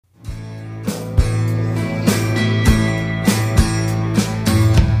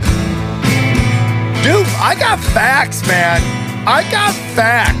I got facts, man. I got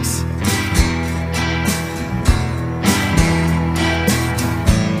facts.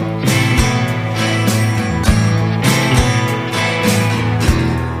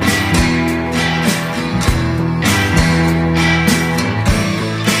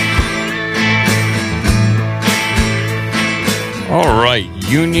 All right,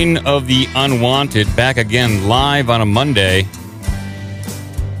 Union of the Unwanted back again live on a Monday.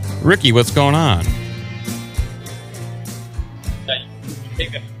 Ricky, what's going on? You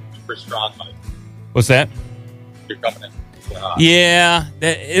take it super strong, Mike. What's that? You're coming in. Yeah,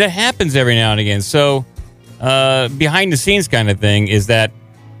 it happens every now and again. So, behind the scenes kind of thing is that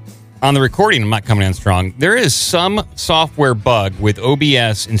on the recording, I'm not coming in strong. There is some software bug with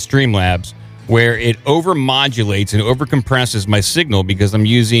OBS and Streamlabs where it overmodulates and overcompresses my signal because I'm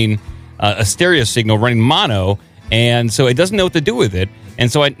using a stereo signal running mono, and so it doesn't know what to do with it. And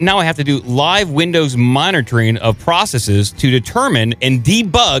so now I have to do live Windows monitoring of processes to determine and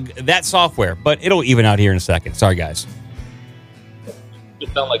debug that software. But it'll even out here in a second. Sorry, guys. You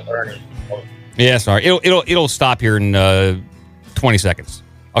sound like Ernie. Yeah, sorry. It'll stop here in 20 seconds.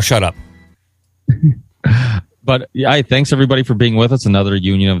 I'll shut up. But yeah, thanks everybody for being with us. Another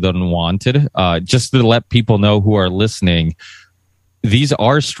Union of the Unwanted. Just to let people know who are listening, these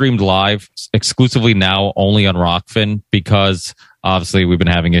are streamed live exclusively now only on Rockfin because obviously we've been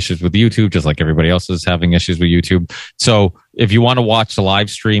having issues with YouTube, just like everybody else is having issues with YouTube. So if you want to watch the live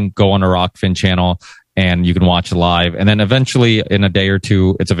stream, go on the Rockfin channel and you can watch it live. And then eventually in a day or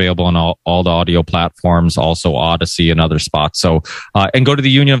two, it's available on all the audio platforms, also Odyssey and other spots. So, and go to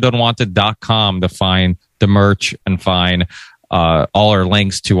the unionoftheunwanted.com to find the merch and find all our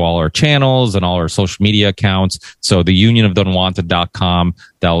links to all our channels and all our social media accounts. So the unionoftheunwanted.com,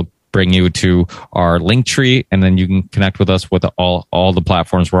 that'll bring you to our link tree, and then you can connect with us with all the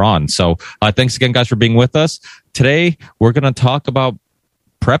platforms we're on. So thanks again, guys, for being with us. Today, we're going to talk about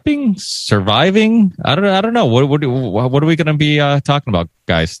prepping, surviving. I don't know. What are we going to be talking about,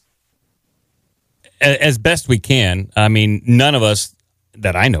 guys? As best we can. I mean, none of us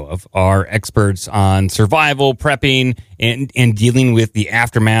that I know of are experts on survival, prepping, and dealing with the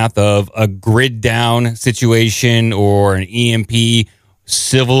aftermath of a grid down situation or an EMP,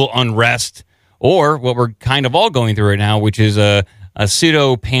 civil unrest, or what we're kind of all going through right now, which is a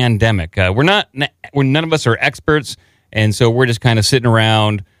pseudo pandemic. None of us are experts, and so we're just kind of sitting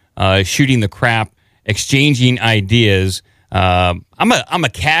around shooting the crap, exchanging ideas. I'm a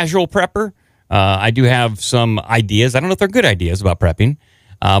casual prepper. I do have some ideas. I don't know if they're good ideas about prepping,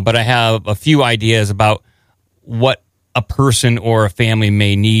 but I have a few ideas about what a person or a family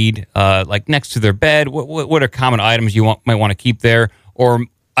may need, like next to their bed. What are common items you might want to keep there, or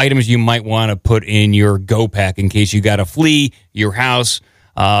items you might want to put in your go pack in case you got to flee your house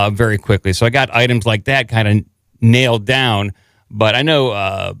very quickly. So I got items like that kind of nailed down. But I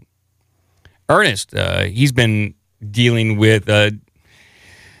know Ernest, he's been dealing with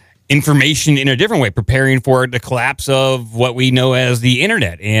information in a different way, preparing for the collapse of what we know as the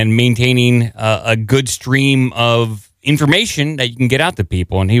internet and maintaining a good stream of information that you can get out to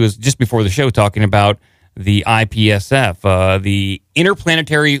people. And he was just before the show talking about the IPSF, the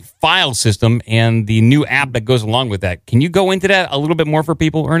Interplanetary File System, and the new app that goes along with that. Can you go into that a little bit more for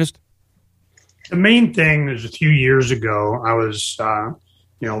people, Ernest? The main thing is a few years ago, I was,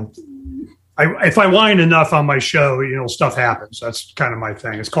 if I whine enough on my show, stuff happens. That's kind of my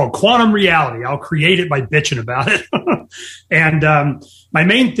thing. It's called quantum reality. I'll create it by bitching about it. And my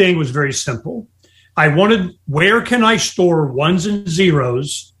main thing was very simple. I wanted, where can I store ones and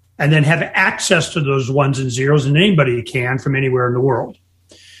zeros and then have access to those ones and zeros, and anybody can from anywhere in the world.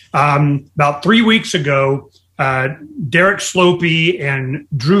 About 3 weeks ago, Derek Slopey and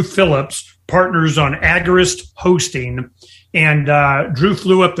Drew Phillips, partners on Agorist Hosting, and Drew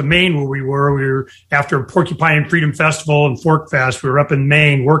flew up to Maine where we were. We were after Porcupine Freedom Festival and Fork Fest. We were up in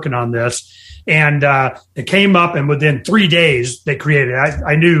Maine working on this. And it came up, and within 3 days, they created it.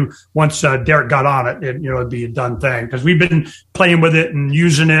 I knew once Derek got on it, it'd be a done thing, because we've been playing with it and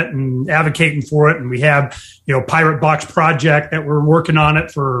using it and advocating for it. And we have, Pirate Box Project that we're working on it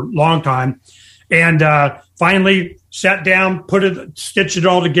for a long time. And finally sat down, stitched it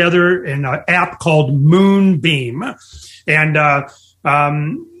all together in an app called Moonbeam. And the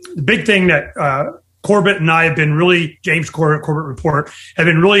big thing that Corbett and I have been really, James Corbett Report, have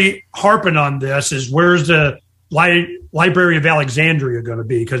been really harping on this is, where's the Library of Alexandria going to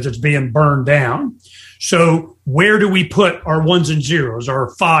be? Because it's being burned down. So where do we put our ones and zeros,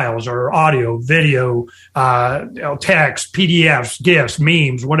 our files, our audio, video, text, PDFs, GIFs,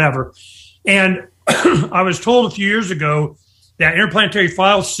 memes, whatever? And I was told a few years ago that Interplanetary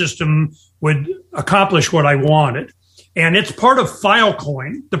File System would accomplish what I wanted. And it's part of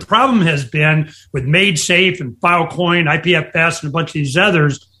Filecoin. The problem has been with MadeSafe and Filecoin, IPFS, and a bunch of these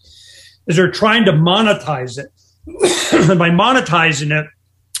others, is they're trying to monetize it. And by monetizing it,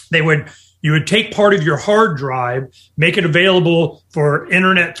 you would take part of your hard drive, make it available for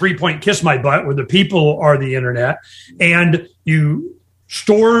internet 3-point kiss my butt, where the people are the internet, and you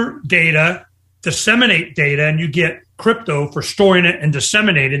store data, disseminate data, and you get crypto for storing it and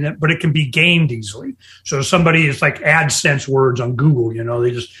disseminating it, but it can be gamed easily. So somebody is like AdSense words on Google,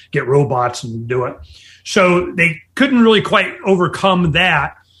 they just get robots and do it. So they couldn't really quite overcome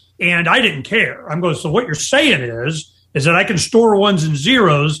that. And I didn't care. I'm going, so what you're saying is that I can store ones and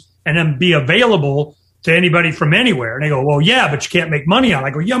zeros and then be available to anybody from anywhere. And they go, well, yeah, but you can't make money on it. I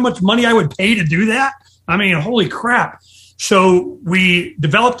go, yeah, how much money I would pay to do that? I mean, holy crap. So we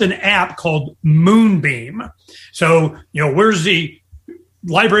developed an app called Moonbeam. So, where's the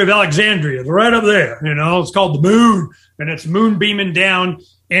Library of Alexandria? They're right up there. It's called the Moon, and it's moon beaming down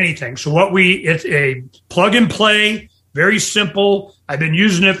anything. So it's a plug and play, very simple. I've been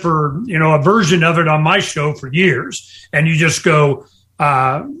using it for, a version of it on my show for years. And you just go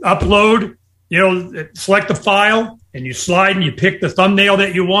upload, select the file, and you slide and you pick the thumbnail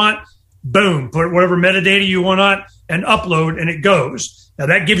that you want. Boom, put whatever metadata you want on and upload, and it goes. Now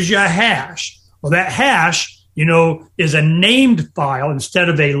that gives you a hash. Well, that hash, is a named file instead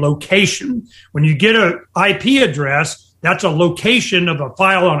of a location. When you get an IP address, that's a location of a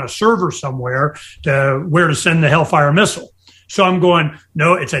file on a server somewhere to where to send the Hellfire missile. So I'm going,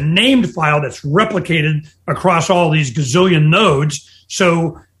 no, it's a named file that's replicated across all these gazillion nodes.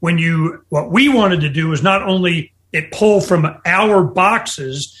 So what we wanted to do is not only it pull from our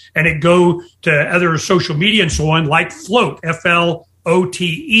boxes and it go to other social media and so on, like Float, FLOTE.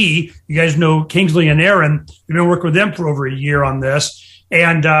 You guys know Kingsley and Aaron. We've been working with them for over a year on this.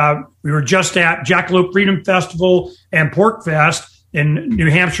 And we were just at Jackalope Freedom Festival and Pork Fest in New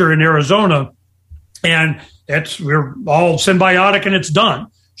Hampshire and Arizona. And we're all symbiotic and it's done.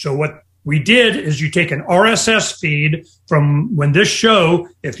 So what we did is you take an RSS feed from when this show,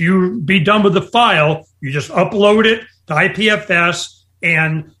 if you be done with the file, you just upload it to IPFS,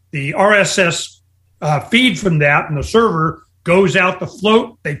 and the RSS feed from that and the server goes out to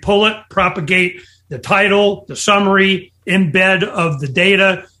Float. They pull it, propagate the title, the summary, embed of the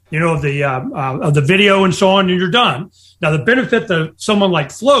data, of the video and so on, and you're done. Now, the benefit to someone like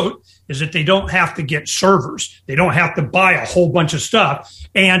Float is that they don't have to get servers. They don't have to buy a whole bunch of stuff,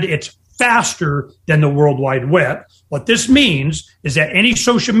 and it's faster than the World Wide Web. What this means is that any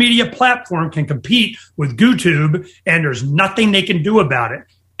social media platform can compete with YouTube, and there's nothing they can do about it.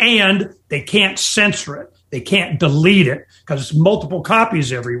 And they can't censor it. They can't delete it because it's multiple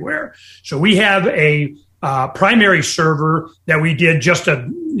copies everywhere. So we have a primary server that we did just to,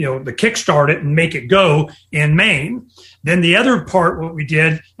 the kickstart it and make it go in Maine. Then the other part, what we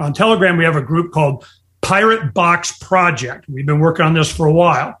did on Telegram, we have a group called Pirate Box Project. We've been working on this for a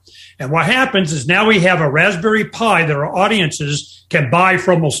while. And what happens is now we have a Raspberry Pi that our audiences can buy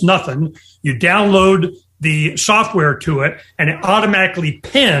for almost nothing. You download the software to it, and it automatically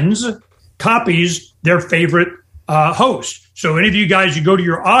copies their favorite host. So any of you guys, you go to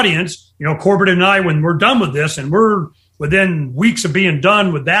your audience, Corbett and I, when we're done with this, and we're within weeks of being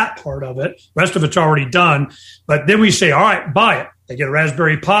done with that part of it, rest of it's already done. But then we say, all right, buy it. They get a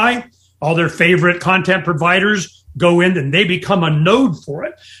Raspberry Pi. All their favorite content providers go in and they become a node for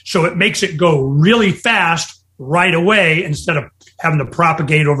it. So it makes it go really fast right away instead of having to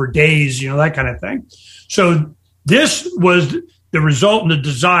propagate over days, that kind of thing. So this was the result and the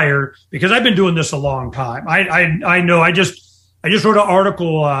desire, because I've been doing this a long time. I know I just wrote an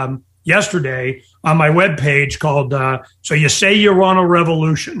article yesterday on my webpage called So You Say You're on a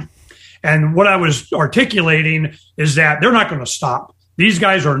Revolution. And what I was articulating is that they're not going to stop. These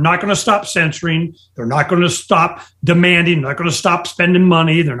guys are not going to stop censoring. They're not going to stop demanding. They're not going to stop spending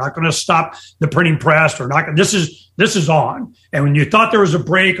money. They're not going to stop the printing press. This is on. And when you thought there was a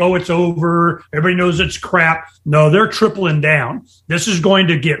break, it's over, everybody knows it's crap. No, they're tripling down. This is going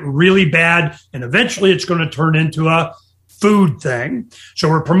to get really bad, and eventually it's going to turn into a food thing. So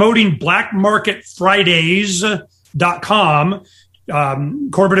we're promoting blackmarketfridays.com.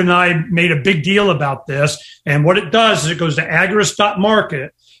 Corbett and I made a big deal about this. And what it does is it goes to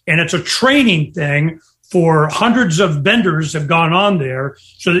agorist.market, and it's a training thing for hundreds of vendors have gone on there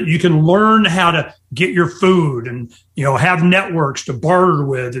so that you can learn how to get your food and, have networks to barter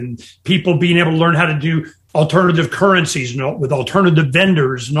with, and people being able to learn how to do alternative currencies with alternative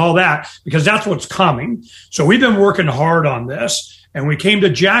vendors and all that, because that's what's coming. So we've been working hard on this. And we came to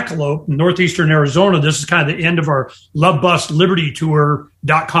Jackalope, northeastern Arizona. This is kind of the end of our Love Bus Liberty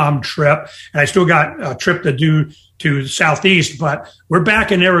Tour.com trip. And I still got a trip to do to the Southeast, but we're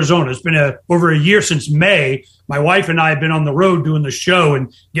back in Arizona. It's been over a year since May. My wife and I have been on the road doing the show,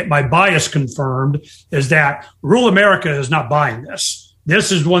 and get my bias confirmed is that rural America is not buying this.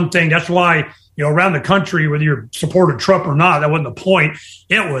 This is one thing. That's why, around the country, whether you're supported Trump or not, that wasn't the point.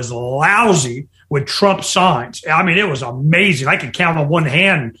 It was lousy with Trump signs. I mean, it was amazing. I could count on one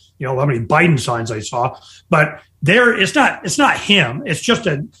hand, how many Biden signs I saw. But it's not him. It's just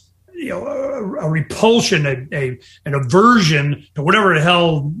a repulsion, an aversion to whatever the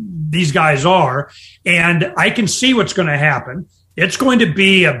hell these guys are. And I can see what's going to happen. It's going to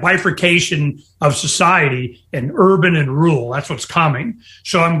be a bifurcation of society in urban and rural. That's what's coming.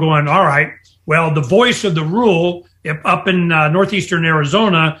 So I'm going, all right, well, the voice of the rural up in northeastern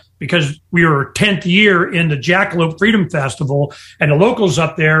Arizona, because we were 10th year in the Jackalope Freedom Festival, and the locals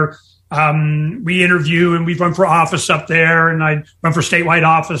up there, we interview and we've run for office up there, and I run for statewide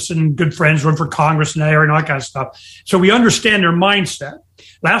office, and good friends run for Congress in that area and all that kind of stuff. So we understand their mindset.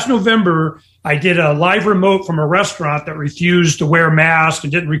 Last November, I did a live remote from a restaurant that refused to wear masks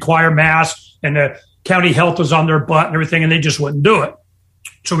and didn't require masks, and the county health was on their butt and everything, and they just wouldn't do it.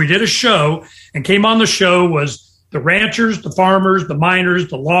 So we did a show, and came on the show was the ranchers, the farmers, the miners,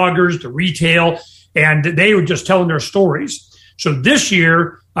 the loggers, the retail, and they were just telling their stories. So this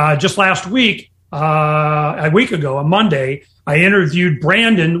year, just last week, a week ago, on Monday, I interviewed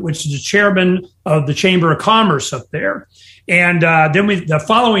Brandon, which is the chairman of the Chamber of Commerce up there. And then the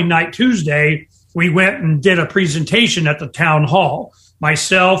following night, Tuesday, we went and did a presentation at the town hall,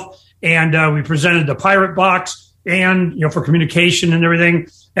 myself, and we presented the Pirate Box and, for communication and everything.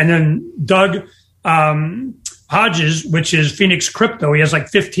 And then Doug Hodges, which is Phoenix Crypto. He has like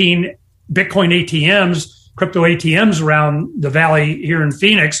 15 Bitcoin ATMs, crypto ATMs around the valley here in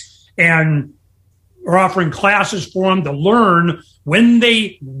Phoenix. And we're offering classes for them to learn when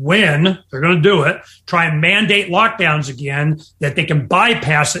they're going to do it, try and mandate lockdowns again, that they can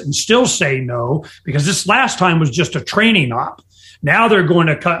bypass it and still say no, because this last time was just a training op. Now they're going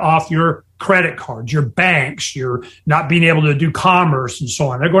to cut off your credit cards, your banks, your not being able to do commerce and so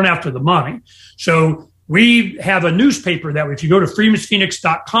on. They're going after the money. So we have a newspaper that if you go to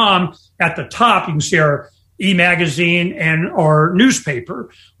freemansphoenix.com, at the top, you can see our e-magazine and our newspaper.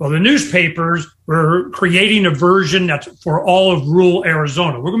 Well, the newspapers, we're creating a version that's for all of rural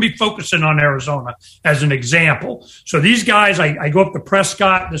Arizona. We're going to be focusing on Arizona as an example. So these guys, I go up to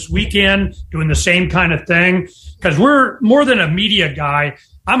Prescott this weekend doing the same kind of thing, because we're more than a media guy.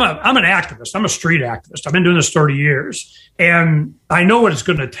 I'm an activist. I'm a street activist. I've been doing this 30 years, and I know what it's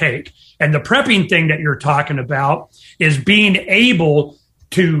going to take. And the prepping thing that you're talking about is being able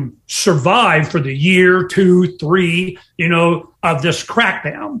to survive for the year, 2, 3, of this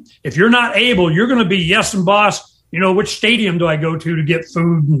crackdown. If you're not able, you're going to be, yes, and boss, which stadium do I go to get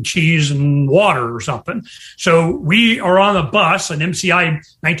food and cheese and water or something? So we are on a bus, an MCI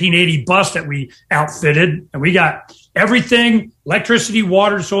 1980 bus that we outfitted, and we got everything, electricity,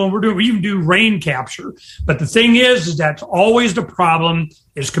 water, so on. We even do rain capture. But the thing is that's always the problem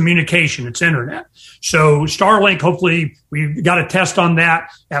is communication. It's internet. So Starlink, hopefully we got a test on that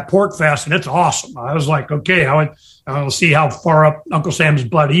at PorkFest, and it's awesome. I was like, okay, I'll see how far up Uncle Sam's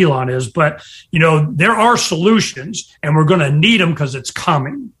butt Elon is. But, there are solutions, and we're going to need them because it's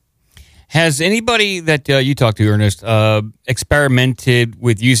coming. Has anybody that you talked to, Ernest, experimented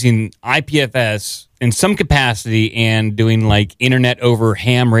with using IPFS in some capacity and doing like internet over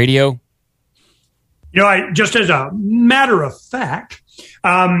ham radio? Just as a matter of fact,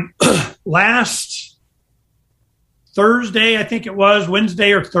 last Thursday, I think it was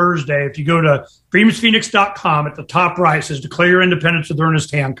Wednesday or Thursday, if you go to freemansphoenix.com, at the top right, it says Declare Your Independence with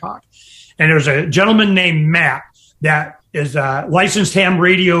Ernest Hancock. And there's a gentleman named Matt that is a licensed ham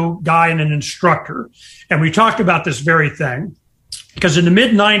radio guy and an instructor. And we talked about this very thing because in the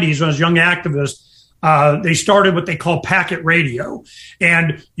mid-'90s, when I was a young activist, they started what they call packet radio.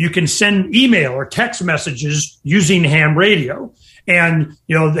 And you can send email or text messages using ham radio. And,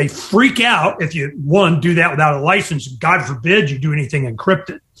 they freak out if you, one, do that without a license. God forbid you do anything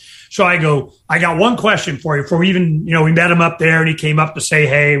encrypted. So I go, I got one question for you. Before we even, we met him up there and he came up to say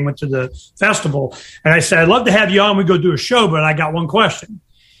hey and went to the festival. And I said, I'd love to have you on. We go do a show, but I got one question.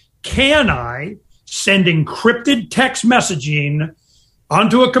 Can I send encrypted text messaging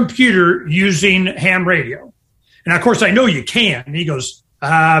onto a computer using ham radio? And of course, I know you can. And he goes,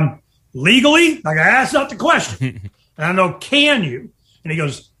 legally? Like, that's not the question. And I know, can you? And he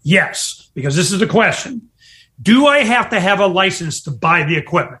goes, yes, because this is the question. Do I have to have a license to buy the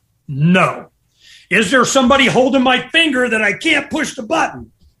equipment? No. Is there somebody holding my finger that I can't push the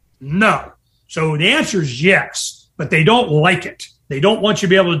button? No. So the answer is yes, but they don't like it. They don't want you to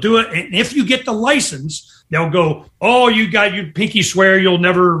be able to do it. And if you get the license, they'll go, oh, you got your pinky swear, you'll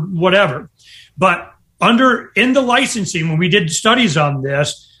never, whatever. But in the licensing, when we did studies on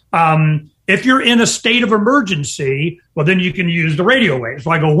this, if you're in a state of emergency, well, then you can use the radio waves.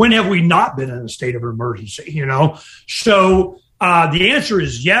 So I go, when have we not been in a state of emergency? So the answer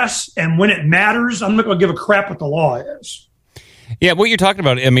is yes. And when it matters, I'm not going to give a crap what the law is. Yeah, what you're talking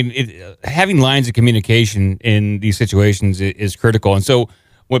about, I mean, having lines of communication in these situations is critical. And so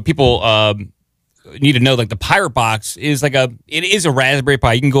what people need to know, like the Pirate Box is it is a Raspberry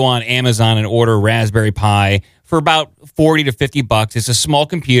Pi. You can go on Amazon and order a Raspberry Pi for about $40 to $50. It's a small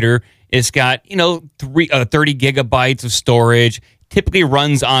computer. It's got, 30 gigabytes of storage, typically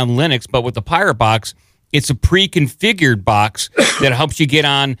runs on Linux, but with the Pirate Box, it's a pre-configured box that helps you get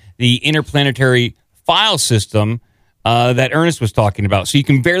on the interplanetary file system that Ernest was talking about. So you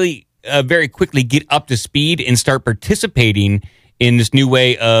can very quickly get up to speed and start participating in this new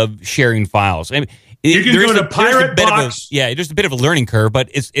way of sharing files. I mean, you can go to Pirate Box. There's a bit of a learning curve, but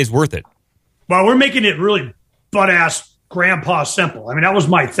it's worth it. Well, we're making it really butt-ass grandpa simple. I mean, that was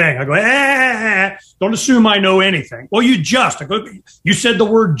my thing. I go, don't assume I know anything. Well, you said the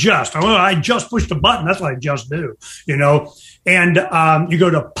word just. I just pushed a button. That's what I just do, And you go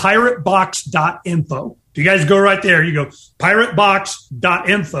to piratebox.info. You guys go right there. You go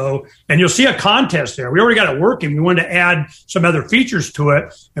piratebox.info, and you'll see a contest there. We already got it working. We wanted to add some other features to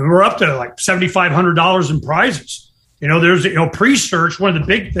it, and we're up to like $7,500 in prizes. There's pre-search. One of the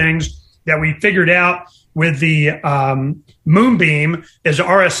big things that we figured out with the Moonbeam is an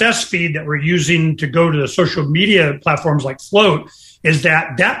RSS feed that we're using to go to the social media platforms like Float, is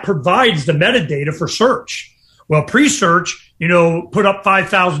that provides the metadata for search. Well, pre-search, put up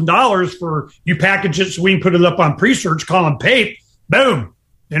 $5,000 for you package it so we can put it up on pre-search, column pape, boom,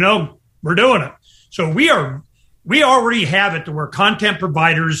 we're doing it. So we already have it to where content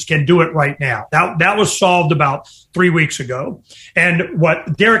providers can do it right now. That was solved about 3 weeks ago. And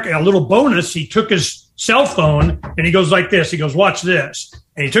what Derek, a little bonus, he took his cell phone and he goes like this. He goes, watch this.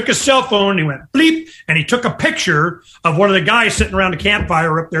 And he took his cell phone and he went bleep, and he took a picture of one of the guys sitting around a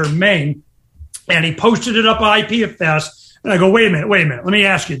campfire up there in Maine, and he posted it up on IPFS. And I go, wait a minute. Let me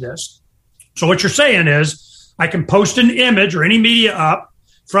ask you this. So what you're saying is I can post an image or any media up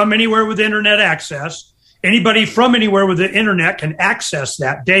from anywhere with internet access. Anybody from anywhere with the internet can access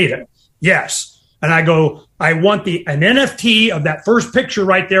that data. Yes. And I go, I want an NFT of that first picture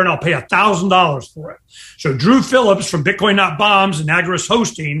right there, and I'll pay $1,000 for it. So Drew Phillips from Bitcoin Not Bombs and Agorist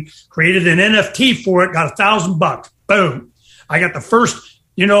Hosting created an NFT for it, got $1,000. Boom. I got the first,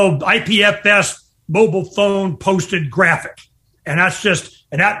 IPFS mobile phone posted graphic. And that's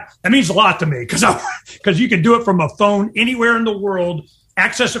that means a lot to me because you can do it from a phone anywhere in the world,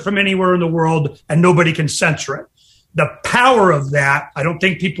 access it from anywhere in the world, and nobody can censor it. The power of that, I don't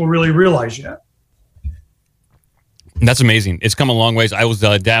think people really realize yet. That's amazing. It's come a long ways. I was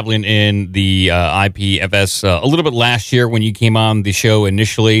dabbling in the IPFS a little bit last year when you came on the show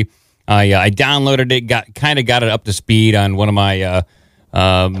initially. I downloaded it, got it up to speed on one of my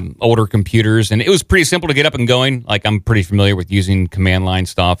older computers, and it was pretty simple to get up and going. Like, I'm pretty familiar with using command line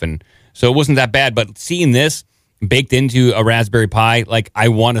stuff, and so it wasn't that bad. But seeing this baked into a Raspberry Pi, like, I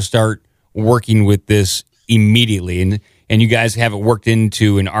want to start working with this immediately. And you guys have it worked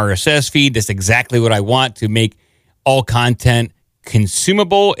into an RSS feed. That's exactly what I want to make all content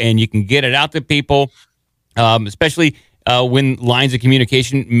consumable, and you can get it out to people, especially when lines of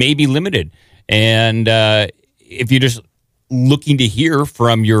communication may be limited. And if you're just looking to hear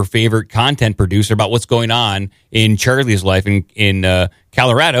from your favorite content producer about what's going on in Charlie's life in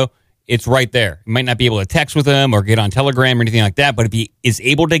Colorado, it's right there. You might not be able to text with him or get on Telegram or anything like that, but if he is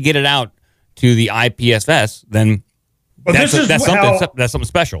able to get it out to the IPFS, then that's something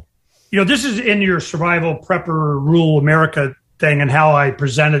special. This is in your Survival Prepper Rural America thing, and how I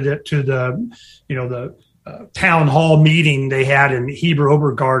presented it to the town hall meeting they had in Heber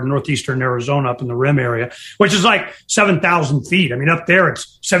Obergard, northeastern Arizona, up in the Rim area, which is like 7,000 feet. I mean, up there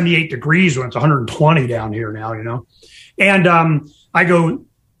it's 78 degrees when it's 120 down here now, And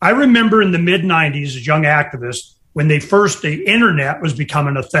I remember in the mid-90s as a young activist, when the internet was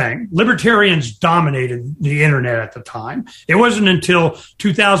becoming a thing. Libertarians dominated the internet at the time. It wasn't until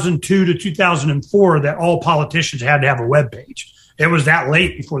 2002 to 2004 that all politicians had to have a web page. It was that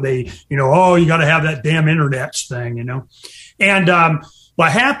late before they, you got to have that damn internet thing, And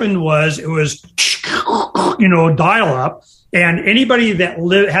what happened was it was, dial up. And anybody that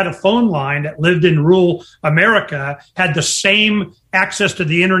had a phone line that lived in rural America had the same access to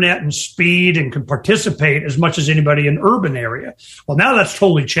the internet and speed and could participate as much as anybody in urban area. Well, now that's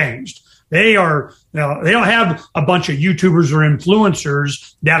totally changed. They don't have a bunch of YouTubers or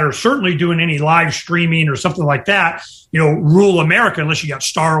influencers that are certainly doing any live streaming or something like that, rural America, unless you got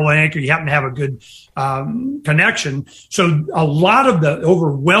Starlink or you happen to have a good connection. So a lot of the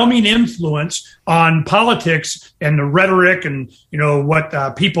overwhelming influence on politics and the rhetoric and,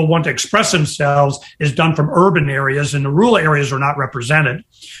 what people want to express themselves is done from urban areas, and the rural areas are not represented.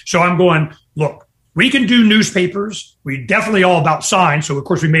 So I'm going, look, we can do newspapers. We definitely all about signs. So, of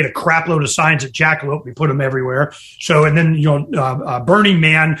course, we made a crap load of signs at Jackalope. We put them everywhere. So, and then, Burning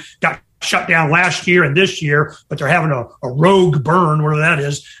Man got shut down last year and this year, but they're having a rogue burn, whatever that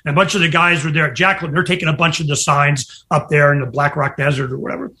is. And a bunch of the guys were there at Jackalope. They're taking a bunch of the signs up there in the Black Rock Desert or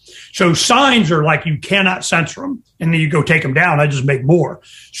whatever. So signs are like, you cannot censor them. And then you go take them down. I just make more.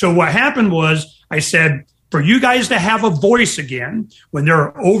 So what happened was I said, for you guys to have a voice again, when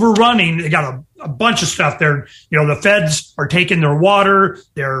they're overrunning, they got a bunch of stuff there. The feds are taking their water.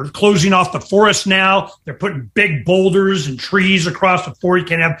 They're closing off the forest now. They're putting big boulders and trees across the forest.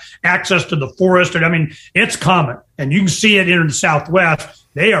 You can't have access to the forest. I mean, it's common. And you can see it in the Southwest.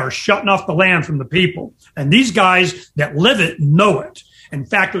 They are shutting off the land from the people. And these guys that live it know it. In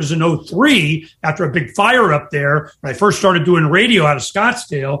fact, it was in 2003, after a big fire up there, when I first started doing radio out of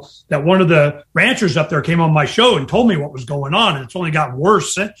Scottsdale, that one of the ranchers up there came on my show and told me what was going on. And it's only gotten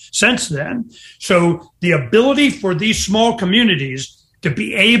worse since then. So the ability for these small communities to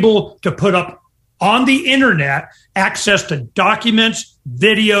be able to put up on the internet access to documents,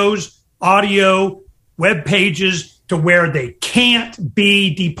 videos, audio, web pages, to where they can't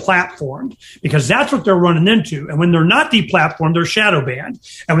be deplatformed, because that's what they're running into. And when they're not deplatformed, they're shadow banned.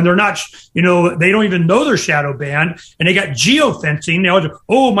 And when they're not, they don't even know they're shadow banned, and they got geofencing.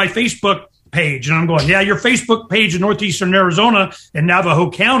 My Facebook page. And I'm going, yeah, your Facebook page in northeastern Arizona and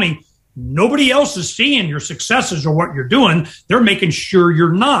Navajo County, nobody else is seeing your successes or what you're doing. They're making sure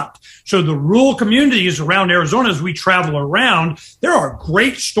you're not. So the rural communities around Arizona, as we travel around, there are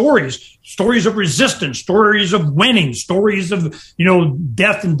great stories of resistance, stories of winning, stories of,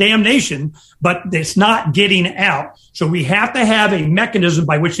 death and damnation, but it's not getting out. So we have to have a mechanism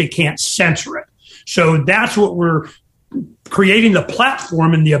by which they can't censor it. So that's what we're creating, the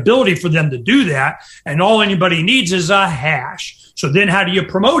platform and the ability for them to do that. And all anybody needs is a hash. So then how do you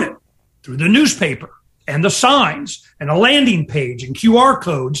promote it? Through the newspaper and the signs and a landing page and QR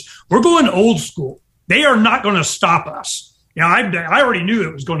codes. We're going old school. They are not going to stop us. I already knew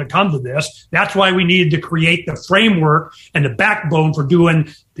it was going to come to this. That's why we needed to create the framework and the backbone for doing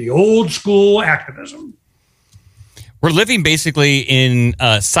the old school activism. We're living basically in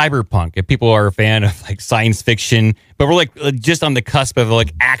cyberpunk. If people are a fan of like science fiction, but we're like just on the cusp of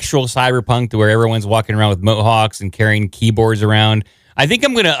like actual cyberpunk, to where everyone's walking around with mohawks and carrying keyboards around. I think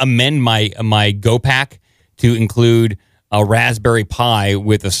I'm going to amend my Go Pack to include a Raspberry Pi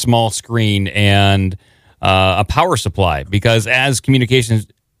with a small screen and a power supply, because as communications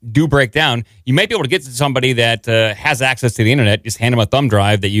do break down, you might be able to get to somebody that has access to the internet. Just hand them a thumb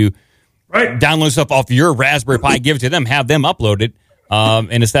drive that you download stuff off your Raspberry Pi, give it to them, have them upload it,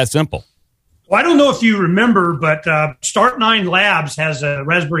 and it's that simple. Well, I don't know if you remember, but Start9 Labs has a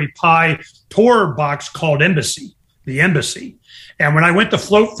Raspberry Pi Tor box called the Embassy. And when I went to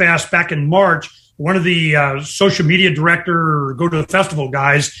Float Fest back in March, one of the social media director or go to the festival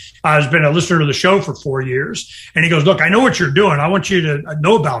guys has been a listener to the show for 4 years. And he goes, look, I know what you're doing. I want you to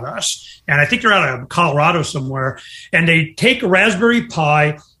know about us. And I think they're out of Colorado somewhere. And they take a Raspberry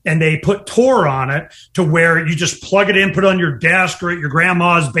Pi and they put Tor on it to where you just plug it in, put it on your desk or at your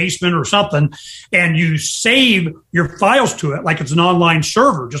grandma's basement or something, and you save your files to it like it's an online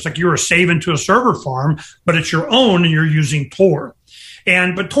server, just like you were saving to a server farm, but it's your own and you're using Tor.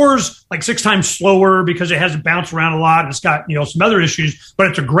 But Tor's like 6 times slower because it has to bounce around a lot and it's got, some other issues, but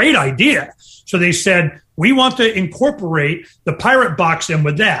it's a great idea. So they said, we want to incorporate the Pirate Box in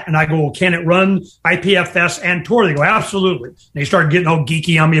with that. And I go, well, can it run IPFS and Tor? They go, absolutely. And they started getting all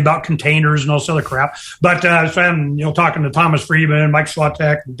geeky on me about containers and all this other crap. But so I'm, talking to Thomas Friedman and Mike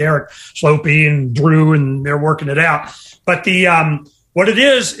Swatek and Derek Slopey and Drew, and they're working it out. But the what it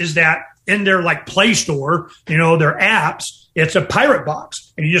is that in their like Play Store, their apps, it's a Pirate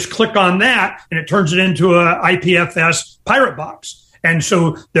Box. And you just click on that and it turns it into a IPFS Pirate Box. And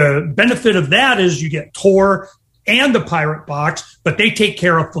so the benefit of that is you get Tor and the Pirate Box, but they take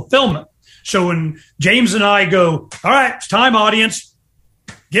care of fulfillment. So when James and I go, all right, it's time, audience,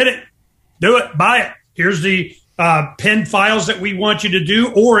 get it, do it, buy it. Here's the pin files that we want you to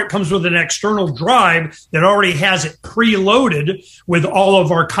do, or it comes with an external drive that already has it preloaded with all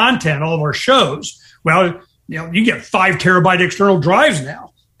of our content, all of our shows. Well, you get 5 terabyte external drives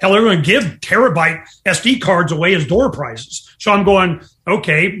now. Hell, they're going to give terabyte SD cards away as door prizes. So I'm going,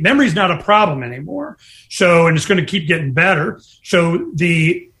 okay, memory's not a problem anymore. So, and it's going to keep getting better. So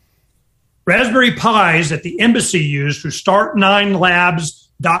the Raspberry Pis that the embassy used through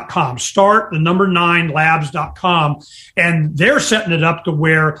start9labs.com, start the number 9labs.com, and they're setting it up to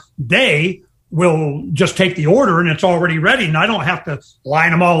where they will just take the order and it's already ready. And I don't have to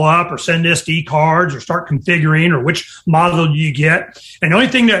line them all up or send SD cards or start configuring or which model do you get. And the only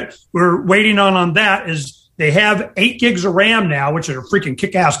thing that we're waiting on that is they have 8 gigs of RAM now, which are freaking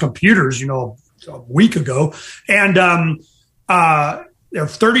kick-ass computers, a week ago. And they're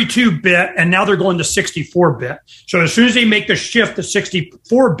 32-bit, and now they're going to 64-bit. So as soon as they make the shift to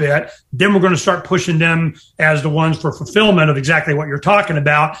 64-bit, then we're going to start pushing them as the ones for fulfillment of exactly what you're talking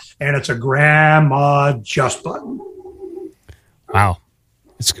about, and it's a grandma just button. Wow.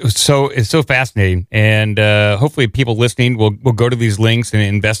 It's so fascinating, and hopefully people listening will go to these links and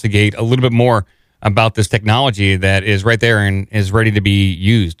investigate a little bit more about this technology that is right there and is ready to be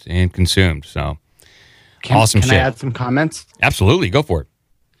used and consumed. So awesome shit. Can I add some comments? Absolutely. Go for it.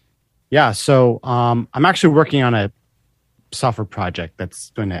 Yeah. So I'm actually working on a software project that's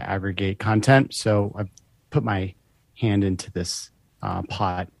going to aggregate content. So I've put my hand into this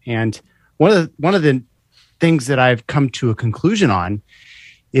pot. And one of the things that I've come to a conclusion on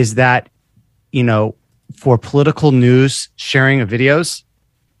is that, for political news sharing of videos,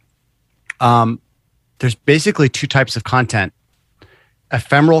 there's basically 2 types of content: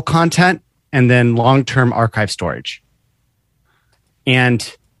 ephemeral content and then long-term archive storage.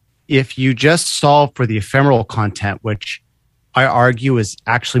 And if you just solve for the ephemeral content, which I argue is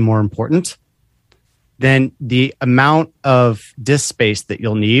actually more important, then the amount of disk space that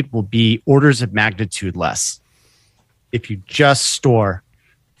you'll need will be orders of magnitude less if you just store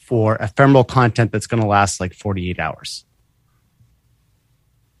for ephemeral content that's going to last like 48 hours.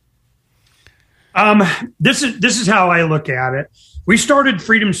 This is how I look at it. We started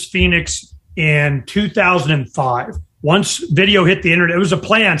Freedom's Phoenix in 2005. Once video hit the internet, it was a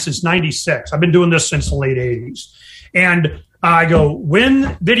plan since 96. I've been doing this since the late 80s. And I go,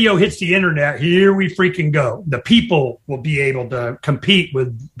 when video hits the internet, here we freaking go. The people will be able to compete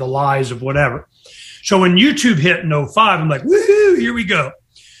with the lies of whatever. So when YouTube hit in 05, I'm like, woohoo, here we go.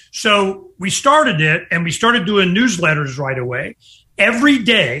 So we started it, and we started doing newsletters right away. Every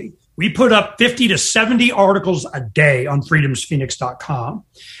day, we put up 50 to 70 articles a day on freedomsphoenix.com.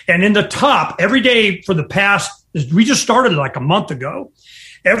 And in the top, every day for the past, we just started like a month ago.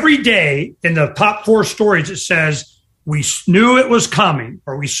 Every day in the top 4 stories, it says, we knew it was coming,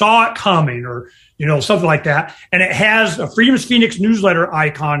 or we saw it coming, or, something like that. And it has a Freedom's Phoenix newsletter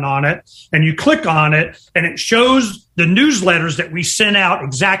icon on it. And you click on it, and it shows the newsletters that we sent out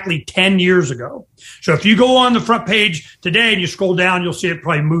exactly 10 years ago. So if you go on the front page today and you scroll down, you'll see it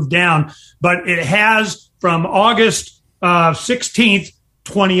probably moved down. But it has from August 16th,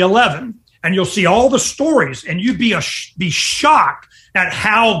 2011. And you'll see all the stories, and you'd be shocked at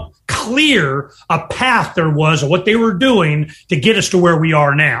how clear a path there was of what they were doing to get us to where we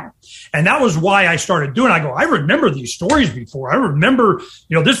are now. And that was why I started doing it. I remember these stories before. I remember,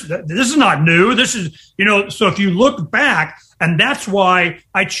 this is not new. This is, so if you look back, and that's why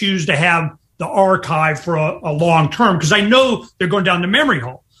I choose to have the archive for a long term, because I know they're going down the memory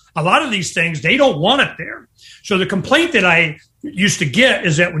hole. A lot of these things, they don't want it there. So the complaint that I used to get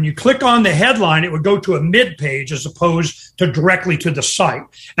is that when you click on the headline, it would go to a mid page as opposed to directly to the site.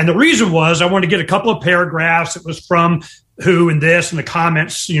 And the reason was I wanted to get a couple of paragraphs. It was from who and this and the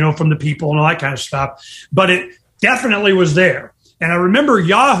comments, from the people and all that kind of stuff. But it definitely was there. And I remember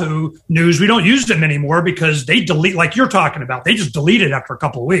Yahoo News, we don't use them anymore because they delete, like you're talking about, they just delete it after a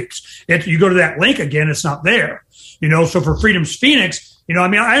couple of weeks. You go to that link again, it's not there. So for Freedom's Phoenix,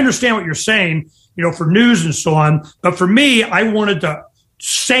 I understand what you're saying, for news and so on. But for me, I wanted to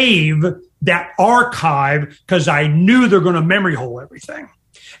save that archive because I knew they're going to memory hole everything.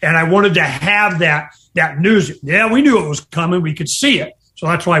 And I wanted to have that news. Yeah, we knew it was coming. We could see it. So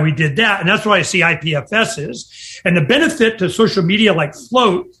that's why we did that. And that's why I see IPFS is. And the benefit to social media like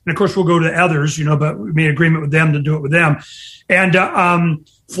Float, and of course we'll go to others, but we made an agreement with them to do it with them. And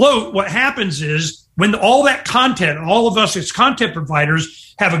Float, what happens is when all that content, all of us as content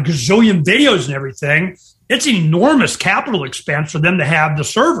providers have a gazillion videos and everything, it's an enormous capital expense for them to have the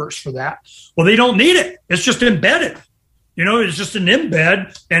servers for that. Well, they don't need it. It's just embedded. It's just an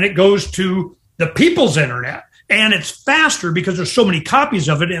embed, and it goes to the people's internet. and it's faster because there's so many copies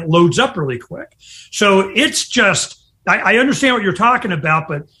of it and it loads up really quick. So it's just, I understand what you're talking about,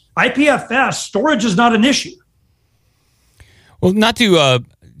 but IPFS storage is not an issue. Well, not to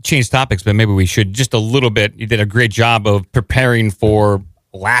change topics, but maybe we should just a little bit. You did a great job of preparing for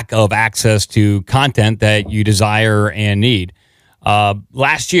lack of access to content that you desire and need.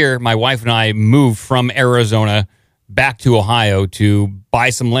 Last year, my wife and I moved from Arizona back to Ohio to buy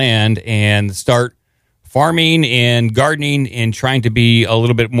some land and start farming and gardening and trying to be a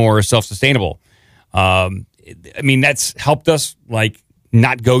little bit more self-sustainable. That's helped us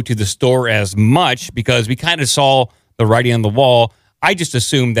not go to the store as much because we kind of saw the writing on the wall. I just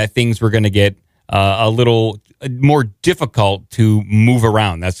assumed that things were going to get a little more difficult to move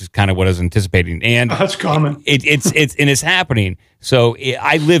around. That's just kind of what I was anticipating, and that's common. It's happening. So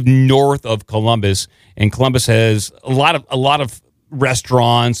I live north of Columbus, and Columbus has a lot of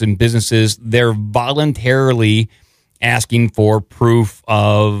restaurants and businesses. They're voluntarily asking for proof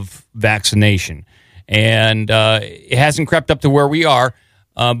of vaccination, and it hasn't crept up to where we are.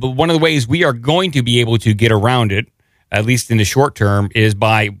 But one of the ways we are going to be able to get around it, at least in the short term, is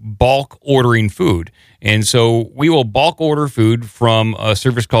by bulk ordering food. And so we will bulk order food from a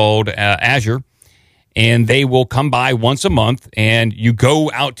service called Azure, and they will come by once a month, and you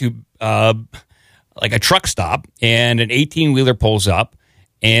go out to a truck stop, and an 18-wheeler pulls up,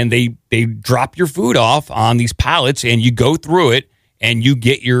 and they drop your food off on these pallets, and you go through it, and you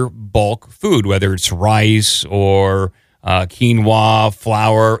get your bulk food, whether it's rice or quinoa,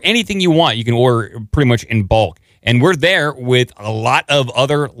 flour, anything you want, you can order pretty much in bulk. And we're there with a lot of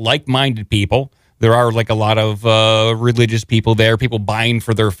other like-minded people. There are a lot of religious people there, people buying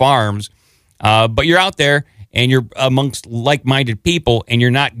for their farms. But you're out there and you're amongst like-minded people, and you're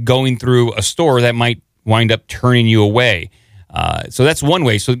not going through a store that might wind up turning you away. So that's one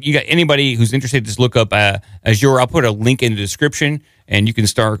way. So you got anybody who's interested, just look up Azure. I'll put a link in the description, and you can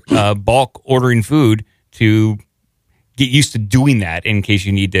start bulk ordering food to get used to doing that in case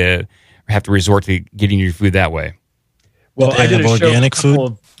you need to have to resort to getting your food that way. Well, I did a show organic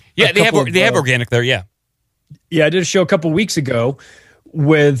food. Yeah, they have organic there. Yeah, I did a show a couple weeks ago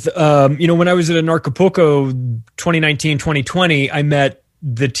with when I was at Acapulco 2019, 2020, I met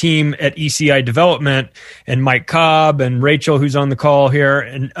the team at ECI Development and Mike Cobb and Rachel, who's on the call here,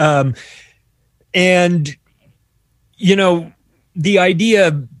 and the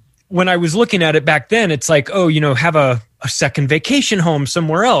idea when I was looking at it back then, it's like, have a second vacation home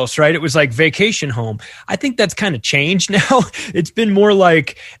somewhere else, right? It was like vacation home. I think that's kind of changed now. It's been more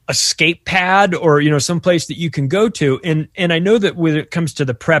like escape pad or, some place that you can go to. And I know that when it comes to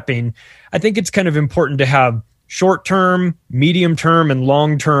the prepping, I think it's kind of important to have short-term, medium-term, and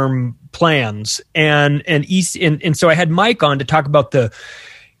long-term plans. And so I had Mike on to talk about the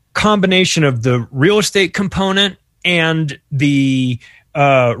combination of the real estate component and the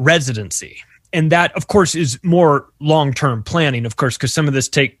residency. And that, of course, is more long-term planning, of course, because some of this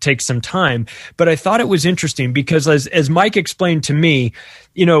takes some time. But I thought it was interesting because as Mike explained to me,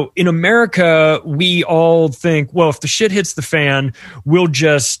 in America, we all think, well, if the shit hits the fan, we'll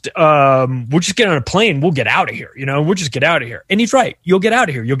just get on a plane. We'll get out of here. We'll just get out of here. And he's right. You'll get out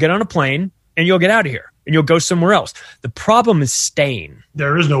of here. You'll get on a plane and you'll get out of here and you'll go somewhere else. The problem is staying.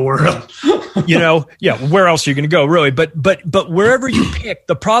 There is nowhere else. Where else are you going to go, really? But wherever you pick,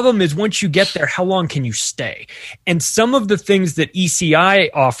 the problem is once you get there, how long can you stay? And some of the things that ECI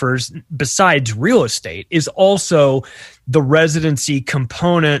offers, besides real estate, is also the residency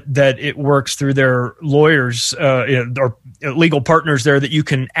component that it works through their lawyers or legal partners there that you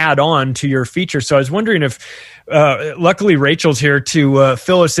can add on to your feature. So I was wondering if, luckily Rachel's here to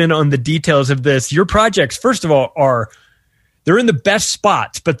fill us in on the details of this. Your projects, first of all, they're in the best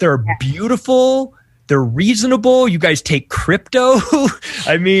spots, but they're beautiful. They're reasonable. You guys take crypto.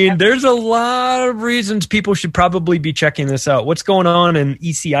 I mean, there's a lot of reasons people should probably be checking this out. What's going on in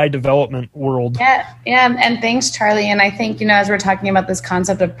ECI development world? Yeah. And thanks, Charlie. And I think, as we're talking about this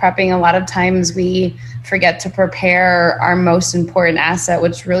concept of prepping, a lot of times we forget to prepare our most important asset,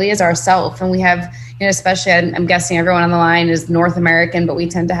 which really is ourself. And we have, especially I'm guessing everyone on the line is North American, but we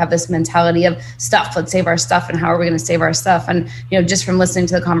tend to have this mentality of stuff. Let's save our stuff. And how are we going to save our stuff? And, just from listening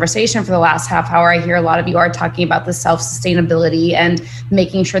to the conversation for the last half hour, I hear a lot of you are talking about the self-sustainability and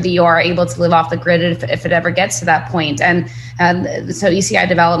making sure that you are able to live off the grid if it ever gets to that point. And so ECI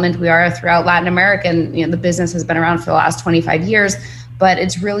Development, we are throughout Latin America, and the business has been around for the last 25 years. But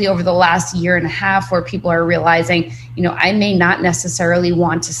it's really over the last year and a half where people are realizing I may not necessarily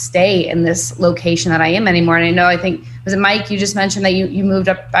want to stay in this location that I am anymore. And I know, I think, was it Mike, you just mentioned that you moved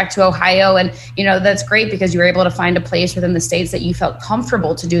up back to Ohio, and that's great because you were able to find a place within the States that you felt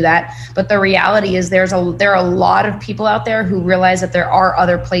comfortable to do that. But the reality is there are a lot of people out there who realize that there are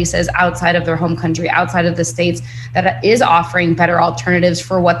other places outside of their home country, outside of the States, that is offering better alternatives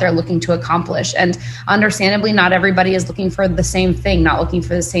for what they're looking to accomplish. And understandably, not everybody is looking for the same thing, not looking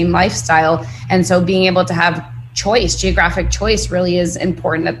for the same lifestyle. And so being able to have choice, geographic choice, really is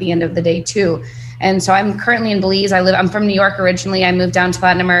important at the end of the day too. And so I'm currently in Belize. I'm from New York originally. I moved down to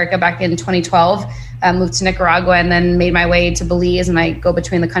Latin America back in 2012, moved to Nicaragua, and then made my way to Belize, and I go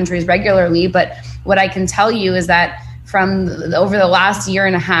between the countries regularly. But what I can tell you is that over the last year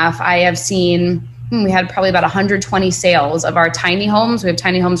and a half, I have seen, we had probably about 120 sales of our tiny homes. We have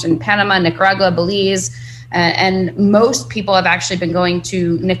tiny homes in Panama, Nicaragua, Belize, and most people have actually been going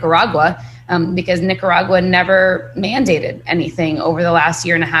to Nicaragua because Nicaragua never mandated anything over the last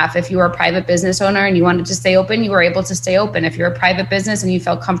year and a half. If you were a private business owner and you wanted to stay open, you were able to stay open. If you're a private business and you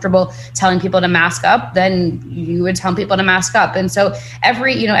felt comfortable telling people to mask up, then you would tell people to mask up. And so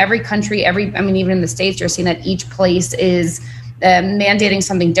every country, even in the States, you're seeing that each place is mandating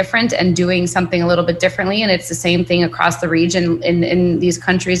something different and doing something a little bit differently. And it's the same thing across the region. In these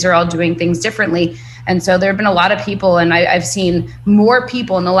countries, they're all doing things differently. And so there have been a lot of people, and I've seen more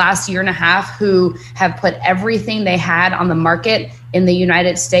people in the last year and a half who have put everything they had on the market in the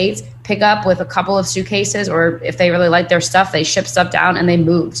United States, pick up with a couple of suitcases, or if they really like their stuff, they ship stuff down and they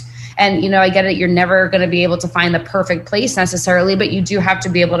moved. And, I get it. You're never going to be able to find the perfect place necessarily, but you do have to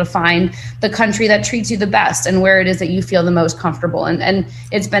be able to find the country that treats you the best and where it is that you feel the most comfortable. And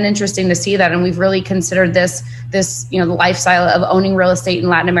it's been interesting to see that. And we've really considered this, the lifestyle of owning real estate in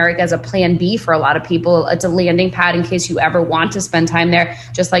Latin America as a plan B for a lot of people. It's a landing pad in case you ever want to spend time there.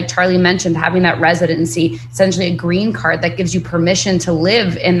 Just like Charlie mentioned, having that residency, essentially a green card that gives you permission to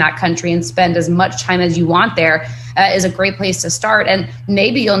live in that country and spend as much time as you want there. Is a great place to start. And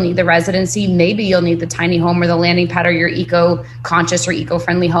maybe you'll need the residency, maybe you'll need the tiny home or the landing pad or your eco-conscious or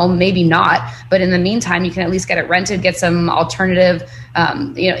eco-friendly home, maybe not. But in the meantime, you can at least get it rented, get some alternative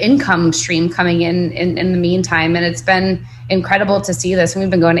income stream coming in the meantime. And it's been incredible to see this. And we've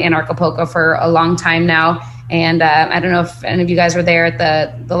been going to Anarchapulco for a long time now. And I don't know if any of you guys were there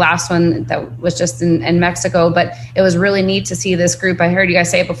at the last one that was just in Mexico, but it was really neat to see this group. I heard you guys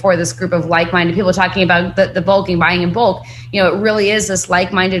say it before, this group of like-minded people talking about the bulking, buying in bulk. It really is this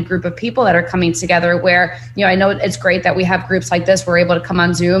like-minded group of people that are coming together where, I know it's great that we have groups like this. We're able to come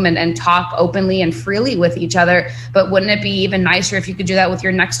on Zoom and talk openly and freely with each other. But wouldn't it be even nicer if you could do that with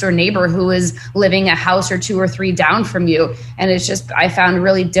your next door neighbor who is living a house or two or three down from you? And it's just, I found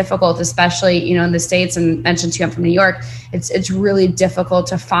really difficult, especially, in the States, and mentioned to you, I'm from New York. It's really difficult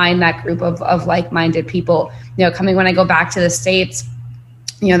to find that group of like-minded people. Coming when I go back to the States,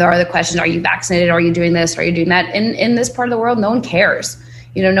 there are the questions: are you vaccinated? Are you doing this? Are you doing that? In this part of the world, no one cares.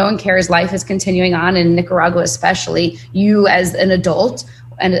 No one cares. Life is continuing on in Nicaragua, especially. You as an adult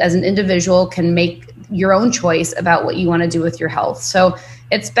and as an individual can make your own choice about what you want to do with your health. So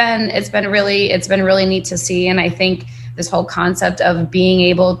it's been really neat to see. And I think this whole concept of being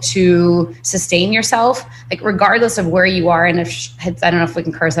able to sustain yourself, like regardless of where you are, and I don't know if we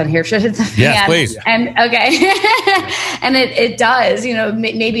can curse on here. If it hits the fan, yes, please. And okay, and it does.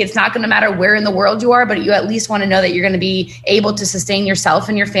 Maybe it's not going to matter where in the world you are, but you at least want to know that you're going to be able to sustain yourself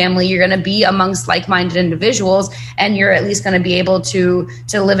and your family. You're going to be amongst like-minded individuals, and you're at least going to be able to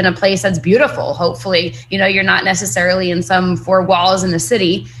live in a place that's beautiful. Hopefully, you're not necessarily in some four walls in the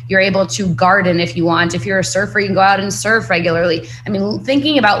city. You're able to garden if you want. If you're a surfer, you can go out and surf regularly.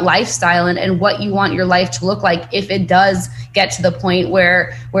 Thinking about lifestyle and what you want your life to look like if it does get to the point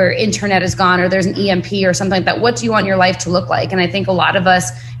where internet is gone or there's an EMP or something like that. What do you want your life to look like? And I think a lot of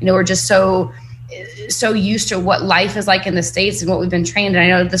us, we're just so used to what life is like in the States and what we've been trained. And I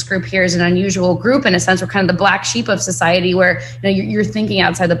know this group here is an unusual group in a sense. We're kind of the black sheep of society where you're thinking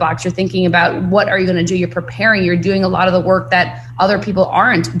outside the box. You're thinking about what are you going to do? You're preparing. You're doing a lot of the work that other people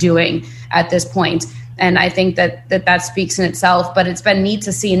aren't doing at this point. And I think that speaks in itself. But it's been neat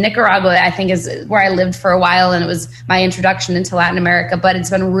to see. Nicaragua, I think, is where I lived for a while, and it was my introduction into Latin America. But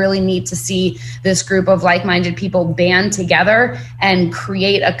it's been really neat to see this group of like-minded people band together and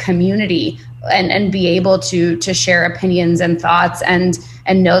create a community and be able to share opinions and thoughts and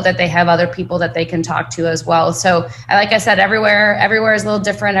know that they have other people that they can talk to as well. So like I said, everywhere is a little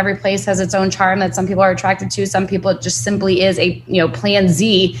different. Every place has its own charm that some people are attracted to. Some people, it just simply is a plan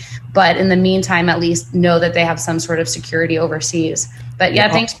Z. But in the meantime, at least know that they have some sort of security overseas. But yeah,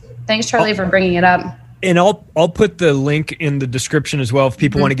 thanks Charlie for bringing it up. And I'll put the link in the description as well if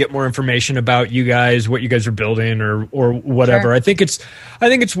people want to get more information about you guys, what you guys are building, or whatever. Sure. I think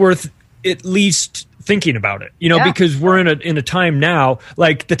it's worth at least thinking about it, because we're in a time now,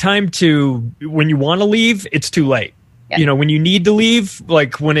 like the time to when you want to leave, it's too late. Yeah. When you need to leave,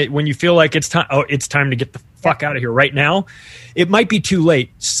 like when you feel like it's time to get the fuck out of here right now, it might be too late.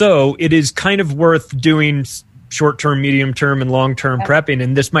 So it is kind of worth doing short-term, medium-term, and long-term prepping.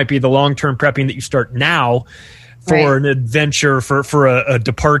 And this might be the long-term prepping that you start now for an adventure, for a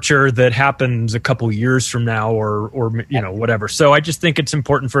departure that happens a couple years from now or whatever. So I just think it's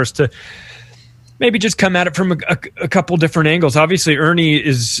important for us to maybe just come at it from a couple different angles. Obviously, Ernie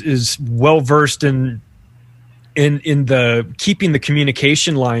is well-versed in the keeping the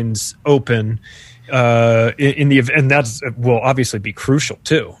communication lines open in the event, and that's will obviously be crucial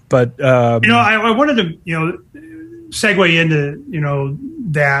too. But I wanted to segue into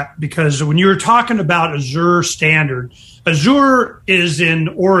that, because when you were talking about Azure Standard, Azure is in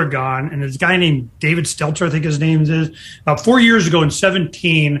Oregon, and there's a guy named David Stelter, I think his name is. 4 years ago in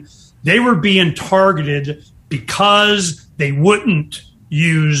 2017, they were being targeted because they wouldn't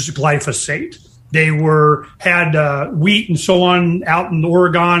use glyphosate. They had wheat and so on out in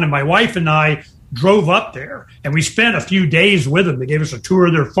Oregon, and my wife and I drove up there, and we spent a few days with them. They gave us a tour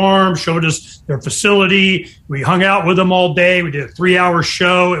of their farm, showed us their facility. We hung out with them all day. We did a 3-hour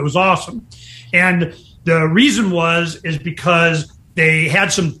show. It was awesome. And the reason is because they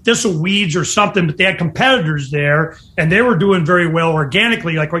had some thistle weeds or something, but they had competitors there, and they were doing very well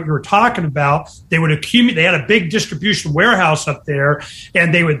organically, like what you were talking about. They would accumulate. They had a big distribution warehouse up there,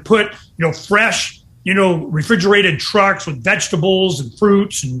 and they would put, fresh, refrigerated trucks with vegetables and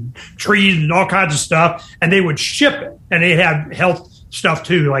fruits and trees and all kinds of stuff, and they would ship it. And they had health stuff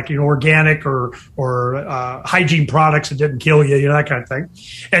too, like organic or hygiene products that didn't kill you, that kind of thing.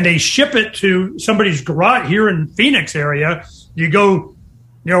 And they ship it to somebody's garage here in Phoenix area. You go,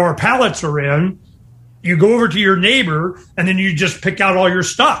 where pallets are in. You go over to your neighbor, and then you just pick out all your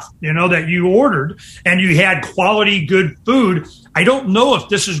stuff, that you ordered, and you had quality, good food. I don't know if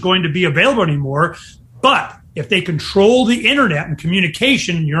this is going to be available anymore, but if they control the internet and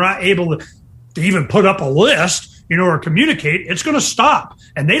communication, you're not able to even put up a list, or communicate, it's going to stop.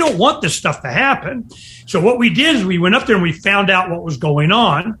 And they don't want this stuff to happen. So what we did is we went up there and we found out what was going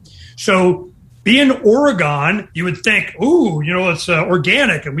on. So being Oregon, you would think, it's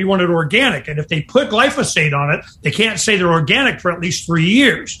organic, and we wanted organic. And if they put glyphosate on it, they can't say they're organic for at least 3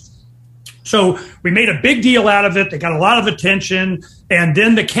 years. So we made a big deal out of it. They got a lot of attention. And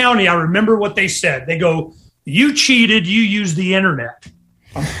then the county, I remember what they said. They go, "You cheated. You used the internet."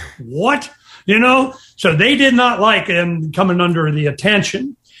 What? So they did not like them coming under the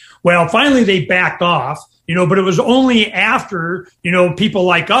attention. Well, finally they backed off, but it was only after, people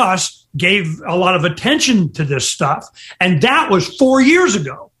like us gave a lot of attention to this stuff. And that was 4 years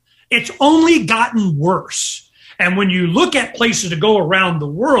ago. It's only gotten worse. And when you look at places to go around the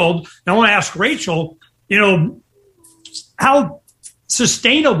world, and I want to ask Rachel, how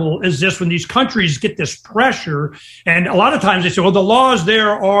sustainable is this when these countries get this pressure? And a lot of times they say, well, the laws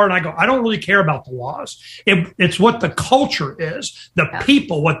there are, and I go, I don't really care about the laws. It's what the culture is, the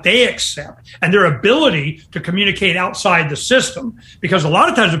people, what they accept, and their ability to communicate outside the system. Because a lot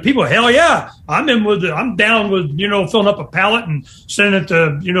of times the people, hell yeah, I'm down with, filling up a pallet and sending it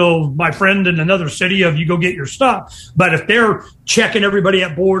to, my friend in another city of you go get your stuff. But if they're checking everybody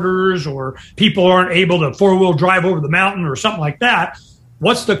at borders, or people aren't able to 4-wheel drive over the mountain or something like that,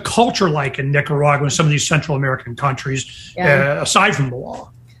 what's the culture like in Nicaragua and some of these Central American countries, aside from the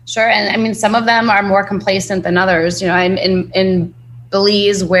law? Sure. And I mean, some of them are more complacent than others. I'm in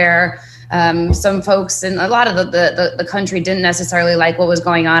Belize, where some folks in a lot of the country didn't necessarily like what was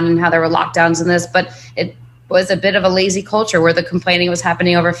going on and how there were lockdowns in this, but it was a bit of a lazy culture where the complaining was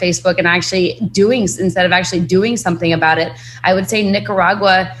happening over Facebook and instead of actually doing something about it. I would say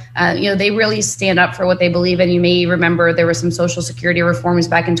Nicaragua, they really stand up for what they believe in. You may remember there were some Social Security reforms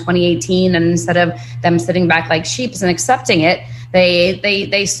back in 2018, and instead of them sitting back like sheep and accepting it,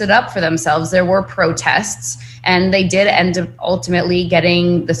 they stood up for themselves. There were protests, and they did end up ultimately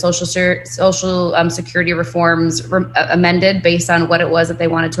getting the Social Security reforms amended based on what it was that they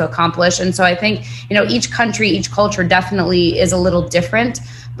wanted to accomplish. And so I think, each country, each culture definitely is a little different,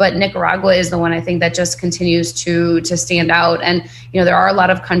 but Nicaragua is the one I think that just continues to stand out. And, there are a lot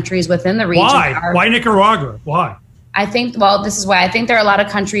of countries within the region. Why Nicaragua? Why? I think, this is why I think there are a lot of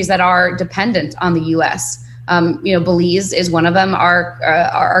countries that are dependent on the U.S. Belize is one of them.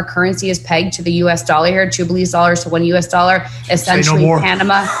 Our currency is pegged to the U.S. dollar here, 2 Belize dollars to 1 U.S. dollar. Essentially,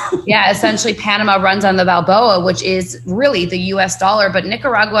 Panama. Essentially, Panama runs on the Balboa, which is really the U.S. dollar. But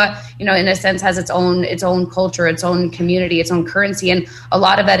Nicaragua, in a sense, has its own culture, its own community, its own currency, and a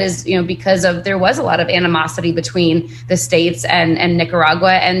lot of that is, because there was a lot of animosity between the states and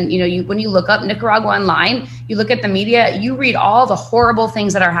Nicaragua. And when you look up Nicaragua online, you look at the media, you read all the horrible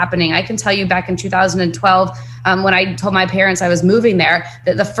things that are happening. I can tell you back in 2012. When I told my parents I was moving there,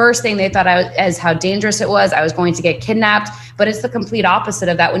 that the first thing they thought as how dangerous it was, I was going to get kidnapped. But it's the complete opposite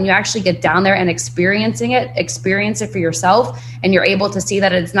of that. When you actually get down there and experience it for yourself, and you're able to see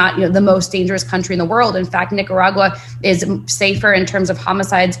that it's not the most dangerous country in the world. In fact, Nicaragua is safer in terms of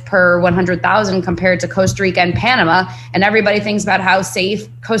homicides per 100,000 compared to Costa Rica and Panama. And everybody thinks about how safe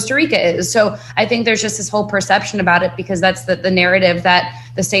Costa Rica is. So I think there's just this whole perception about it, because that's the narrative that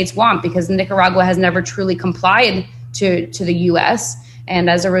the states want, because Nicaragua has never truly complied to the U.S. And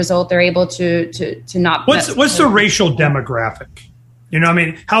as a result, they're able to not. What's the racial demographic?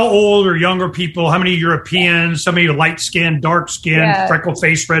 How old or younger people? How many Europeans? How many light skinned, dark skinned, freckle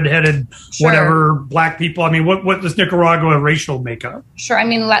faced, redheaded, whatever, black people? What does Nicaragua racial makeup? Sure.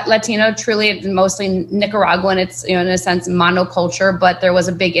 Latino, truly, mostly Nicaraguan. It's in a sense monoculture, but there was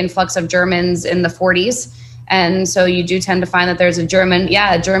a big influx of Germans in the 40s. And so you do tend to find that there's a German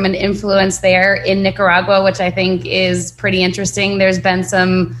influence there in Nicaragua, which I think is pretty interesting. There's been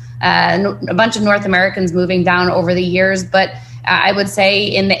a bunch of North Americans moving down over the years, but I would say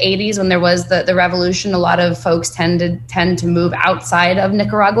in the 80s, when there was the revolution, a lot of folks tend to move outside of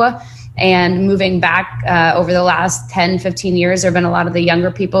Nicaragua. And moving back over the last 10, 15 years, there have been a lot of the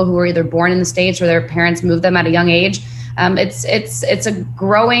younger people who were either born in the States or their parents moved them at a young age. It's a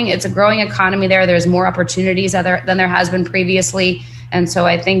growing economy there. There's more opportunities than there has been previously, and so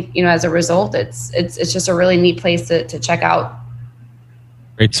I think as a result, it's just a really neat place to check out.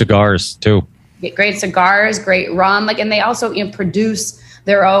 Great cigars too. Great cigars, great rum, and they also produce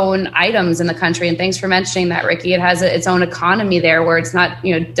their own items in the country. And thanks for mentioning that, Ricky. It has its own economy there where it's not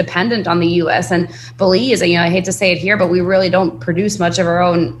dependent on the U.S. And Belize, I hate to say it here, but we really don't produce much of our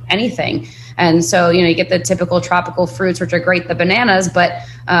own anything. And so, you get the typical tropical fruits, which are great, the bananas, but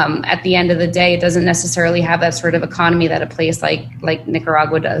at the end of the day, it doesn't necessarily have that sort of economy that a place like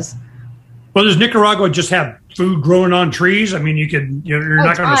Nicaragua does. Well, does Nicaragua just have food growing on trees? You're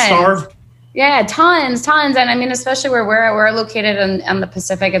not going to starve? Yeah, tons. And especially where we're located on the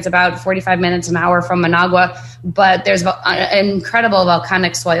Pacific, it's about 45 minutes, an hour from Managua, but there's an incredible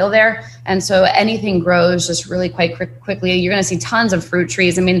volcanic soil there. And so anything grows just really quite quickly. You're going to see tons of fruit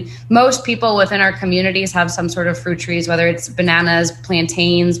trees. Most people within our communities have some sort of fruit trees, whether it's bananas,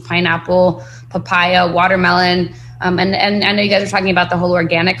 plantains, pineapple, papaya, watermelon. And I know you guys were talking about the whole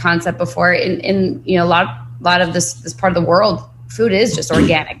organic concept before. In a lot of this part of the world, food is just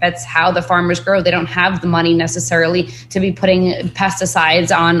organic. That's how the farmers grow. They don't have the money necessarily to be putting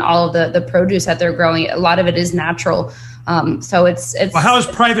pesticides on all of the produce that they're growing. A lot of it is natural. So it's. Well, how is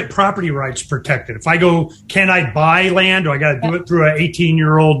private property rights protected? If I go, can I buy land? Do I got to do it through an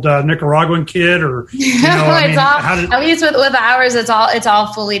 18-year-old Nicaraguan kid, or at least with ours, it's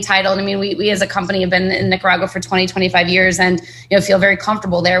all fully titled. We as a company have been in Nicaragua for 20, 25 years, and feel very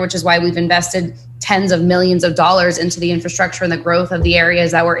comfortable there, which is why we've invested tens of millions of dollars into the infrastructure and the growth of the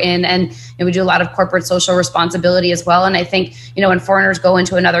areas that we're in. And we do a lot of corporate social responsibility as well. And I think, when foreigners go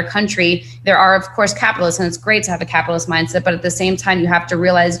into another country, there are, of course, capitalists, and it's great to have a capitalist mindset. But at the same time, you have to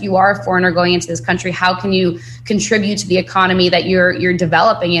realize you are a foreigner going into this country. How can you contribute to the economy that you're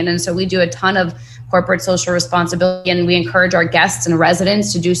developing in? And so we do a ton of corporate social responsibility, and we encourage our guests and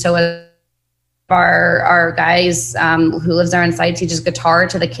residents to do so as our guys who lives there on site teaches guitar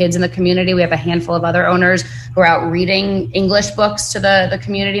to the kids in the community. We have a handful of other owners who are out reading English books to the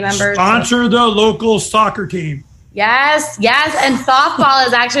community members. Sponsor the local soccer team. Yes. And softball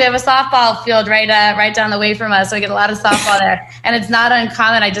is actually, we have a softball field right down the way from us. So we get a lot of softball there. And it's not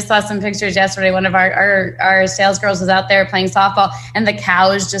uncommon. I just saw some pictures yesterday. One of our sales girls was out there playing softball, and the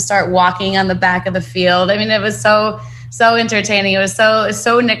cows just start walking on the back of the field. It was so entertaining. It was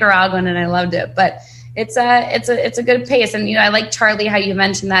so Nicaraguan, and I loved it. But it's a good pace. And I like, Charlie, how you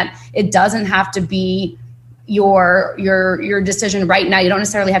mentioned that it doesn't have to be your decision right now. You don't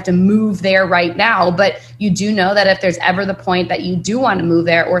necessarily have to move there right now, but you do know that if there's ever the point that you do want to move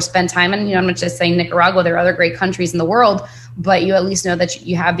there or spend time, and I'm not just saying Nicaragua, there are other great countries in the world, but you at least know that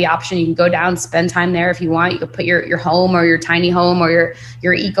you have the option. You can go down, spend time there if you want. You can put your home or your tiny home or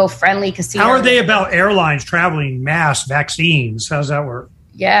your eco-friendly casino. How are they about airlines traveling mass vaccines? How does that work?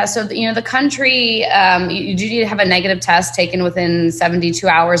 Yeah, so the country, you do need to have a negative test taken within 72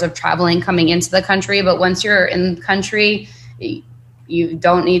 hours of traveling coming into the country. But once you're in the country, you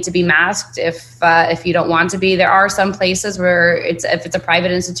don't need to be masked if you don't want to be. There are some places where if it's a private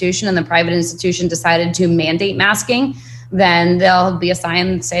institution and the private institution decided to mandate masking, then there'll be a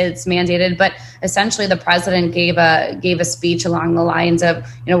sign that say it's mandated. But essentially, the president gave a speech along the lines of,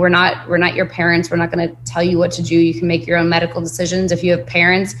 we're not your parents. We're not going to tell you what to do. You can make your own medical decisions. If you have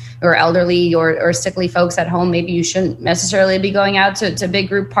parents or elderly or sickly folks at home, maybe you shouldn't necessarily be going out to big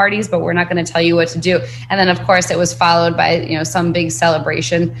group parties. But we're not going to tell you what to do. And then, of course, it was followed by some big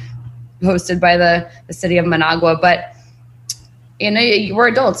celebration hosted by the city of Managua. But we're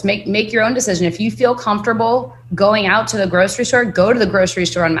adults. Make your own decision. If you feel comfortable going out to the grocery store, go to the grocery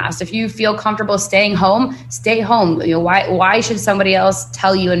store unmasked. If you feel comfortable staying home, stay home. Why should somebody else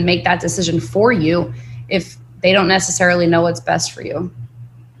tell you and make that decision for you if they don't necessarily know what's best for you?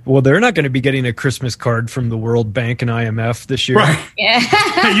 Well, they're not going to be getting a Christmas card from the World Bank and IMF this year. Right.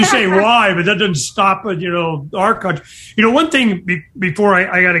 Yeah. You say why, but that doesn't stop it, our country. One thing before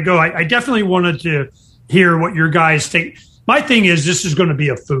I got to go, I definitely wanted to hear what your guys think. My thing is, this is going to be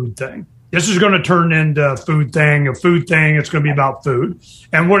a food thing. This is going to turn into a food thing. It's going to be about food.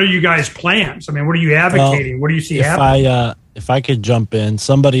 And what are you guys' plans? I mean, what are you advocating? What do you see happening? If I could jump in,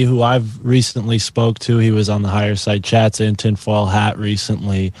 somebody who I've recently spoke to, he was on the Higher Side Chats in Tinfoil Hat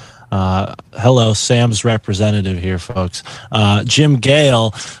recently. Hello, Sam's representative here, folks. Jim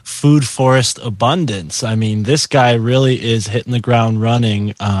Gale, Food Forest Abundance. I mean, this guy really is hitting the ground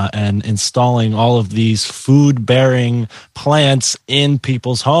running and installing all of these food-bearing plants in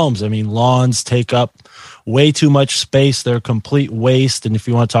people's homes. I mean, lawns take up way too much space. They're complete waste. And if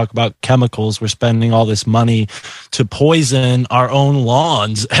you want to talk about chemicals, we're spending all this money to poison our own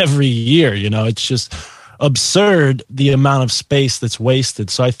lawns every year. It's just absurd the amount of space that's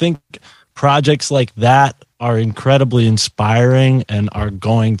wasted. So I think projects like that are incredibly inspiring and are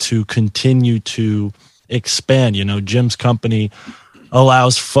going to continue to expand. Jim's company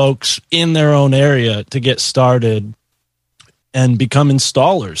allows folks in their own area to get started and become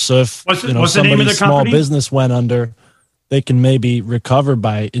installers. So if somebody's small business went under, they can maybe recover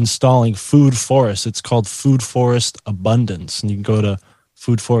by installing food forests. It's called Food Forest Abundance, and you can go to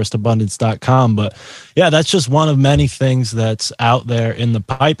foodforestabundance.com. But yeah, that's just one of many things that's out there in the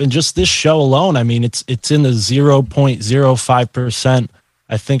pipe. And just this show alone, I mean, it's in the 0.05%.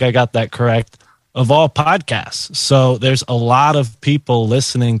 I think I got that correct, of all podcasts. So there's a lot of people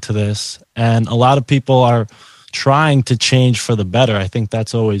listening to this, and a lot of people are trying to change for the better. I think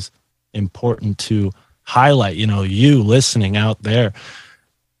that's always important to highlight, you listening out there.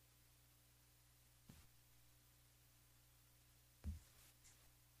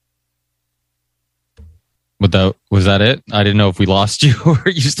 Was that it? I didn't know if we lost you or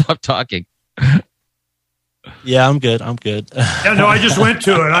you stopped talking. Yeah, I'm good. Yeah, no, I just went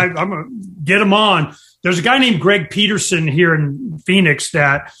to it. I'm going to get him on. There's a guy named Greg Peterson here in Phoenix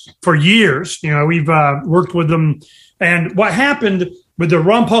that for years, we've worked with them. And what happened with the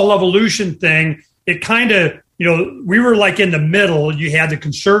Ron Paul evolution thing, it kind of, we were like in the middle. You had the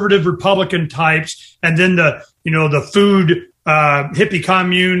conservative Republican types, and then the food hippie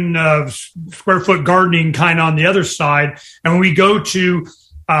commune square foot gardening kind of on the other side. And when we go to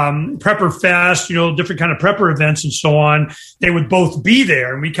Prepper Fest, different kind of prepper events and so on, they would both be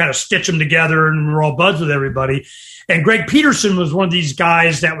there, and we kind of stitch them together, and we're all buds with everybody. And Greg Peterson was one of these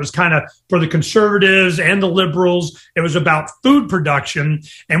guys that was kind of for the conservatives and the liberals. It was about food production.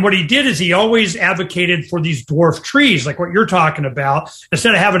 And what he did is he always advocated for these dwarf trees, like what you're talking about.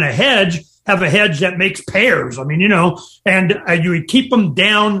 Instead of having a hedge, have a hedge that makes pears. I mean, and you would keep them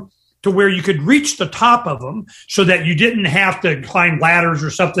down to where you could reach the top of them so that you didn't have to climb ladders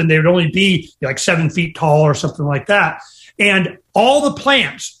or something. They would only be like 7 feet tall or something like that. And all the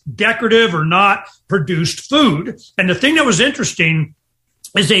plants, decorative or not, produced food. And the thing that was interesting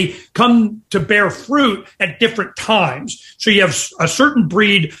is they come to bear fruit at different times. So you have a certain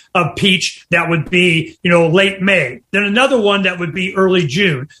breed of peach that would be, late May, then another one that would be early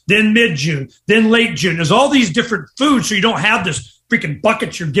June, then mid-June, then late June. There's all these different foods, so you don't have this freaking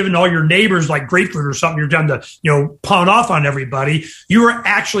buckets you're giving all your neighbors like grapefruit or something you're done to, pawn off on everybody. You are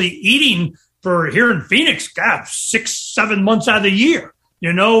actually eating for here in Phoenix, God, 6-7 months out of the year,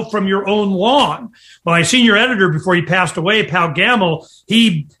 from your own lawn. Well, my senior editor, before he passed away, Pal Gamble,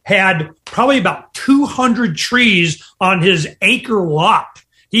 he had probably about 200 trees on his acre lot.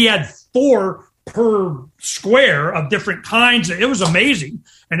 He had 4 per square of different kinds. It was amazing.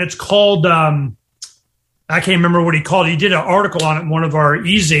 And it's called, I can't remember what he called it. He did an article on it in one of our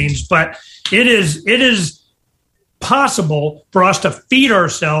e-zines, but it is possible for us to feed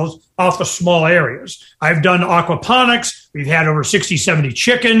ourselves off of small areas. I've done aquaponics. We've had over 60, 70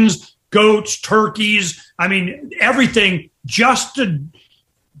 chickens, goats, turkeys. I mean, everything just to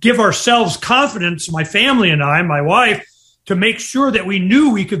give ourselves confidence, my family and I, my wife, to make sure that we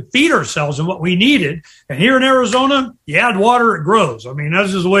knew we could feed ourselves and what we needed. And here in Arizona, you add water, it grows. I mean,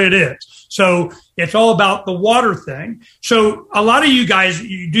 that's just the way it is. So it's all about the water thing. So a lot of you guys,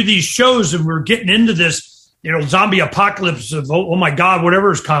 you do these shows and we're getting into this, zombie apocalypse of, oh my God,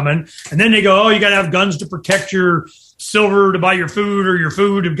 whatever is coming. And then they go, oh, you got to have guns to protect your silver to buy your food or your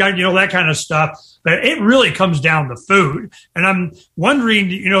food, that kind of stuff. But it really comes down to food. And I'm wondering,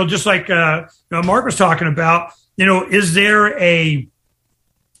 just like Mark was talking about, is there a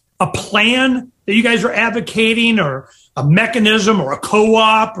plan that you guys are advocating, or a mechanism, or a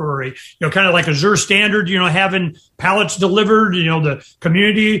co-op, or a kind of like a Zur Standard, having pallets delivered, the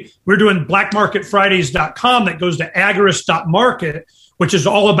community. We're doing blackmarketfridays.com that goes to agorist.market, which is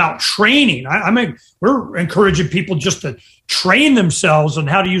all about training. We're encouraging people just to train themselves on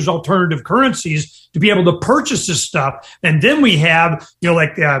how to use alternative currencies to be able to purchase this stuff. And then we have,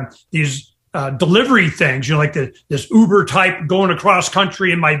 these delivery things, like this Uber type going across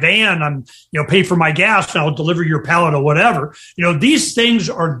country in my van. I'm, pay for my gas and I'll deliver your pallet or whatever. These things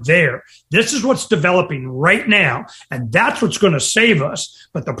are there. This is what's developing right now. And that's what's going to save us.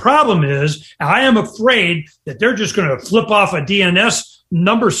 But the problem is, I am afraid that they're just going to flip off a DNS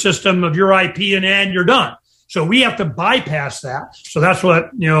number system of your IP and you're done. So we have to bypass that. So that's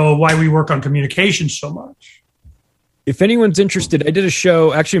what, why we work on communication so much. If anyone's interested, I did a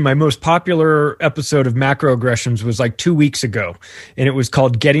show. Actually, my most popular episode of Macroaggressions was like 2 weeks ago, and it was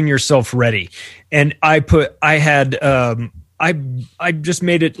called "Getting Yourself Ready." And I just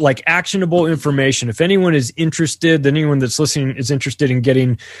made it like actionable information. If anyone is interested, anyone that's listening is interested in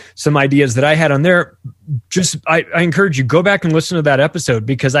getting some ideas that I had on there, I encourage you, go back and listen to that episode,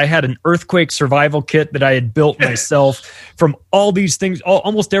 because I had an earthquake survival kit that I had built myself from all these things,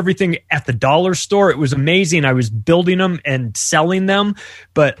 almost everything at the dollar store. It was amazing. I was building them and selling them,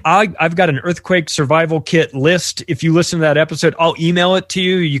 but I've got an earthquake survival kit list. If you listen to that episode, I'll email it to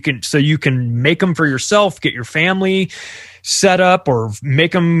you. You can make them for yourself, get your family set up, or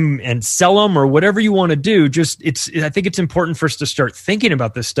make them and sell them, or whatever you want to do. I think it's important for us to start thinking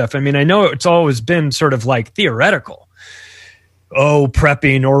about this stuff. I mean, I know it's always been sort of like theoretical. Oh,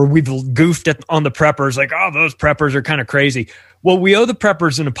 prepping, or we've goofed on the preppers, like, oh, those preppers are kind of crazy. Well, we owe the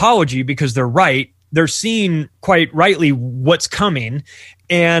preppers an apology, because they're right. They're seeing quite rightly what's coming.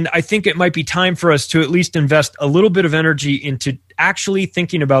 And I think it might be time for us to at least invest a little bit of energy into actually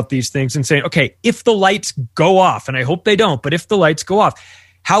thinking about these things and saying, okay, if the lights go off, and I hope they don't, but if the lights go off,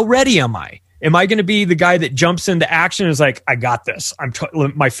 how ready am I? Am I going to be the guy that jumps into action and is like, I got this.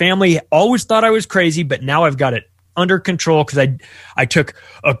 My family always thought I was crazy, but now I've got it under control because I took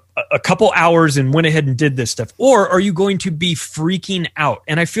a couple hours and went ahead and did this stuff? Or are you going to be freaking out?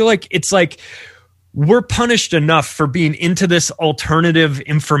 And I feel like it's like, we're punished enough for being into this alternative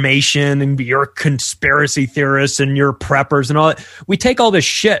information, and you're conspiracy theorists and you're preppers and all that. We take all this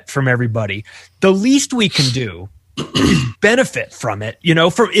shit from everybody. The least we can do is benefit from it,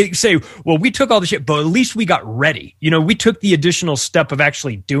 say, well, we took all the shit, but at least we got ready. We took the additional step of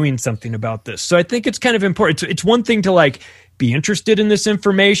actually doing something about this. So I think it's kind of important. It's one thing to like be interested in this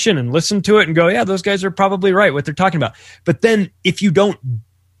information and listen to it and go, yeah, those guys are probably right, what they're talking about. But then if you don't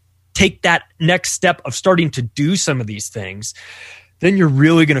take that next step of starting to do some of these things, then you're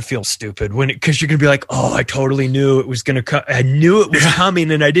really going to feel stupid because you're going to be like, oh, I totally knew it was going to come. I knew it was coming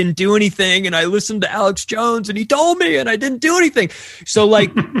and I didn't do anything. And I listened to Alex Jones and he told me and I didn't do anything. So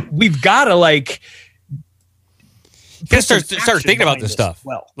like, we've got to like, start thinking about this stuff.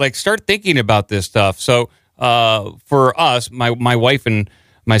 Well, like start thinking about this stuff. So for us, my wife and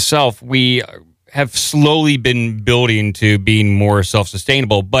myself, we have slowly been building to being more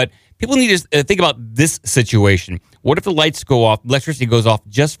self-sustainable, but people need to think about this situation. What if the lights go off, electricity goes off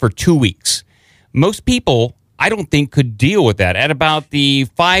just for 2 weeks? Most people, I don't think, could deal with that. At about the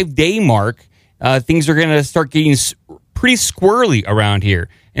 5-day mark, things are going to start getting pretty squirrely around here.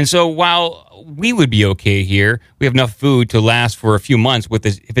 And so while we would be okay here, we have enough food to last for a few months with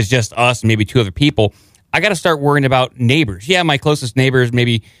this, if it's just us and maybe 2 other people, I got to start worrying about neighbors. Yeah, my closest neighbor is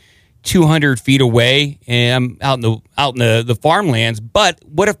maybe 200 feet away, and I'm out in the farmlands. But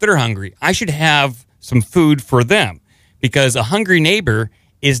what if they're hungry? I should have some food for them, because a hungry neighbor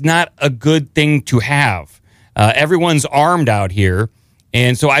is not a good thing to have. Everyone's armed out here,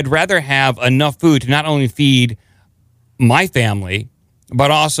 and so I'd rather have enough food to not only feed my family, but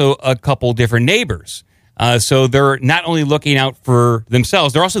also a couple different neighbors. So they're not only looking out for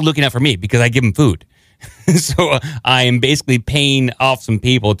themselves, they're also looking out for me because I give them food. So I am basically paying off some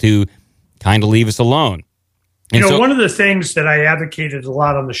people to kind of leave us alone. And one of the things that I advocated a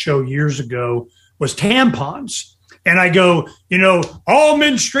lot on the show years ago was tampons. And I go, all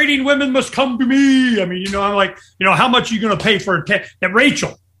menstruating women must come to me. I mean, I'm like, how much are you going to pay for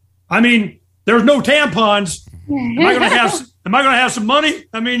Rachel? I mean, there's no tampons. Am I going to have some money?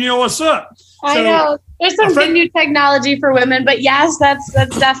 I mean, what's up? I know there's some good new technology for women, but yes, that's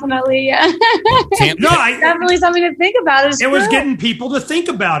definitely definitely something to think about. It was getting people to think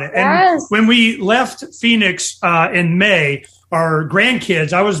about it. Yes. And when we left Phoenix in May, our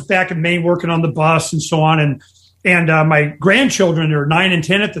grandkids, I was back in Maine working on the bus and so on, and my grandchildren, they were 9 and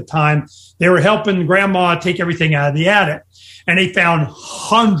 10 at the time, they were helping grandma take everything out of the attic, and they found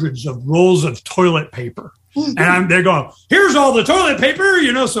hundreds of rolls of toilet paper. And they're going, here's all the toilet paper,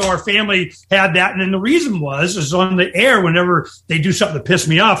 so our family had that. And then the reason is on the air, whenever they do something to piss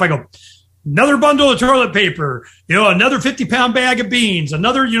me off, I go, another bundle of toilet paper, another 50-pound bag of beans,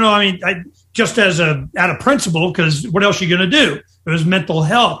 another, just out of principle, because what else are you going to do? It was mental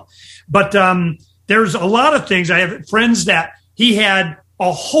health. But there's a lot of things. I have friends that he had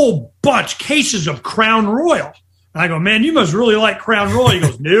a whole bunch, cases of Crown Royal. And I go, man, you must really like Crown Royal. He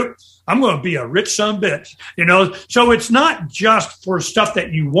goes, nope. I'm going to be a rich son bitch, So it's not just for stuff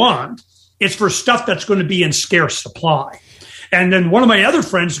that you want. It's for stuff that's going to be in scarce supply. And then one of my other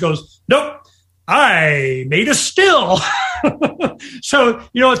friends goes, nope, I made a still. So,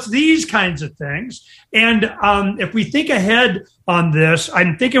 it's these kinds of things. And if we think ahead on this,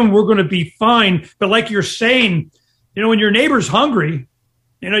 I'm thinking we're going to be fine. But like you're saying, when your neighbor's hungry,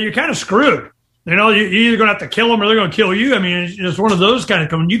 you're kind of screwed. You're either going to have to kill them or they're going to kill you. I mean, it's one of those kind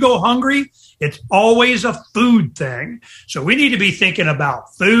of, when you go hungry, it's always a food thing. So we need to be thinking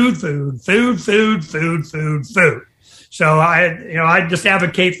about food. So I just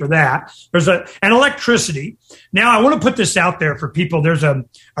advocate for that. There's and electricity. Now I want to put this out there for people. There's a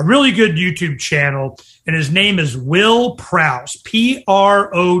really good YouTube channel, and his name is Will Prowse, Prowse.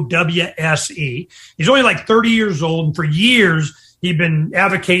 He's only like 30 years old, and for years he'd been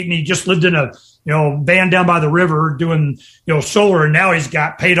advocating. He just lived in a van down by the river doing solar, and now he's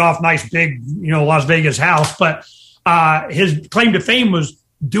got paid off nice big Las Vegas house. But his claim to fame was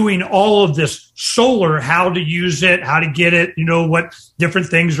doing all of this solar, how to use it, how to get it, what different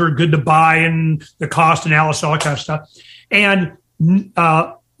things are good to buy and the cost analysis, all that kind of stuff. And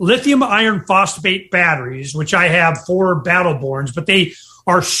lithium iron phosphate batteries, which I have 4 Battleborns, but they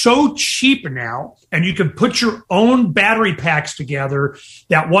are so cheap now, and you can put your own battery packs together,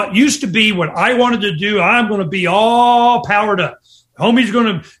 that what used to be what I wanted to do, I'm going to be all powered up. Homie's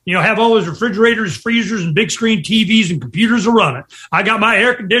going to, have all his refrigerators, freezers, and big screen TVs and computers are running. I got my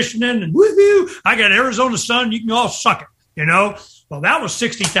air conditioning and woohoo, I got Arizona sun. You can all suck it, Well, that was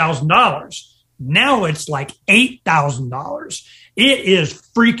 $60,000. Now it's like $8,000. It is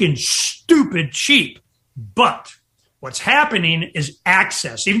freaking stupid cheap. But what's happening is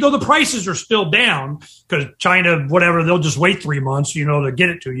access. Even though the prices are still down, because China, whatever, they'll just wait 3 months, to get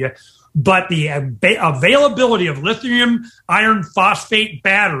it to you. But the availability of lithium iron phosphate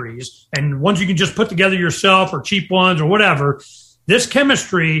batteries, and ones you can just put together yourself, or cheap ones or whatever, this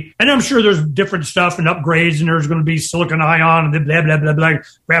chemistry, and I'm sure there's different stuff and upgrades, and there's going to be silicon ion and blah, blah, blah, blah,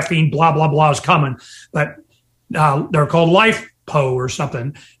 graphene, blah, blah, blah is coming. But they're called LiFePO or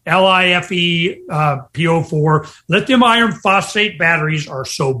something, LiFePO4. Lithium iron phosphate batteries are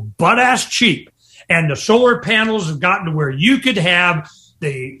so butt-ass cheap, and the solar panels have gotten to where you could have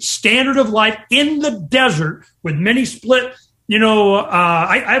the standard of life in the desert with mini split.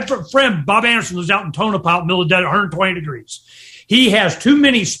 I have a friend, Bob Anderson, lives out in Tonopah, middle of the desert, 120 degrees. He has 2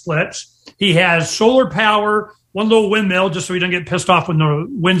 mini splits. He has solar power, one little windmill, just so he doesn't get pissed off when the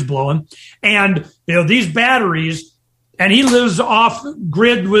wind's blowing. And, these batteries, and he lives off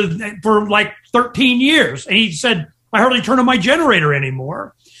grid for like 13 years. And he said, I hardly turn on my generator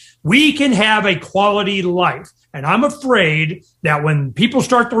anymore. We can have a quality life. And I'm afraid that when people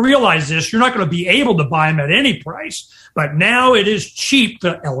start to realize this, you're not going to be able to buy them at any price. But now it is cheap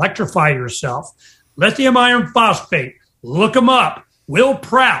to electrify yourself. Lithium iron phosphate, look them up. Will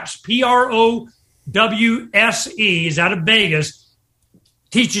Prowse, Prowse, is out of Vegas,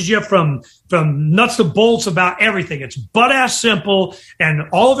 teaches you from nuts to bolts about everything. It's butt-ass simple, and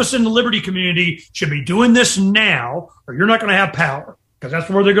all of us in the Liberty community should be doing this now, or you're not going to have power, because that's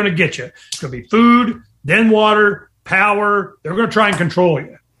where they're going to get you. It's going to be food, then water, power. They're going to try and control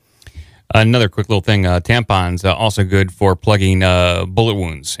you. Another quick little thing, tampons also good for plugging bullet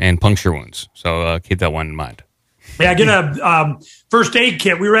wounds and puncture wounds. So keep that one in mind. Yeah, get a first aid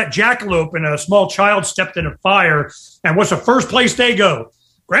kit. We were at Jackalope, and a small child stepped in a fire. And what's the first place they go?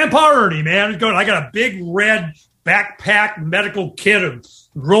 Grandpa Ernie, man, I got a big red backpack medical kit and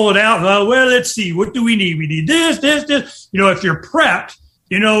roll it out. Well, let's see. What do we need? We need this. If you're prepped,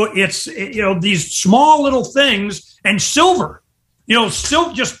 it's, these small little things and silver,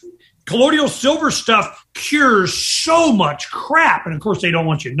 just colloidal silver stuff cures so much crap. And of course, they don't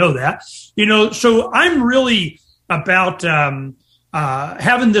want you to know that, so I'm really about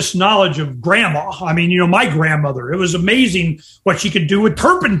having this knowledge of grandma. I mean, my grandmother, it was amazing what she could do with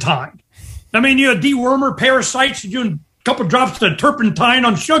turpentine. I mean, deworm her parasites, you're doing a couple drops of turpentine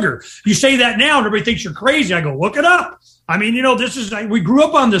on sugar. You say that now and everybody thinks you're crazy. I go, look it up. I mean, we grew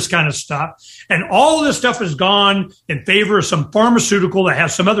up on this kind of stuff, and all of this stuff has gone in favor of some pharmaceutical that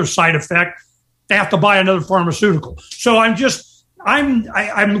has some other side effect. They have to buy another pharmaceutical. So I'm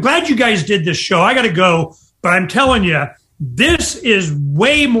glad you guys did this show. I got to go, but I'm telling you, this is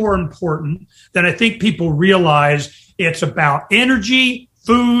way more important than I think people realize. It's about energy,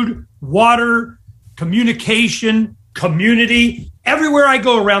 food, water, communication, community. Everywhere I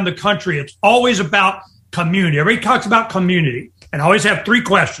go around the country, it's always about community. Everybody talks about community. And I always have 3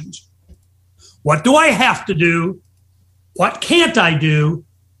 questions. What do I have to do? What can't I do?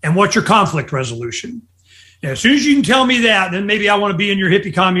 And what's your conflict resolution? And as soon as you can tell me that, then maybe I want to be in your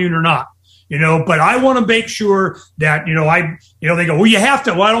hippie commune or not. But I want to make sure that, they go, well, you have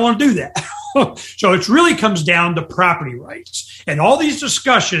to. Well, I don't want to do that. So it really comes down to property rights. And all these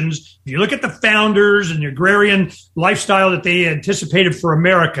discussions, if you look at the founders and the agrarian lifestyle that they anticipated for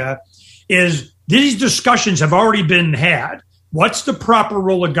America, is these discussions have already been had. What's the proper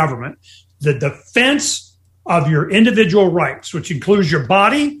role of government? The defense of your individual rights, which includes your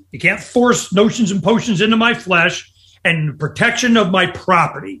body. You can't force notions and potions into my flesh, and protection of my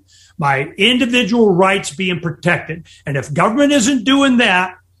property, my individual rights being protected. And if government isn't doing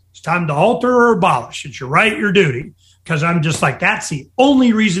that, it's time to alter or abolish. It's your right, your duty. Because I'm just like, that's the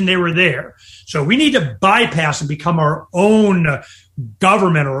only reason they were there. So we need to bypass and become our own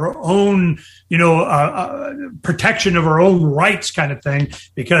government or our own, protection of our own rights kind of thing.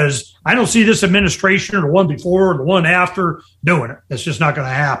 Because I don't see this administration or the one before or the one after doing it. It's just not going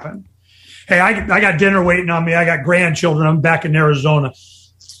to happen. Hey, I got dinner waiting on me. I got grandchildren. I'm back in Arizona.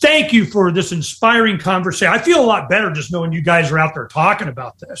 Thank you for this inspiring conversation. I feel a lot better just knowing you guys are out there talking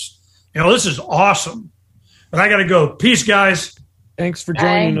about this. This is awesome. But I got to go. Peace, guys. Thanks for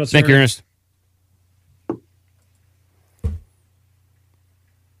joining us. Thank you, Ernest.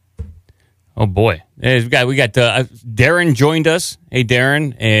 Oh, boy. Hey, we got Darren joined us. Hey,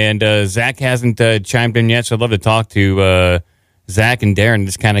 Darren. And Zach hasn't chimed in yet, so I'd love to talk to Zach and Darren,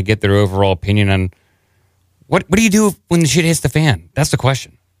 just kind of get their overall opinion on what do you do when the shit hits the fan? That's the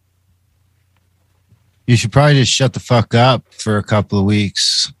question. You should probably just shut the fuck up for a couple of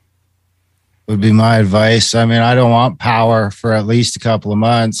weeks, would be my advice. I mean, I don't want power for at least a couple of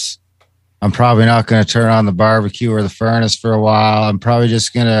months. I'm probably not going to turn on the barbecue or the furnace for a while. I'm probably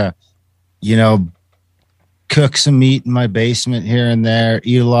just going to, cook some meat in my basement here and there,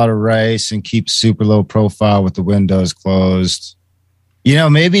 eat a lot of rice, and keep super low profile with the windows closed.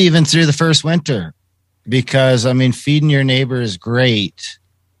 Maybe even through the first winter, because, feeding your neighbor is great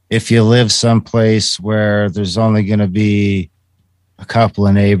if you live someplace where there's only going to be a couple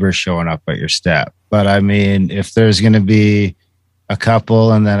of neighbors showing up at your step. But if there's going to be a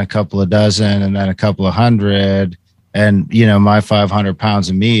couple and then a couple of dozen and then a couple of hundred, and, my 500 pounds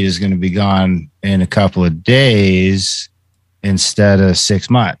of meat is going to be gone in a couple of days instead of 6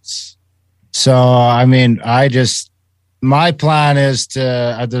 months. So, my plan is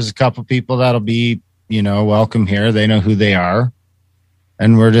to, there's a couple people that'll be, welcome here. They know who they are.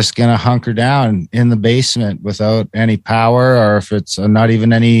 And we're just going to hunker down in the basement without any power, or if it's not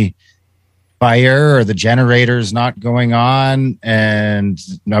even any fire, or the generator's not going on, and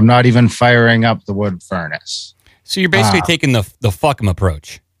I'm not even firing up the wood furnace. So you're basically taking the fuck 'em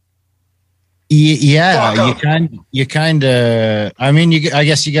approach. Yeah, you kind of. I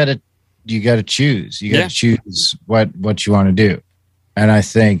guess you got to choose. You got to choose what you want to do, and I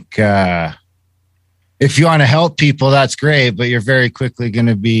think if you want to help people, that's great. But you're very quickly going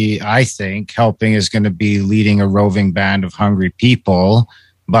to be. I think helping is going to be leading a roving band of hungry people,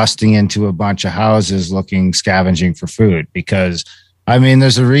 busting into a bunch of houses, scavenging for food, because.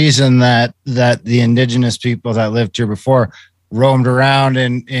 There's a reason that the indigenous people that lived here before roamed around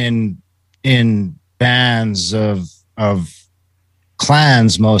in bands of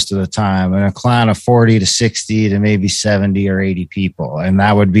clans most of the time, and a clan of 40 to 60 to maybe 70 or 80 people. And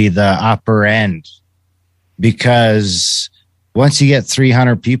that would be the upper end, because once you get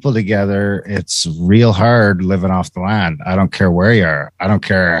 300 people together, it's real hard living off the land. I don't care where you are. I don't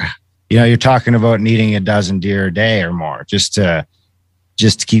care. You're talking about needing a dozen deer a day or more just to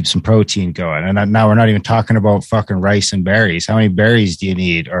to keep some protein going. And now we're not even talking about fucking rice and berries. How many berries do you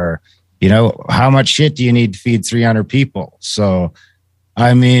need? Or, you know, how much shit do you need to feed 300 people? So,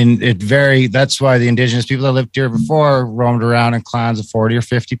 I mean, that's why the indigenous people that lived here before roamed around in clans of 40 or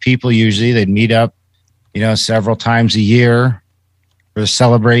 50 people. Usually they'd meet up, you know, several times a year for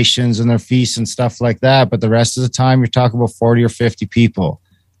celebrations and their feasts and stuff like that. But the rest of the time you're talking about 40 or 50 people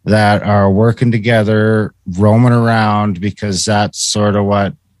that are working together, roaming around, because that's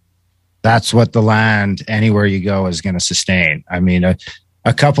what the land anywhere you go is going to sustain. I mean, a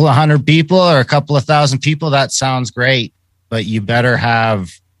couple of hundred people or a couple of thousand people, that sounds great, but you better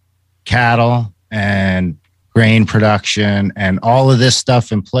have cattle and grain production and all of this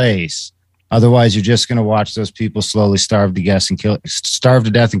stuff in place. Otherwise, you're just going to watch those people slowly starve to death and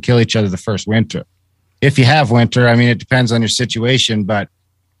kill each other the first winter. If you have winter, I mean, it depends on your situation, but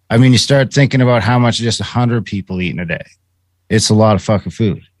I mean, you start thinking about how much just 100 people eat in a day. It's a lot of fucking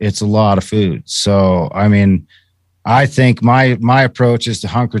food. It's a lot of food. So, I mean, I think my approach is to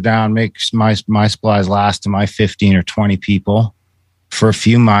hunker down, make my supplies last to my 15 or 20 people for a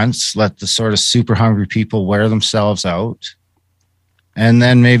few months, let the sort of super hungry people wear themselves out. And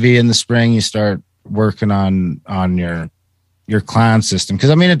then maybe in the spring, you start working on your clan system.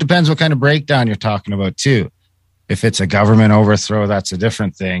 Because, I mean, it depends what kind of breakdown you're talking about, too. If it's a government overthrow, that's a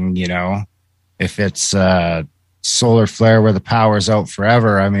different thing, you know. If it's a solar flare where the power's out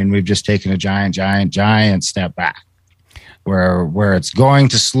forever, I mean, we've just taken a giant step back where it's going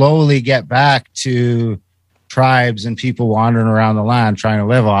to slowly get back to tribes and people wandering around the land trying to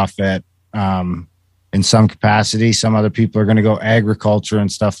live off it in some capacity. Some other people are going to go agriculture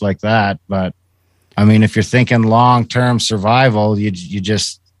and stuff like that. But, I mean, if you're thinking long-term survival,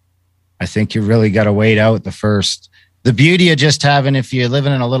 I think you really got to wait out the beauty of just having, if you're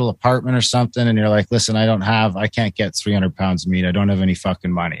living in a little apartment or something and you're like, listen, I can't get 300 pounds of meat. I don't have any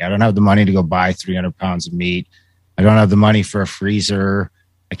fucking money. I don't have the money to go buy 300 pounds of meat. I don't have the money for a freezer.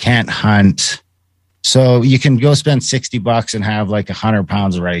 I can't hunt. So you can go spend $60 and have like 100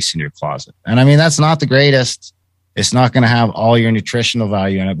 pounds of rice in your closet. And I mean, that's not the greatest. It's not going to have all your nutritional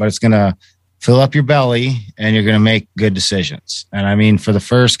value in it, but it's going to fill up your belly and you're going to make good decisions. And I mean, for the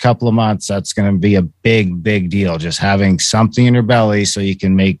first couple of months, that's going to be a big deal. Just having something in your belly so you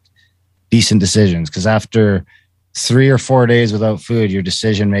can make decent decisions. Because after 3 or 4 days without food, your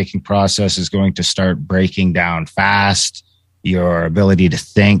decision-making process is going to start breaking down fast. Your ability to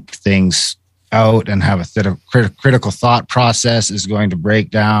think things out and have a critical thought process is going to break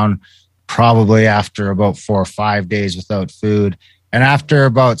down probably after about 4 or 5 days without food. And after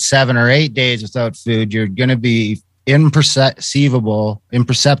about 7 or 8 days without food, you're going to be imperceptible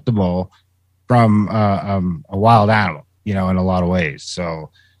from a wild animal, you know, in a lot of ways. So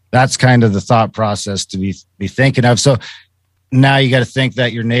that's kind of the thought process to be thinking of. So now you got to think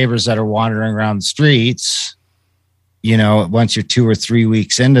that your neighbors that are wandering around the streets, you know, once you're 2 or 3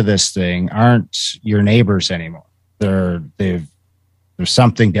 weeks into this thing, aren't your neighbors anymore. They're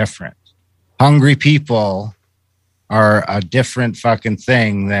something different. Hungry people are a different fucking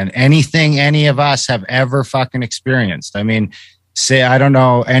thing than anything any of us have ever fucking experienced. I mean, I don't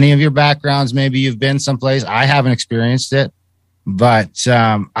know any of your backgrounds. Maybe you've been someplace. I haven't experienced it, but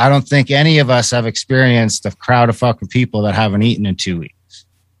I don't think any of us have experienced a crowd of fucking people that haven't eaten in 2 weeks.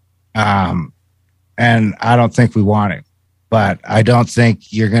 And I don't think we want to, but I don't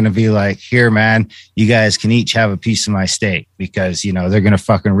think you're going to be like, here, man, you guys can each have a piece of my steak, because, you know, they're going to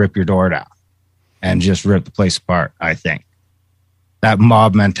fucking rip your door down and just rip the place apart. I think that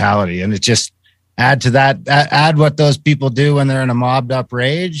mob mentality, and it just add what those people do when they're in a mobbed up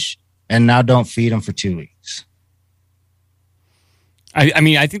rage, and now don't feed them for 2 weeks. I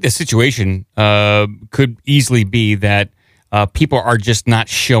mean, I think the situation could easily be that people are just not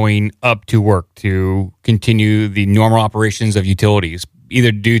showing up to work to continue the normal operations of utilities,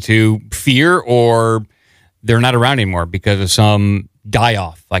 either due to fear or they're not around anymore because of some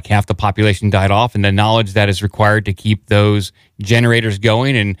die-off, like half the population died off, and the knowledge that is required to keep those generators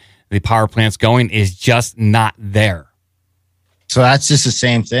going and the power plants going is just not there. So that's just the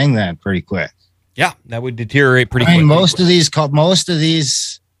same thing then, pretty quick. Yeah, that would deteriorate pretty quickly. Most of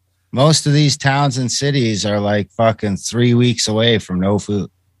these towns and cities are like fucking 3 weeks away from no food.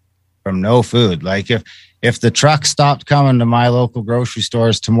 Like if the truck stopped coming to my local grocery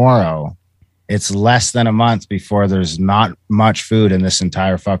stores tomorrow, it's less than a month before there's not much food in this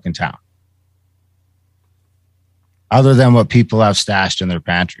entire fucking town, other than what people have stashed in their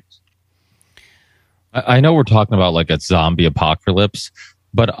pantries. I know we're talking about like a zombie apocalypse,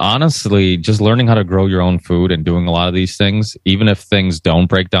 but honestly, just learning how to grow your own food and doing a lot of these things, even if things don't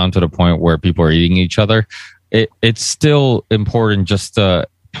break down to the point where people are eating each other, it's still important just to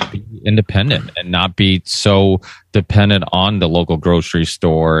be independent and not be so dependent on the local grocery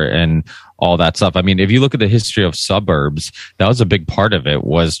store and all that stuff. I mean, if you look at the history of suburbs, that was a big part of it,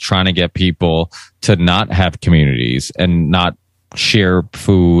 was trying to get people to not have communities and not share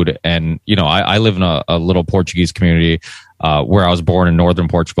food. And, you know, I live in a little Portuguese community where I was born in northern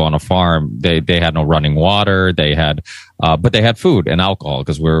Portugal on a farm. They had no running water. They had, but they had food and alcohol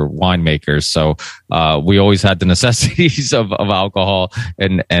because we're winemakers. So we always had the necessities of alcohol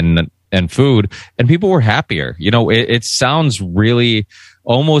and food, and people were happier. You know, it sounds really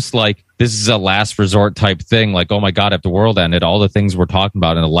almost like this is a last resort type thing. Like, oh my God, if the world ended, all the things we're talking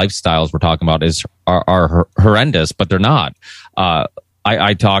about and the lifestyles we're talking about are horrendous, but they're not.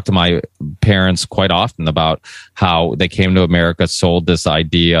 I talk to my parents quite often about how they came to America, sold this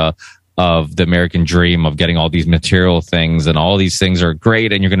idea of the American dream of getting all these material things, and all these things are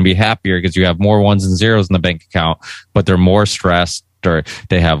great and you're going to be happier because you have more ones and zeros in the bank account, but they're more stressed, or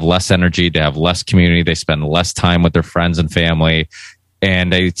they have less energy, they have less community, they spend less time with their friends and family,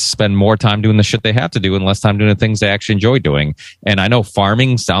 and they spend more time doing the shit they have to do and less time doing the things they actually enjoy doing. And I know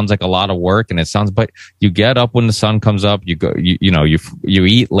farming sounds like a lot of work, and but you get up when the sun comes up, you go, you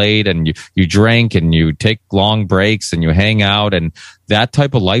eat late, and you drink, and you take long breaks, and you hang out, and that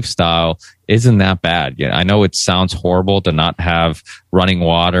type of lifestyle isn't that bad. Yeah, I know it sounds horrible to not have running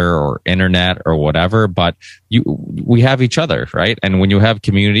water or internet or whatever, but we have each other, right? And when you have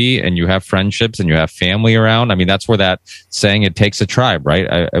community and you have friendships and you have family around, I mean, that's where that saying, it takes a tribe,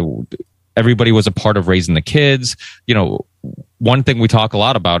 right? Everybody was a part of raising the kids. You know, one thing we talk a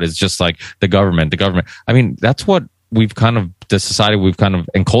lot about is just like the government. I mean, that's what we've kind of, the society we've kind of,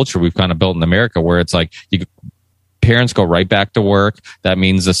 and culture we've kind of built in America, where it's like parents go right back to work. That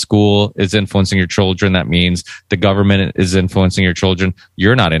means the school is influencing your children. That means the government is influencing your children.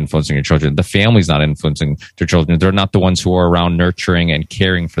 You're not influencing your children. The family's not influencing their children. They're not the ones who are around nurturing and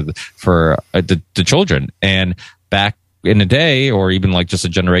caring for the children. And back in the day, or even like just a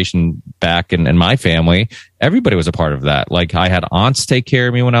generation back in my family, everybody was a part of that. Like, I had aunts take care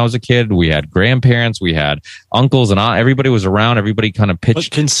of me when I was a kid. We had grandparents, we had uncles and aunts. Everybody was around. Everybody kind of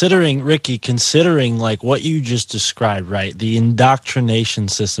pitched. But considering like what you just described, right? The indoctrination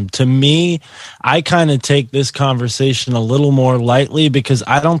system. To me, I kind of take this conversation a little more lightly, because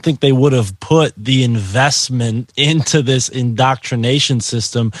I don't think they would have put the investment into this indoctrination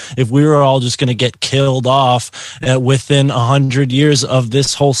system if we were all just going to get killed off within 100 years of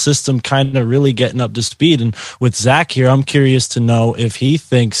this whole system kind of really getting up to speed. And with Zach here, I'm curious to know if he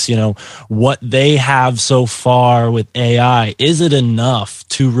thinks, you know, what they have so far with AI, is it enough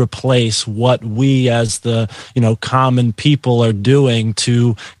to replace what we as the, you know, common people are doing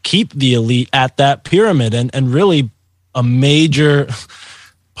to keep the elite at that pyramid? And really a major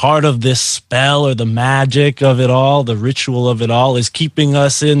part of this spell, or the magic of it all, the ritual of it all, is keeping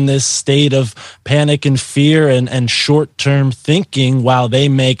us in this state of panic and fear and short-term thinking while they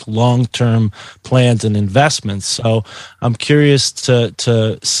make long-term plans and investments. So I'm curious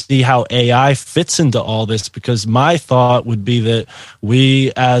to see how AI fits into all this, because my thought would be that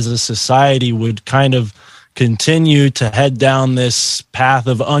we as a society would kind of continue to head down this path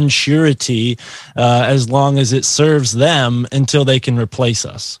of unsurety as long as it serves them, until they can replace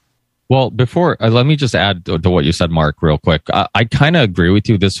us. Well, before, let me just add to what you said, Mark, real quick. I kind of agree with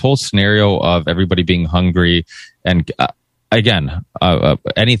you. This whole scenario of everybody being hungry, and again,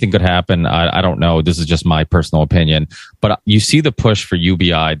 anything could happen. I don't know. This is just my personal opinion. But you see the push for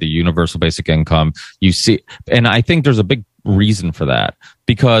UBI, the Universal Basic Income. You see, and I think there's a big reason for that,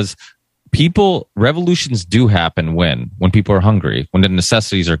 because revolutions do happen when people are hungry, when the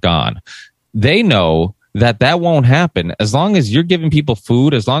necessities are gone. They know that won't happen as long as you're giving people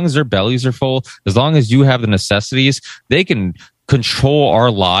food, as long as their bellies are full, as long as you have the necessities. They can control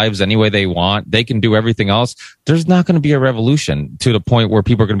our lives any way they want. They can do everything else. There's not going to be a revolution to the point where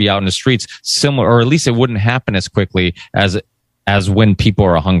people are going to be out in the streets similar, or at least it wouldn't happen as quickly as when people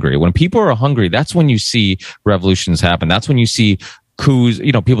are hungry. When people are hungry, that's when you see revolutions happen. That's when you see coups,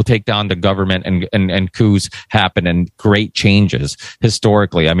 you know, people take down the government and coups happen, and great changes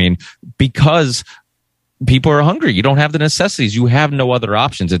historically. I mean, because people are hungry. You don't have the necessities. You have no other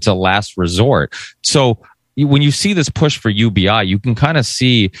options. It's a last resort. So when you see this push for UBI, you can kind of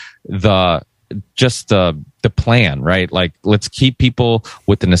see the plan, right? Like, let's keep people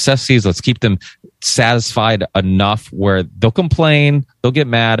with the necessities. Let's keep them satisfied enough where they'll complain, they'll get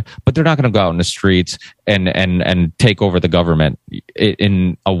mad, but they're not going to go out in the streets and take over the government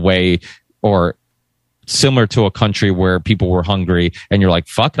in a way, or similar to a country where people were hungry and you're like,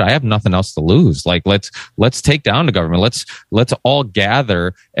 fuck it, I have nothing else to lose. Like, let's take down the government. Let's all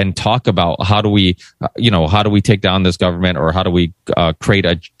gather and talk about how do we take down this government, or how do we create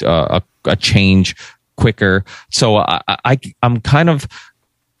a change quicker. So I'm kind of,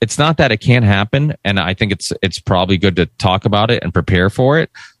 it's not that it can't happen. And I think it's probably good to talk about it and prepare for it,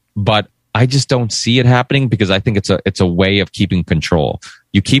 but I just don't see it happening, because I think it's a way of keeping control.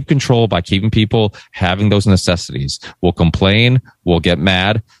 You keep control by keeping people having those necessities. We'll complain, we'll get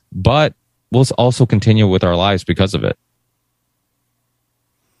mad, but we'll also continue with our lives because of it.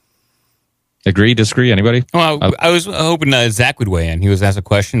 Agree, disagree, anybody? Well, I was hoping Zach would weigh in. He was asked a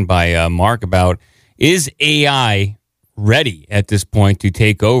question by Mark about, is AI ready at this point to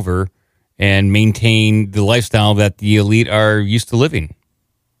take over and maintain the lifestyle that the elite are used to living?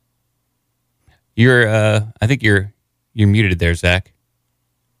 I think you're muted there, Zach.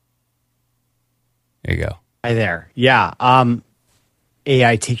 There you go. Hi there. Yeah.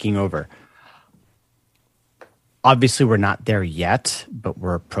 AI taking over. Obviously, we're not there yet, but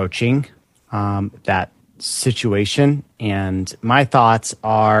we're approaching that situation. And my thoughts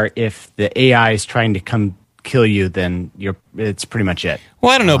are, if the AI is trying to come kill you, then it's pretty much it.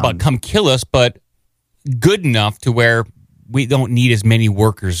 Well, I don't know about come kill us, but good enough to where we don't need as many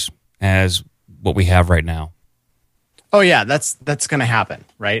workers as what we have right now. Oh yeah, that's going to happen,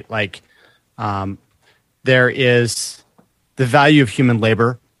 right? Like, there is the value of human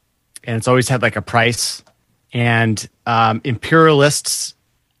labor, and it's always had like a price. And imperialists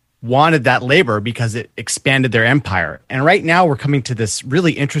wanted that labor because it expanded their empire. And right now, we're coming to this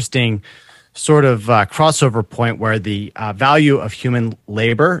really interesting sort of crossover point where the value of human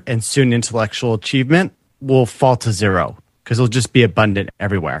labor and soon intellectual achievement will fall to zero, because it'll just be abundant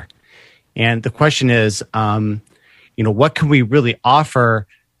everywhere. And the question is, what can we really offer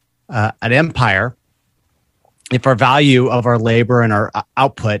an empire if our value of our labor and our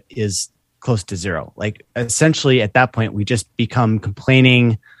output is close to zero? Like, essentially, at that point, we just become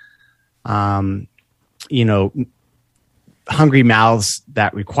complaining, hungry mouths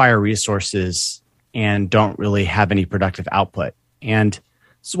that require resources and don't really have any productive output. And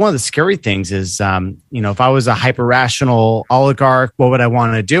so one of the scary things is, if I was a hyper-rational oligarch, what would I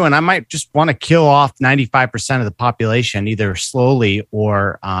want to do? And I might just want to kill off 95% of the population, either slowly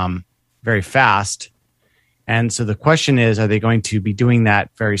or very fast. And so the question is, are they going to be doing that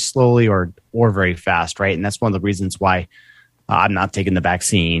very slowly or very fast, right? And that's one of the reasons why I'm not taking the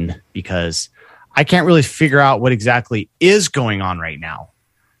vaccine, because I can't really figure out what exactly is going on right now.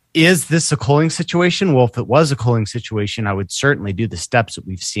 Is this a culling situation? Well, if it was a culling situation, I would certainly do the steps that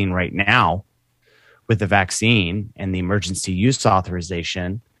we've seen right now with the vaccine and the emergency use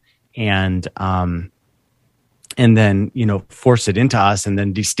authorization, and then, force it into us and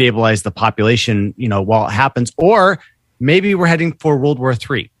then destabilize the population, while it happens. Or maybe we're heading for World War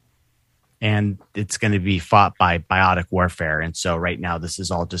III, and it's going to be fought by biotic warfare. And so right now, this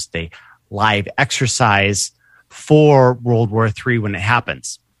is all just a live exercise for World War III when it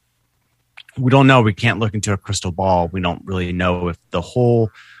happens. We don't know. We can't look into a crystal ball. We don't really know if the whole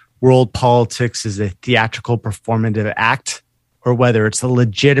world politics is a theatrical performative act or whether it's a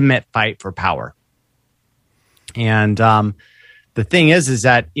legitimate fight for power. And the thing is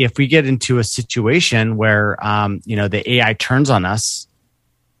that if we get into a situation where, the AI turns on us,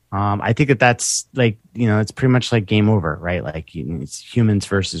 I think that's like, it's pretty much like game over, right? Like, it's humans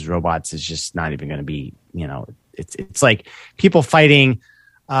versus robots is just not even going to be, it's like people fighting,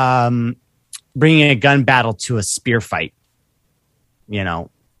 bringing a gun battle to a spear fight,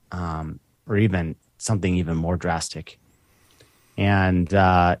 or even something even more drastic. And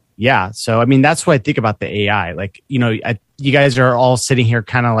so I mean, that's what I think about the AI. Like, you guys are all sitting here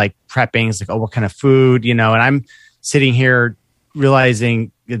kind of like prepping. It's like, oh, what kind of food, and I'm sitting here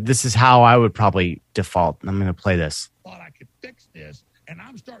realizing this is how I would probably default. I'm going to play this. Thought I could fix this, and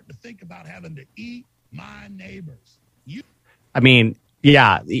I'm starting to think about having to eat my neighbors.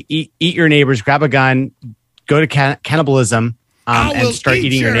 Eat your neighbors, grab a gun, go to cannibalism, and start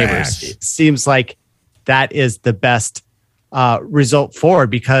eating your neighbors. Ass. It seems like that is the best result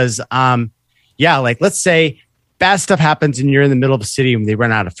forward, because, let's say bad stuff happens and you're in the middle of a city and they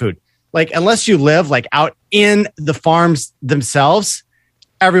run out of food. Like, unless you live like out in the farms themselves,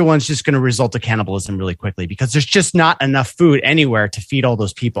 everyone's just going to result to cannibalism really quickly, because there's just not enough food anywhere to feed all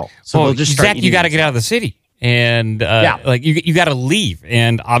those people. So they'll just start. You got to get out of the city. And you got to leave,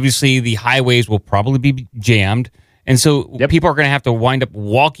 and obviously the highways will probably be jammed, and so people are going to have to wind up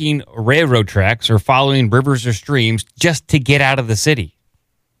walking railroad tracks or following rivers or streams just to get out of the city.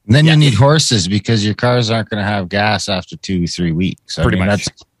 And then you need horses, because your cars aren't going to have gas after 2-3 weeks. Pretty much.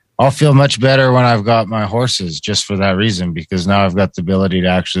 That's I'll feel much better when I've got my horses, just for that reason, because now I've got the ability to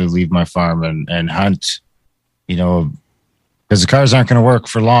actually leave my farm and hunt, because the cars aren't going to work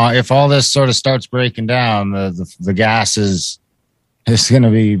for long. If all this sort of starts breaking down, the gas is going to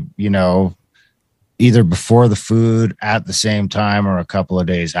be, either before the food, at the same time, or a couple of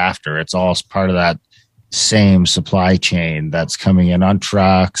days after. It's all part of that same supply chain that's coming in on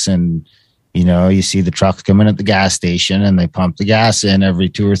trucks. And, you see the trucks come in at the gas station and they pump the gas in every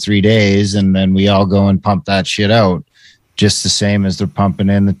 2 or 3 days. And then we all go and pump that shit out, just the same as they're pumping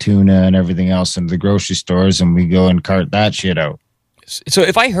in the tuna and everything else into the grocery stores. And we go and cart that shit out. So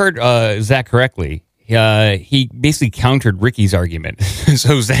if I heard Zach correctly, he basically countered Ricky's argument.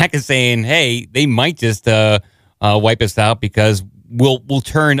 So Zach is saying, hey, they might just wipe us out because we'll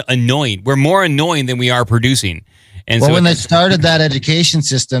turn annoying. We're more annoying than we are producing. And well, so when they started that education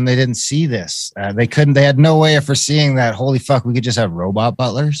system, they didn't see this. They had no way of foreseeing that, holy fuck, we could just have robot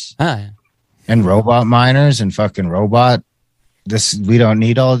butlers and robot miners and fucking robot. We don't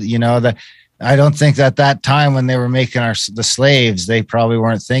need all, that. I don't think that time when they were making the slaves, they probably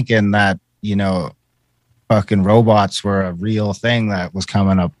weren't thinking that, fucking robots were a real thing that was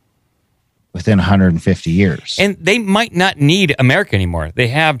coming up within 150 years. And they might not need America anymore. They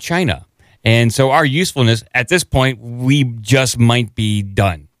have China. And so our usefulness at this point, we just might be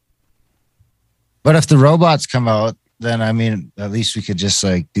done. But if the robots come out, then at least we could just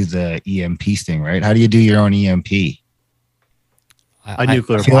do the EMP thing, right? How do you do your own EMP? A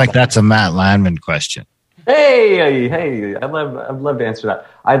nuclear I feel like that's a Matt Landman question. Hey! I'd love to answer that.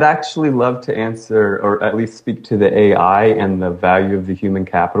 I'd actually love to answer, or at least speak to the AI and the value of the human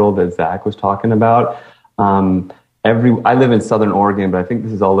capital that Zach was talking about. I live in Southern Oregon, but I think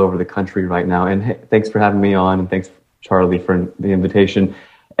this is all over the country right now. And hey, thanks for having me on, and thanks, Charlie, for the invitation.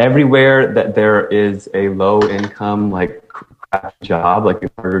 Everywhere that there is a low income, crappy job, like a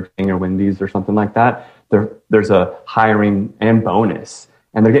Burger King or Wendy's or something like that, there's a hiring and bonus.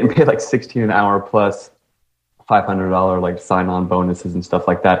 And they're getting paid $16 an hour plus $500 sign-on bonuses and stuff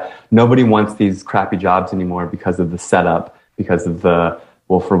like that. Nobody wants these crappy jobs anymore because of the setup, because of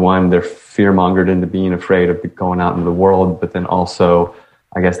for one, they're fear-mongered into being afraid of going out into the world, but then also,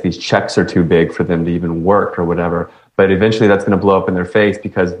 I guess these checks are too big for them to even work or whatever. But eventually that's going to blow up in their face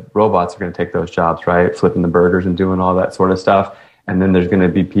because robots are going to take those jobs, right? Flipping the burgers and doing all that sort of stuff. And then there's going to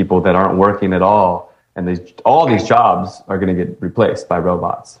be people that aren't working at all. And all these jobs are going to get replaced by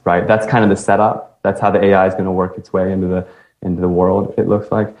robots, right? That's kind of the setup. That's how the AI is going to work its way into the world, it looks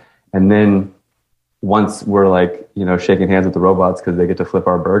like. And then once we're shaking hands with the robots because they get to flip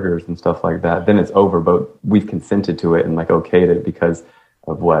our burgers and stuff like that, then it's over. But we've consented to it and okayed it because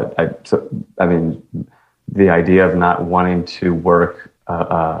of what? The idea of not wanting to work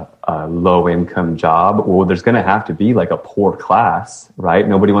a low income job. Well, there's going to have to be a poor class, right?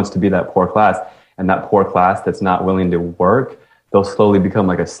 Nobody wants to be that poor class. And that poor class that's not willing to work, they'll slowly become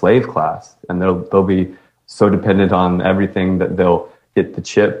a slave class. And they'll be so dependent on everything that they'll get the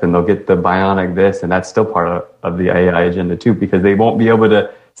chip and they'll get the bionic this. And that's still part of the AI agenda too, because they won't be able to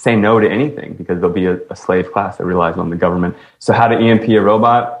say no to anything because they'll be a slave class that relies on the government. So how to EMP a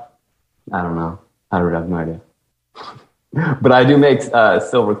robot? I don't know. I have no idea. But I do make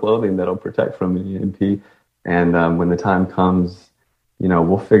silver clothing that'll protect from an EMP. And when the time comes,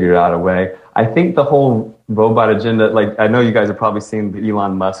 we'll figure out a way. I think the whole robot agenda, I know you guys have probably seen the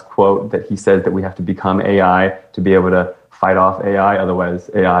Elon Musk quote that he says that we have to become AI to be able to fight off AI. Otherwise,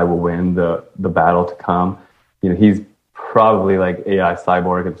 AI will win the battle to come. He's probably AI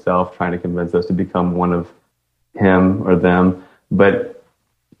cyborg himself, trying to convince us to become one of him or them. But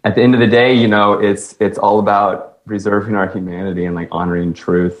at the end of the day, it's all about preserving our humanity and honoring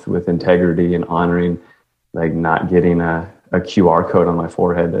truth with integrity and honoring not getting a QR code on my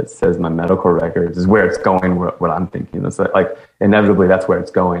forehead that says my medical records is where it's going. What I'm thinking, it's inevitably that's where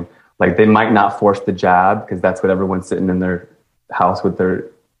it's going. They might not force the jab because that's what everyone's sitting in their house with their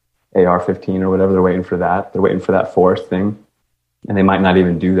AR-15 or whatever. They're waiting for that. They're waiting for that force thing, and they might not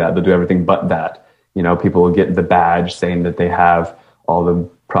even do that. They'll do everything but that. People will get the badge saying that they have all the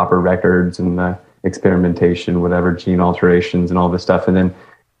proper records and the experimentation, whatever, gene alterations and all this stuff, and then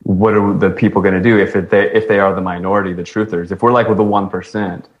what are the people going to do if they are the minority, the truthers? If we're with the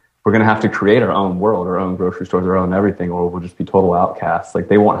 1%, we're going to have to create our own world, our own grocery stores, our own everything, or we'll just be total outcasts.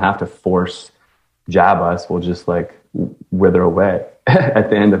 They won't have to force jab us. We'll just wither away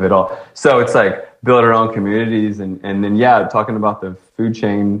at the end of it all. So it's build our own communities and then, talking about the food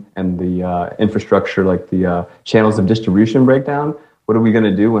chain and the infrastructure, the channels of distribution breakdown. What are we going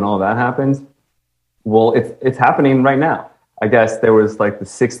to do when all that happens? Well, it's happening right now. I guess there was the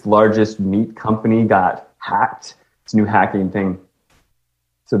 6th largest meat company got hacked. It's a new hacking thing.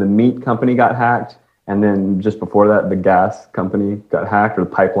 So the meat company got hacked. And then just before that, the gas company got hacked, or the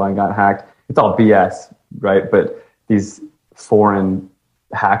pipeline got hacked. It's all BS, right? But these foreign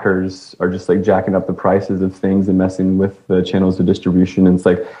hackers are just like jacking up the prices of things and messing with the channels of distribution. And it's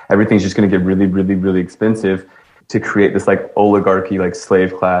like everything's just going to get really, really, really expensive to create this like oligarchy, like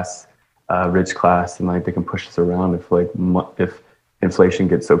slave class, rich class, and like they can push us around if inflation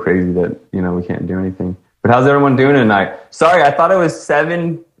gets so crazy that we can't do anything. But how's everyone doing tonight? Sorry, I thought it was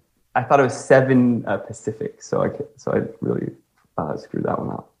 7 Pacific, so I really screwed that one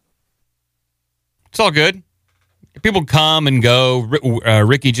up. It's all good. People come and go.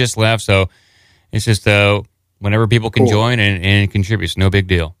 Ricky just left, so it's just whenever people can join and contribute, it's no big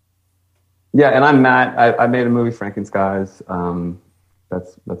deal. Yeah, and I'm Matt. I made a movie, Frankenskies.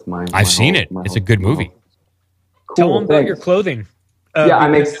 That's my. I've seen it. It's a good movie. Cool, Tell them about your clothing. Yeah,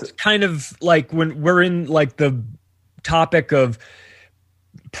 it's kind of like when we're in like the topic of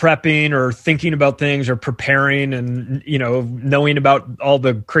prepping or thinking about things or preparing and knowing about all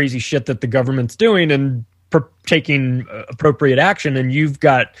the crazy shit that the government's doing and taking appropriate action, and you've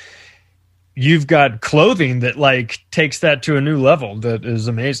got clothing that like takes that to a new level that is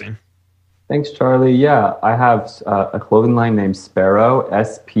amazing. Thanks, Charlie. Yeah, I have a clothing line named Sparrow,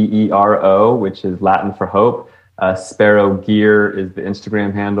 Spero, which is Latin for hope. Sparrow Gear is the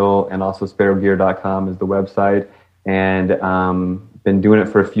Instagram handle, and also sparrowgear.com is the website. And been doing it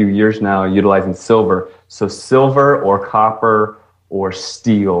for a few years now, utilizing silver. So silver or copper or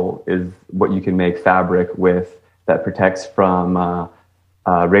steel is what you can make fabric with that protects from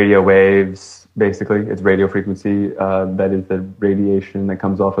radio waves. Basically, it's radio frequency. That is the radiation that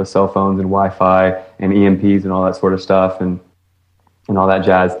comes off of cell phones and Wi-Fi and EMPs and all that sort of stuff and all that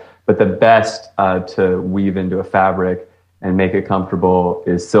jazz. But the best to weave into a fabric and make it comfortable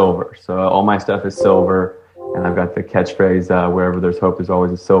is silver. So all my stuff is silver. And I've got the catchphrase, wherever there's hope, there's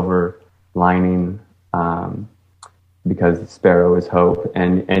always a silver lining, because sparrow is hope.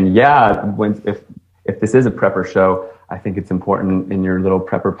 And yeah, if this is a prepper show, I think it's important in your little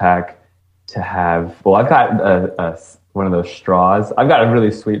prepper pack to have, I've got one of those straws. I've got a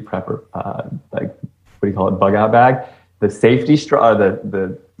really sweet prepper, what do you call it, bug out bag. The safety straw,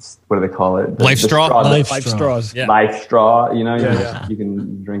 the what do they call it? Life straw? Life straws. Yeah. Life straw, you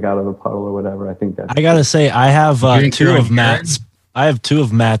can drink out of a puddle or whatever. I think that's... I got to say, I have two of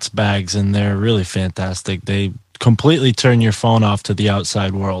Matt's bags, and they're really fantastic. They completely turn your phone off to the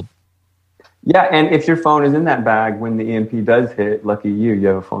outside world. Yeah, and if your phone is in that bag when the EMP does hit, lucky you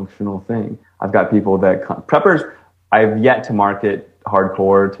have a functional thing. I've got people that... Preppers, I've yet to market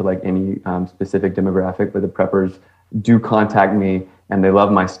hardcore to like any specific demographic, but the preppers do contact me, and they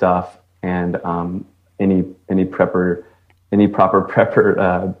love my stuff. And any proper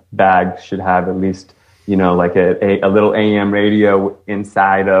prepper bag should have at least like a little AM radio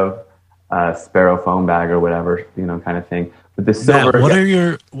inside of a Sparrow phone bag or whatever kind of thing. But the silver.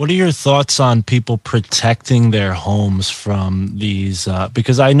 Matt, what are your thoughts on people protecting their homes from these?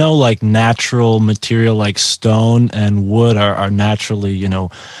 Because I know like natural material like stone and wood are naturally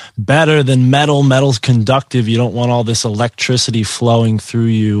better than metal. Metal's conductive. You don't want all this electricity flowing through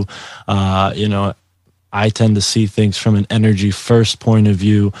you. I tend to see things from an energy first point of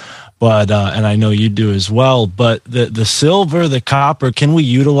view. But and I know you do as well. But the silver, the copper, can we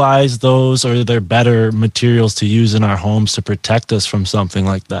utilize those, or are there better materials to use in our homes to protect us from something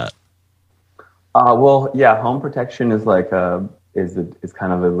like that? Well, yeah, home protection is like is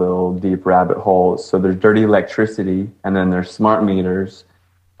kind of a little deep rabbit hole. So there's dirty electricity, and then there's smart meters,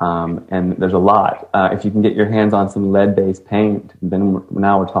 and there's a lot. If you can get your hands on some lead-based paint, then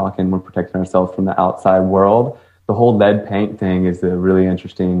we're talking. We're protecting ourselves from the outside world. The whole lead paint thing is a really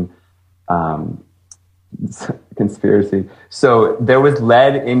interesting conspiracy. So there was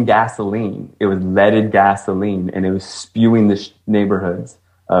lead in gasoline. It was leaded gasoline, and it was spewing the neighborhoods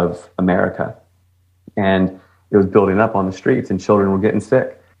of America. And it was building up on the streets, and children were getting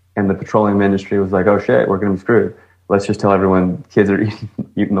sick. And the petroleum industry was like, oh shit, we're going to be screwed. Let's just tell everyone kids are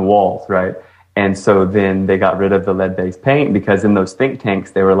eating the walls, right? And so then they got rid of the lead-based paint, because in those think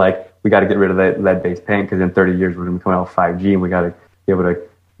tanks, they were like, we got to get rid of that lead-based paint, because in 30 years, we're going to be coming out with 5G, and we got to be able to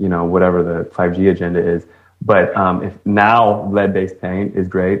whatever the 5G agenda is. But if now lead-based paint is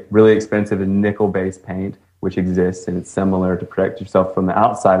great. Really expensive is nickel-based paint, which exists, and it's similar to protect yourself from the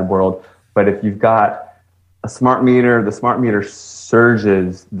outside world. But if you've got a smart meter, the smart meter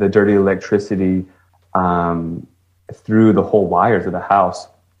surges the dirty electricity through the whole wires of the house,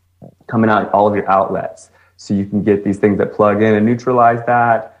 coming out all of your outlets. So you can get these things that plug in and neutralize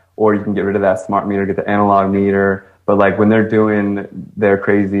that, or you can get rid of that smart meter, get the analog meter. But like when they're doing their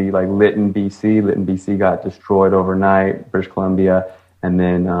crazy, like Lytton, BC got destroyed overnight, British Columbia, And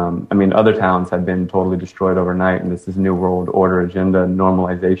then, other towns have been totally destroyed overnight. And this is New World Order agenda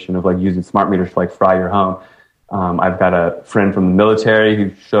normalization of like using smart meters to like fry your home. I've got a friend from the military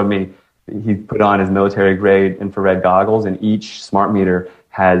who showed me, he put on his military grade infrared goggles, and each smart meter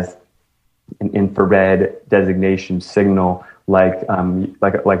has an infrared designation signal. Like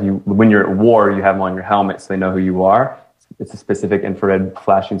you, when you're at war, you have them on your helmet so they know who you are. It's a specific infrared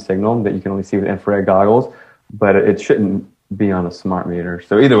flashing signal that you can only see with infrared goggles, but it shouldn't be on a smart meter.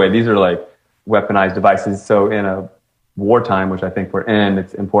 So either way, these are like weaponized devices. So in a wartime, which I think we're in,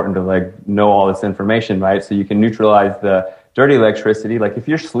 it's important to like know all this information, right? So you can neutralize the dirty electricity. Like if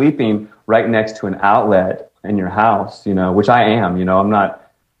you're sleeping right next to an outlet in your house, which I am, I'm not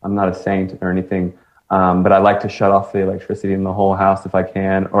a saint or anything. But I like to shut off the electricity in the whole house if I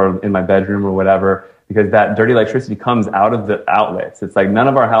can, or in my bedroom or whatever, because that dirty electricity comes out of the outlets. It's like none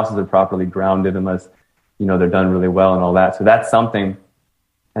of our houses are properly grounded unless, they're done really well and all that. So that's something.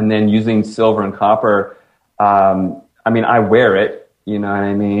 And then using silver and copper, I wear it,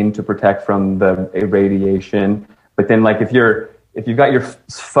 to protect from the radiation. But then like if you've got your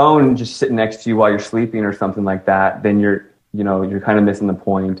phone just sitting next to you while you're sleeping or something like that, then you're kind of missing the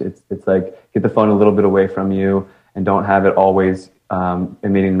point. It's like get the phone a little bit away from you and don't have it always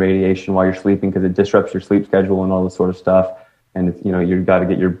emitting radiation while you're sleeping, because it disrupts your sleep schedule and all this sort of stuff. And it's, you've got to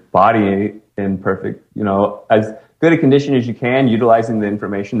get your body in perfect, as good a condition as you can, utilizing the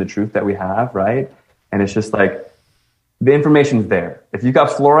information, the truth that we have, right? And it's just like the information's there. If you've got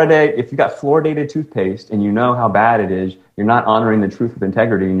fluoridated toothpaste and you know how bad it is, you're not honoring the truth with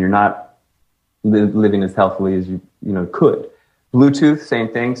integrity, and you're not living as healthily as you could. Bluetooth, same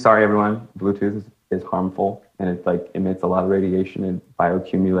thing. Sorry, everyone. Bluetooth is harmful, and it like emits a lot of radiation and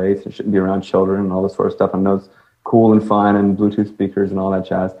bioaccumulates. It shouldn't be around children and all this sort of stuff. I know it's cool and fun and Bluetooth speakers and all that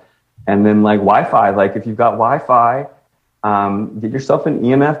jazz. And then like Wi-Fi, like if you've got Wi-Fi, get yourself an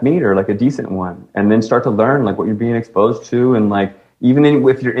EMF meter, like a decent one, and then start to learn like what you're being exposed to. And like even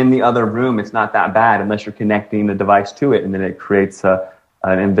if you're in the other room, it's not that bad unless you're connecting the device to it, and then it creates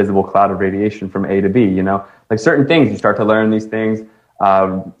an invisible cloud of radiation from A to B. Like certain things, you start to learn these things.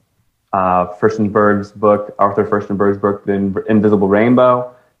 Arthur Firstenberg's book, The Invisible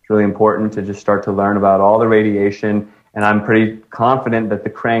Rainbow. It's really important to just start to learn about all the radiation. And I'm pretty confident that the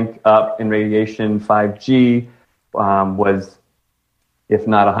crank up in radiation 5G was, if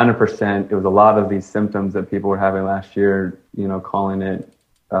not 100%, it was a lot of these symptoms that people were having last year, calling it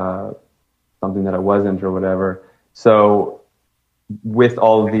something that it wasn't or whatever. So with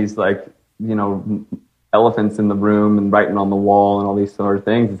all of these, like, elephants in the room and writing on the wall and all these sort of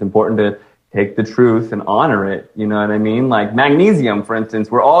things, it's important to take the truth and honor it. You know what I mean? Like magnesium, for instance,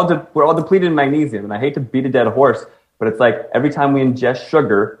 we're all depleted in magnesium, and I hate to beat a dead horse, but it's like every time we ingest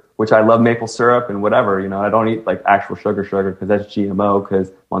sugar, which I love maple syrup and whatever, I don't eat like actual sugar because that's GMO,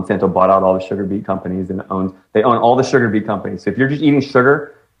 because Monsanto bought out all the sugar beet companies and they own all the sugar beet companies. So if you're just eating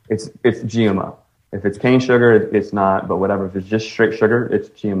sugar, it's GMO. If it's cane sugar, it's not, but whatever. If it's just straight sugar, it's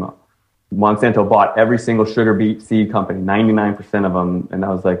GMO. Monsanto bought every single sugar beet seed company, 99% of them, and that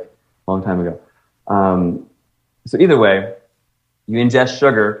was like a long time ago. So either way, you ingest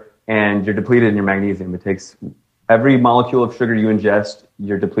sugar and you're depleted in your magnesium. It takes every molecule of sugar you ingest,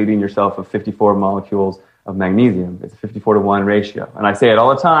 you're depleting yourself of 54 molecules of magnesium. It's a 54-to-1 ratio. And I say it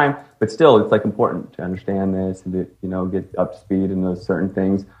all the time, but still it's like important to understand this and to, get up to speed in those certain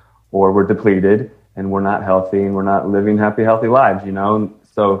things, or we're depleted and we're not healthy and we're not living happy, healthy lives,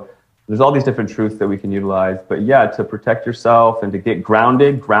 So there's all these different truths that we can utilize. But yeah, to protect yourself and to get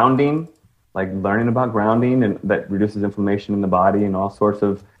grounding, like learning about grounding, and that reduces inflammation in the body, and all sorts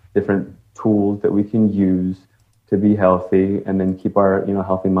of different tools that we can use to be healthy and then keep our,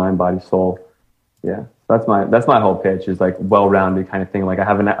 healthy mind, body, soul. Yeah. That's my whole pitch, is like well-rounded kind of thing. Like I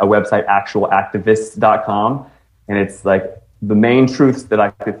have a website, actualactivists.com, and it's like the main truths that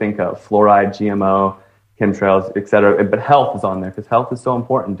I could think of: fluoride, GMO, chemtrails, et cetera. But health is on there because health is so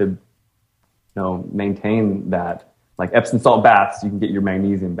important to, maintain that. Like Epsom salt baths, you can get your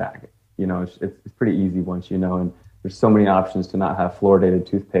magnesium back. It's pretty easy once and there's so many options to not have fluoridated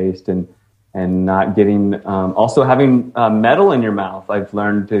toothpaste and not getting, also having metal in your mouth. I've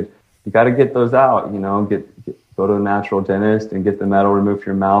learned you got to get those out, go to a natural dentist and get the metal removed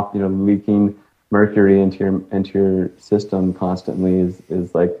from your mouth. Leaking mercury into your system constantly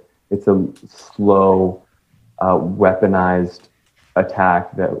is like, it's a slow, weaponized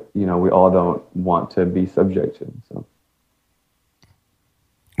attack that, we all don't want to be subject to. So.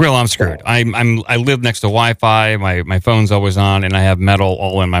 Well, I'm screwed. I live next to Wi-Fi. My phone's always on, and I have metal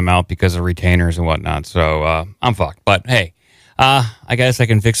all in my mouth because of retainers and whatnot. So I'm fucked. But hey, I guess I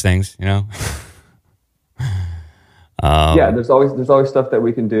can fix things. Yeah, there's always stuff that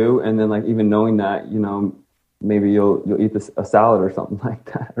we can do, and then like even knowing that, maybe you'll eat a salad or something like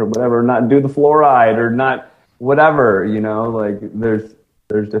that or whatever, not do the fluoride or not whatever, like there's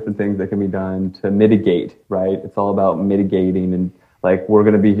different things that can be done to mitigate, right? It's all about mitigating, and like we're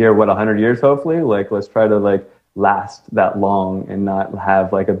going to be here 100 years hopefully, like let's try to like last that long and not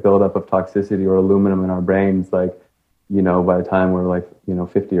have like a buildup of toxicity or aluminum in our brains, like by the time we're like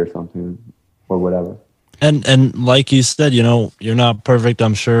 50 or something or whatever. And like you said, you're not perfect.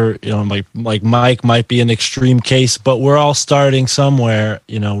 I'm sure, like Mike might be an extreme case, but we're all starting somewhere.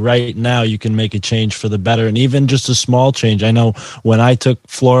 Right now you can make a change for the better, and even just a small change. I know when I took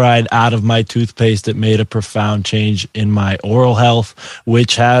fluoride out of my toothpaste, it made a profound change in my oral health,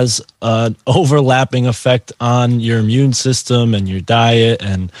 which has an overlapping effect on your immune system and your diet.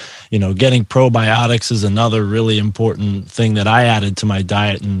 And, getting probiotics is another really important thing that I added to my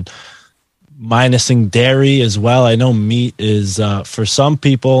diet, and minusing dairy as well. I know meat is for some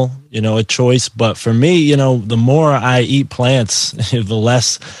people, a choice, but for me, the more I eat plants, the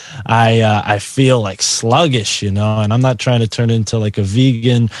less I feel like sluggish, and I'm not trying to turn into like a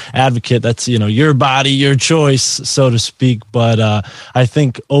vegan advocate. That's, your body, your choice, so to speak. But I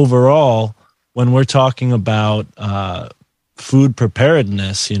think overall, when we're talking about food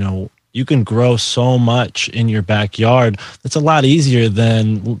preparedness, you can grow so much in your backyard. That's a lot easier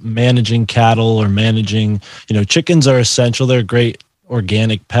than managing cattle or managing, chickens are essential. They're a great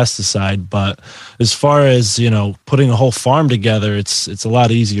organic pesticide. But as far as, putting a whole farm together, it's a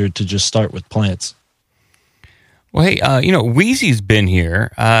lot easier to just start with plants. Well, hey, Wheezy's been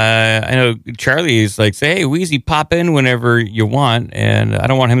here. I know Charlie is like, say, hey, Wheezy, pop in whenever you want. And I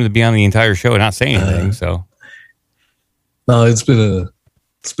don't want him to be on the entire show and not say anything. No, it's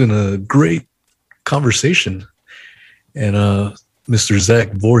been a great conversation, and Mr. Zach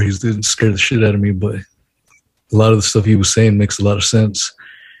Voorhees didn't scare the shit out of me, but a lot of the stuff he was saying makes a lot of sense.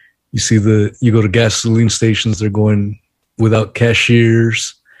 You go to gasoline stations, they're going without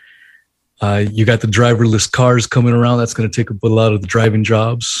cashiers. You got the driverless cars coming around. That's going to take up a lot of the driving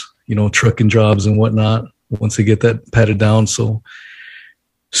jobs, trucking jobs and whatnot, once they get that patted down. So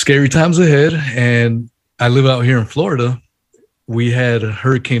scary times ahead. And I live out here in Florida. We had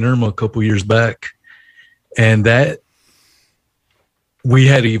Hurricane Irma a couple years back, and that we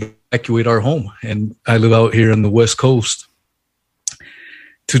had to evacuate our home. And I live out here on the West Coast.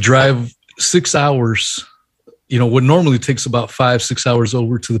 To drive 6 hours, what normally takes about 5-6 hours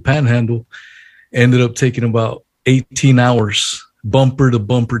over to the Panhandle, ended up taking about 18 hours, bumper to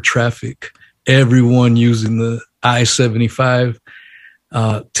bumper traffic, everyone using the I-75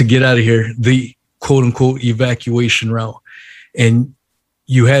 to get out of here, the quote unquote evacuation route. And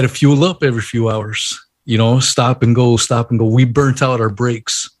you had to fuel up every few hours, stop and go, stop and go. We burnt out our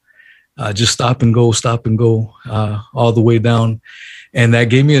brakes, just stop and go, all the way down. And that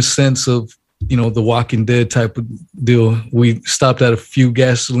gave me a sense of, the Walking Dead type of deal. We stopped at a few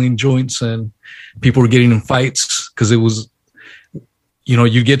gasoline joints and people were getting in fights because it was,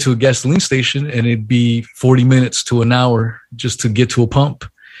 you get to a gasoline station and it'd be 40 minutes to an hour just to get to a pump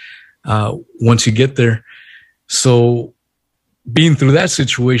once you get there. So being through that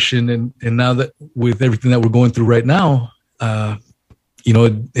situation and now that with everything that we're going through right now,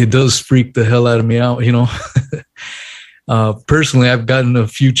 it does freak the hell out of me out, personally, I've gotten a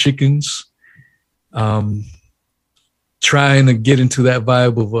few chickens, trying to get into that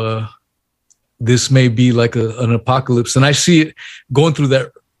vibe of, this may be like an apocalypse. And I see it going through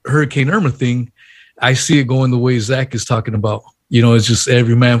that Hurricane Irma thing. I see it going the way Zach is talking about, it's just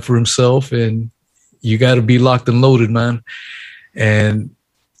every man for himself and you got to be locked and loaded, man. And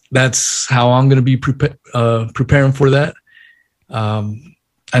that's how I'm going to be preparing for that.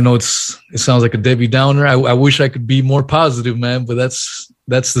 I know it sounds like a Debbie Downer. I wish I could be more positive, man, but that's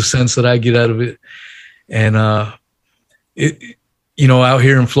the sense that I get out of it. And, out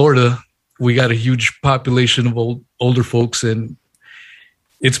here in Florida, we got a huge population of older folks and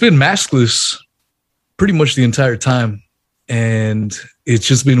it's been maskless pretty much the entire time. And it's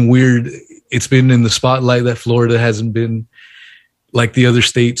just been weird. It's been in the spotlight that Florida hasn't been like the other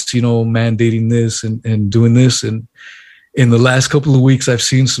states, mandating this and doing this. And in the last couple of weeks, I've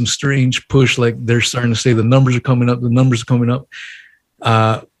seen some strange push, like they're starting to say the numbers are coming up.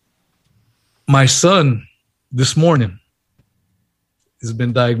 My son this morning has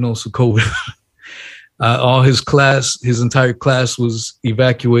been diagnosed with COVID. All his entire class was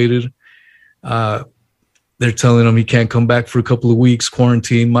evacuated. They're telling him he can't come back for a couple of weeks,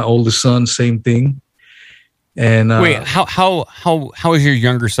 quarantine. My oldest son, same thing. And wait, how is your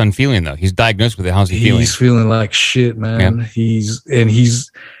younger son feeling though? He's diagnosed with it. How's he feeling? He's feeling like shit, man. Yeah.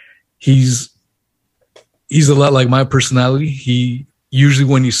 He's he's a lot like my personality. He usually,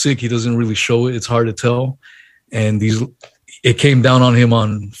 when he's sick, he doesn't really show it. It's hard to tell. And it came down on him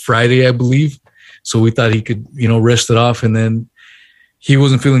on Friday, I believe. So we thought he could, rest it off. And then he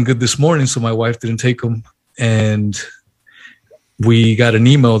wasn't feeling good this morning, so my wife didn't take him. And we got an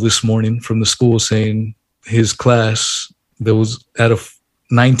email this morning from the school saying his class, there was out of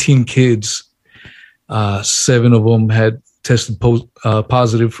 19 kids, 7 of them had tested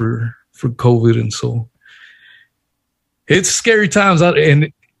positive for COVID. And so it's scary times out.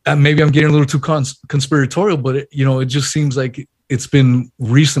 And maybe I'm getting a little too conspiratorial, but it just seems like it's been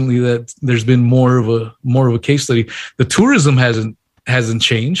recently that there's been more of a case study. The tourism hasn't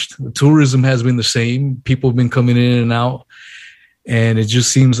changed. The tourism has been the same. People have been coming in and out, and it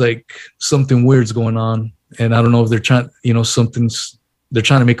just seems like something weird's going on. And I don't know if they're trying, they're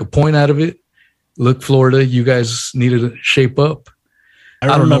trying to make a point out of it. Look, Florida, you guys need to shape up.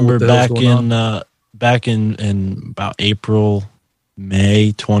 I remember back in about April,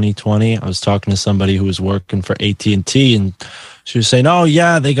 May 2020, I was talking to somebody who was working for AT&T, and she was saying, oh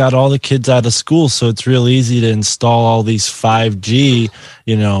yeah, they got all the kids out of school, so it's real easy to install all these 5G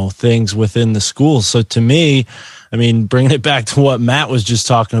things within the school. So to me, I mean, bringing it back to what Matt was just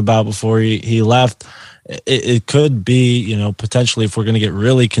talking about before he left, it could be, potentially, if we're going to get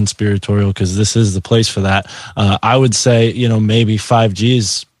really conspiratorial, because this is the place for that, I would say, maybe 5G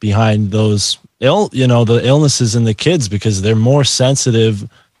is behind those the illnesses in the kids, because they're more sensitive,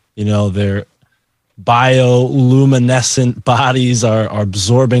 their bioluminescent bodies are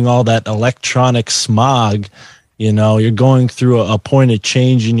absorbing all that electronic smog. You're going through a point of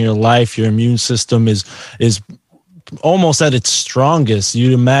change in your life. Your immune system is almost at its strongest.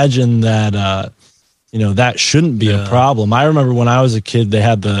 You'd imagine that, that shouldn't be a problem. I remember when I was a kid,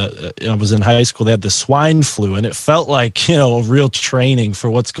 I was in high school, they had the swine flu, and it felt like, a real training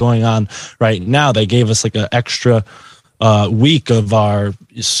for what's going on right now. They gave us like an extra week of our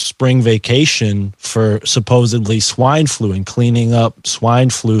spring vacation for supposedly swine flu and cleaning up swine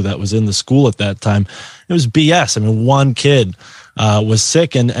flu that was in the school at that time. It was BS. I mean, one kid was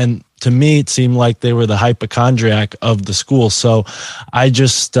sick, and to me, it seemed like they were the hypochondriac of the school. So I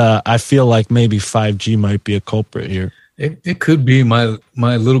just I feel like maybe 5G might be a culprit here. It could be. My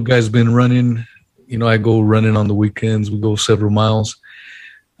little guy's been running. I go running on the weekends. We go several miles.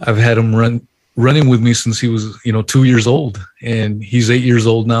 I've had him running with me since he was 2 years old, and he's 8 years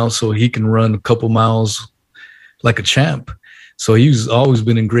old now, so he can run a couple miles like a champ. So he's always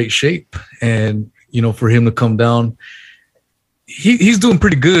been in great shape, and for him to come down, he's doing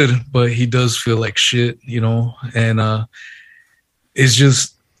pretty good, but he does feel like shit, and it's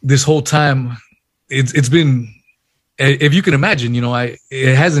just this whole time it's been, if you can imagine,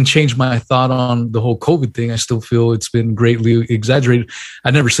 it hasn't changed my thought on the whole COVID thing. I still feel it's been greatly exaggerated.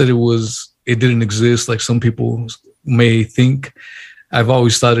 I never said it didn't exist like some people may think. I've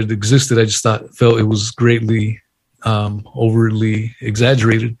always thought it existed. I just felt it was greatly overly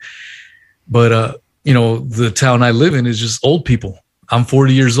exaggerated. But the town I live in is just old people. I'm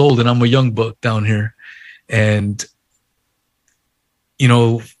 40 years old and I'm a young buck down here. And,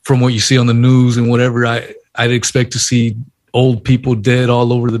 from what you see on the news and whatever, I'd expect to see old people dead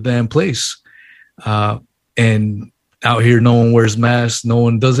all over the damn place. And out here, no one wears masks. No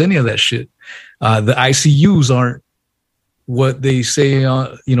one does any of that shit. The ICUs aren't what they say,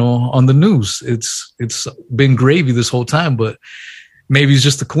 on the news. It's been gravy this whole time, but maybe it's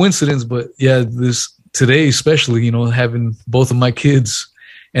just a coincidence. But yeah, today, especially, having both of my kids,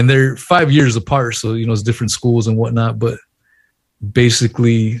 and they're 5 years apart. So, it's different schools and whatnot, but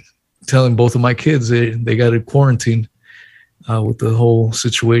basically telling both of my kids they got to quarantine with the whole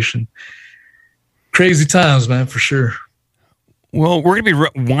situation. Crazy times, man, for sure. Well, we're going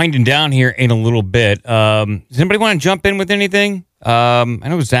to be winding down here in a little bit. Does anybody want to jump in with anything? I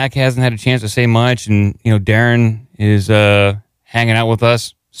know Zach hasn't had a chance to say much, and, Darren is hanging out with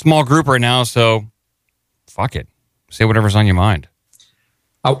us. Small group right now, so fuck it. Say whatever's on your mind.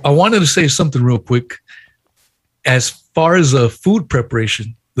 I wanted to say something real quick. As far as food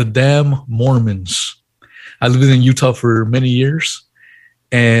preparation, the damn Mormons. I lived in Utah for many years,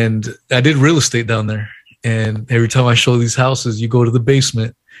 and I did real estate down there. And every time I show these houses, you go to the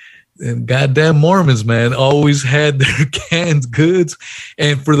basement, and goddamn Mormons, man, always had their canned goods.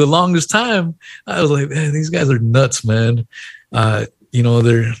 And for the longest time, I was like, man, these guys are nuts, man.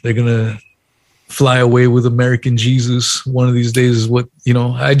 They're gonna fly away with American Jesus one of these days is what,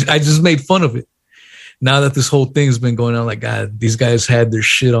 I just made fun of it. Now that this whole thing's been going on, like, God, these guys had their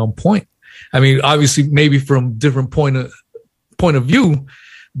shit on point. I mean, obviously, maybe from different point of view,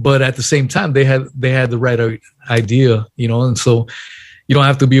 but at the same time, they had the right idea, and so, you don't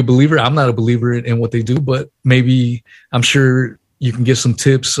have to be a believer. I'm not a believer in what they do, but maybe I'm sure you can get some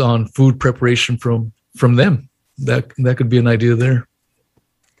tips on food preparation from them. That could be an idea there.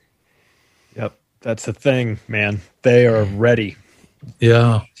 Yep. That's the thing, man. They are ready.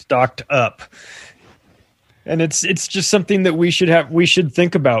 Yeah. Stocked up. And it's just something that we should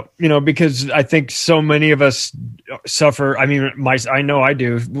think about, because I think so many of us suffer. I mean, I know I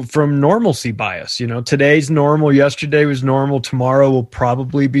do, from normalcy bias. Today's normal, yesterday was normal, tomorrow will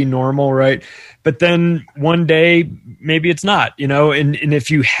probably be normal, right? But then one day maybe it's not, and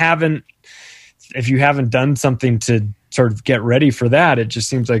if you haven't done something to sort of get ready for that, it just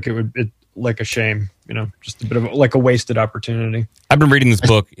seems like it like a shame, just a bit of like a wasted opportunity. I've been reading this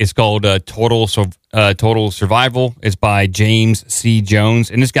book. It's called Total Survival. It's by James C. Jones.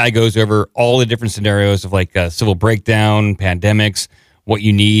 And this guy goes over all the different scenarios of like civil breakdown, pandemics, what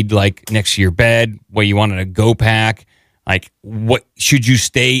you need like next to your bed, what you want in a go pack, like what should you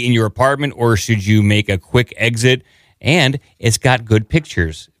stay in your apartment or should you make a quick exit? And it's got good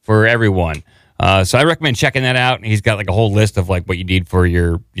pictures for everyone. So I recommend checking that out. And he's got like a whole list of like what you need for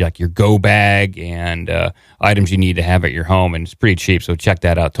your go bag and items you need to have at your home. And it's pretty cheap. So check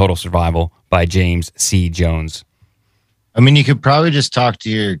that out. Total Survival by James C. Jones. I mean, you could probably just talk to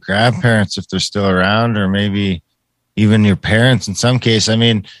your grandparents if they're still around, or maybe even your parents in some case. I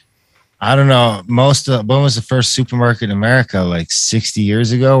mean, I don't know. When was the first supermarket in America? Like 60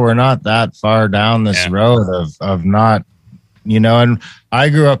 years ago? We're not that far down this road of not, and I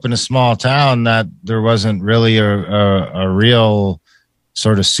grew up in a small town that there wasn't really a real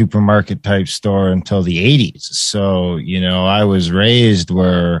sort of supermarket type store until the 80s. So, I was raised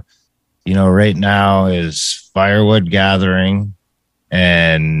where, right now is firewood gathering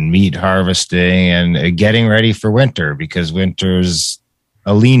and meat harvesting and getting ready for winter, because winter's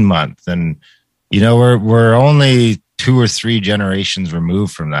a lean month. And, we're only 2 or 3 generations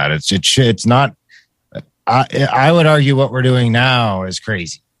removed from that. It's not, I would argue what we're doing now is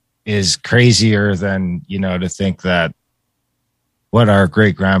crazier than, to think that what our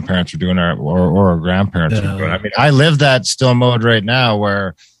great grandparents were doing or our grandparents were doing. I mean, I live that still mode right now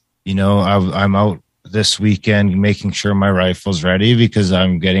where, I'm out this weekend making sure my rifle's ready because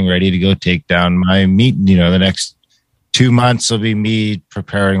I'm getting ready to go take down my meat. The next 2 months will be me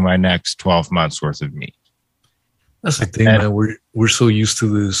preparing my next 12 months worth of meat. That's the thing, man. We're so used to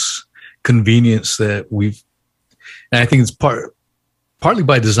this convenience that and I think it's partly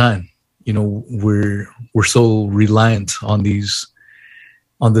by design. We're so reliant on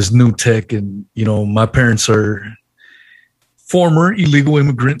this new tech, and my parents are former illegal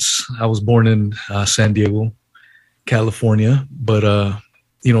immigrants. I was born in San Diego, California, but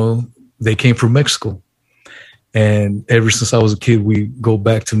they came from Mexico, and ever since I was a kid, we go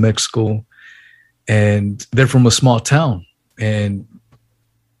back to Mexico, and they're from a small town, and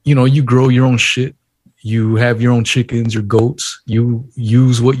you grow your own shit. You have your own chickens, your goats. You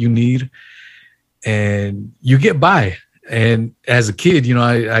use what you need, and you get by. And as a kid,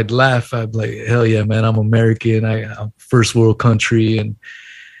 I'd laugh. I'd be like, hell yeah, man, I'm American. I'm first world country. And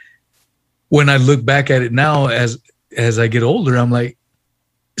when I look back at it now, as I get older, I'm like,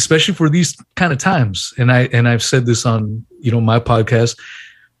 especially for these kind of times. And I've said this on, my podcast.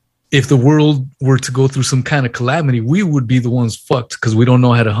 If the world were to go through some kind of calamity, we would be the ones fucked because we don't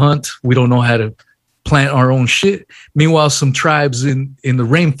know how to hunt. We don't know how to plant our own shit. Meanwhile, some tribes in the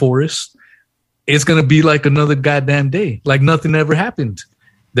rainforest, it's going to be like another goddamn day. Like nothing ever happened.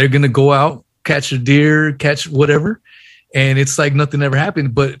 They're going to go out, catch a deer, catch whatever. And it's like nothing ever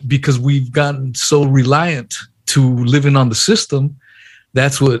happened. But because we've gotten so reliant to living on the system,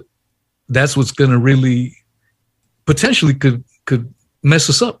 that's what's going to really potentially could mess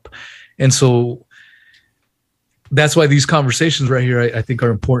us up. And so that's why these conversations right here, I think, are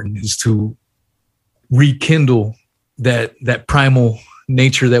important, is to rekindle that primal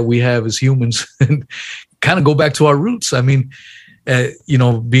nature that we have as humans and kind of go back to our roots. I mean,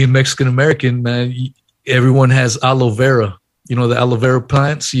 being Mexican American, man, everyone has aloe vera, the aloe vera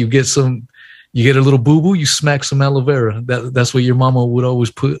plants. You get a little boo-boo, you smack some aloe vera. That's what your mama would always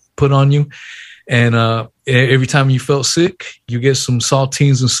put on you. And every time you felt sick, you get some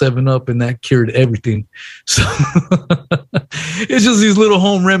saltines and 7-Up, and that cured everything. So it's just these little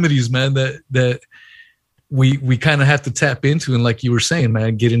home remedies, man, that we kind of have to tap into. And like you were saying,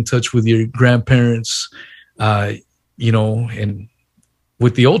 man, get in touch with your grandparents, and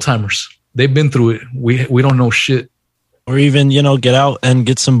with the old timers. They've been through it. We don't know shit. Or even, get out and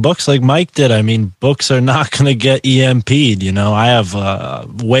get some books like Mike did. I mean, books are not going to get EMP'd. I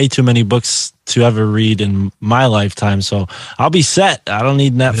have way too many books to ever read in my lifetime. So I'll be set. I don't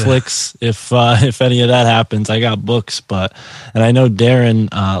need Netflix if any of that happens. I got books, and I know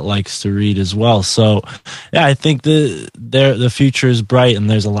Darren likes to read as well. So yeah, I think the future is bright, and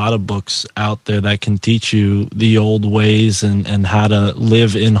there's a lot of books out there that can teach you the old ways and how to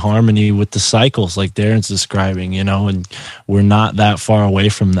live in harmony with the cycles like Darren's describing, and we're not that far away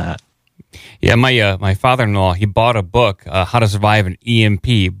from that. Yeah, my father-in-law, he bought a book, How to Survive an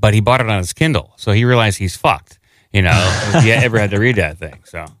EMP, but he bought it on his Kindle, so he realized he's fucked. If he ever had to read that thing,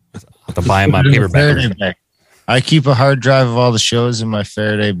 so I'll have to buy him my paperback. I keep a hard drive of all the shows in my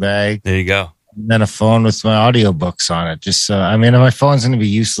Faraday bag. There you go. And then a phone with my audiobooks on it. Just so, my phone's going to be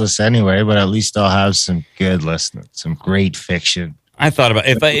useless anyway, but at least I'll have some good listening, some great fiction. I thought about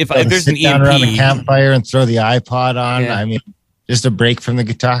if there's an EMP around a campfire and throw the iPod on. Yeah. Just a break from the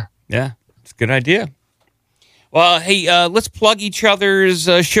guitar. Yeah, it's a good idea. Well, hey, let's plug each other's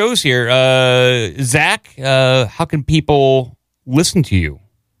shows here. Zach, how can people listen to you?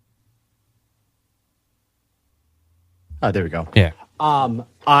 There we go. Yeah.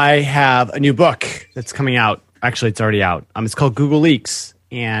 I have a new book that's coming out. Actually, it's already out. It's called Google Leaks,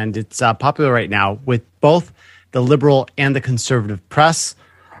 and it's popular right now with both the liberal and the conservative press,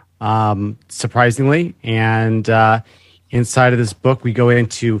 surprisingly. And inside of this book, we go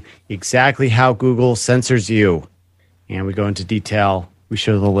into exactly how Google censors you. And we go into detail. We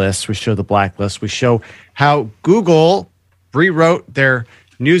show the list. We show the blacklist. We show how Google rewrote their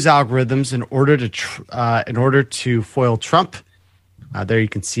news algorithms in order to foil Trump. There you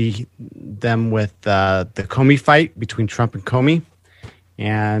can see them with the Comey fight between Trump and Comey.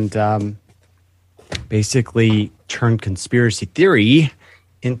 And basically turned conspiracy theory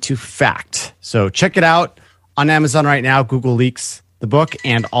into fact. So check it out on Amazon right now, Google Leaks, the book.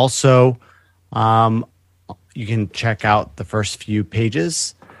 And also you can check out the first few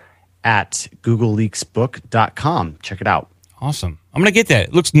pages at googleleaksbook.com. Check it out. Awesome. I'm going to get that.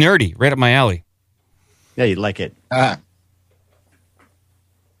 It looks nerdy, right up my alley. Yeah, you'd like it. You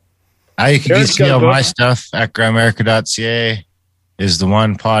can see all my stuff at grimerica.ca is the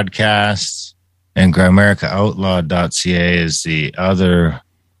one podcast, and grimericaoutlaw.ca is the other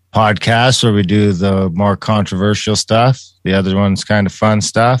podcast where we do the more controversial stuff. The other one's kind of fun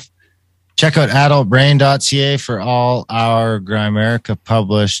stuff. Check out adultbrain.ca for all our Grimerica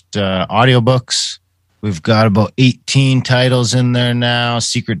published audiobooks. We've got about 18 titles in there now.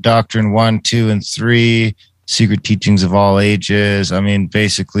 Secret Doctrine 1, 2, and 3. Secret Teachings of All Ages.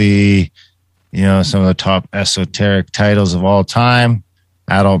 Basically, some of the top esoteric titles of all time.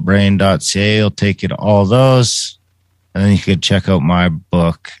 Adultbrain.ca will take you to all those. And then you could check out my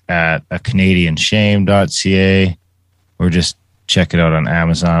book at acanadianshame.ca or just check it out on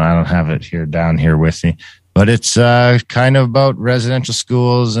Amazon. I don't have it down here with me. But it's kind of about residential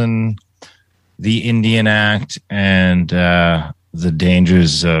schools and the Indian Act and the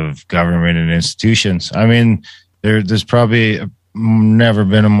dangers of government and institutions. There's probably never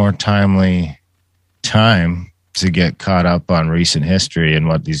been a more timely time to get caught up on recent history and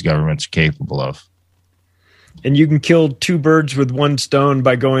what these governments are capable of. And you can kill two birds with one stone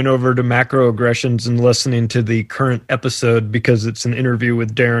by going over to Macroaggressions and listening to the current episode because it's an interview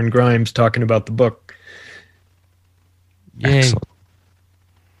with Darren Grimes talking about the book. Yay. Excellent.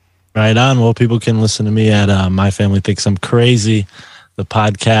 Right on. Well, people can listen to me at My Family Thinks I'm Crazy, the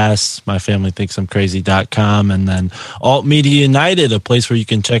podcast, myfamilythinksimcrazy.com, and then Alt Media United, a place where you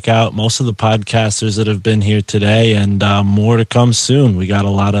can check out most of the podcasters that have been here today, and more to come soon. We got a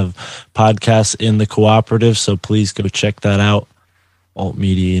lot of podcasts in the cooperative, so please go check that out,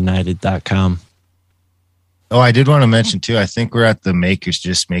 altmediaunited.com. Oh, I did want to mention, too, I think we're at the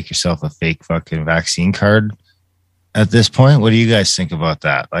just make yourself a fake fucking vaccine card at this point. What do you guys think about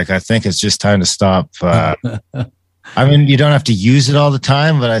that? I think it's just time to stop. You don't have to use it all the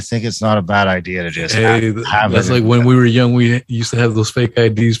time, but I think it's not a bad idea to just have it. That's like when we were young, we used to have those fake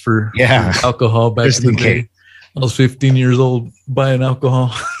IDs for alcohol back in the day. I was 15 years old buying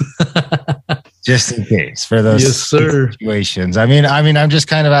alcohol. Just in case for those situations. I'm just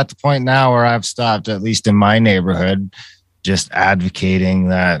kind of at the point now where I've stopped, at least in my neighborhood, just advocating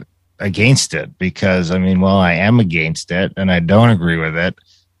that against it because I am against it and I don't agree with it.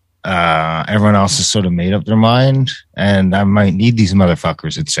 Everyone else has sort of made up their mind, and I might need these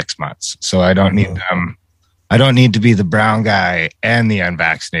motherfuckers in 6 months. So I don't need them. I don't need to be the brown guy and the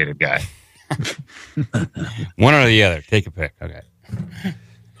unvaccinated guy. One or the other. Take a pick. Okay.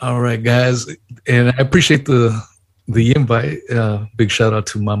 All right, guys, and I appreciate the invite. Big shout out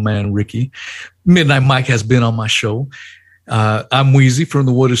to my man Ricky. Midnight Mike has been on my show. I'm Wheezy from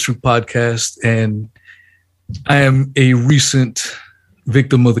the What Is True podcast, and I am a recent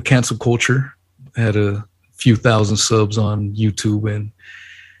victim of the cancel culture. had a few thousand subs on YouTube and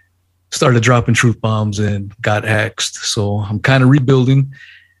started dropping truth bombs and got axed. So I'm kind of rebuilding.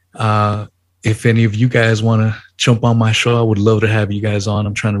 If any of you guys want to jump on my show, I would love to have you guys on.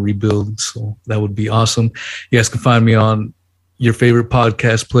 I'm trying to rebuild, so that would be awesome. You guys can find me on your favorite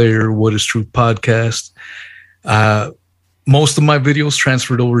podcast player, What is Truth Podcast. Most of my videos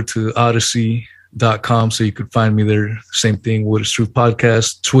transferred over to Odyssey.com, so you could find me there. Same thing, What is Truth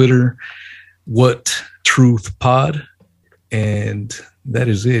Podcast. Twitter, What Truth Pod. And that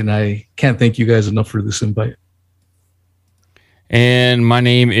is it. And I can't thank you guys enough for this invite. And my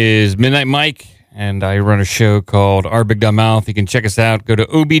name is Midnight Mike, and I run a show called Our Big Dumb Mouth. You can check us out. Go to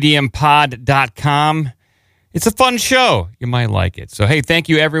obdmpod.com. It's a fun show. You might like it. So, hey, thank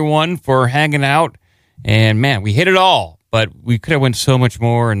you, everyone, for hanging out. And, man, we hit it all, but we could have went so much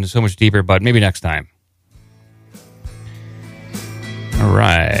more and so much deeper, but maybe next time. All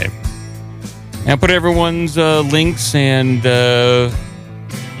right. And I'll put everyone's links and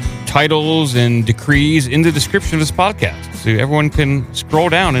titles and decrees in the description of this podcast, so everyone can scroll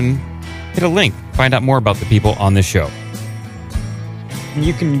down and hit a link, find out more about the people on this show. And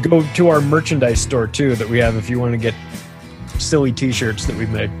you can go to our merchandise store too that we have if you want to get silly t-shirts that we've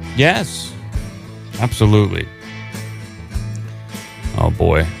made. Yes, absolutely. Oh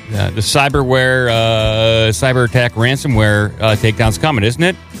boy, the cyber attack ransomware takedown's coming, isn't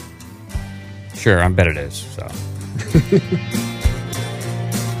it? Sure, I bet it is. So.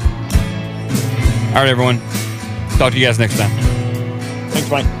 All right, everyone. Talk to you guys next time.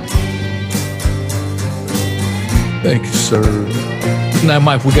 Thanks, Mike. Thank you, sir. Now,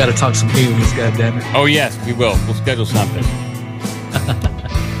 Mike, we got to talk some aliens, goddammit. Oh, yes, we will. We'll schedule something.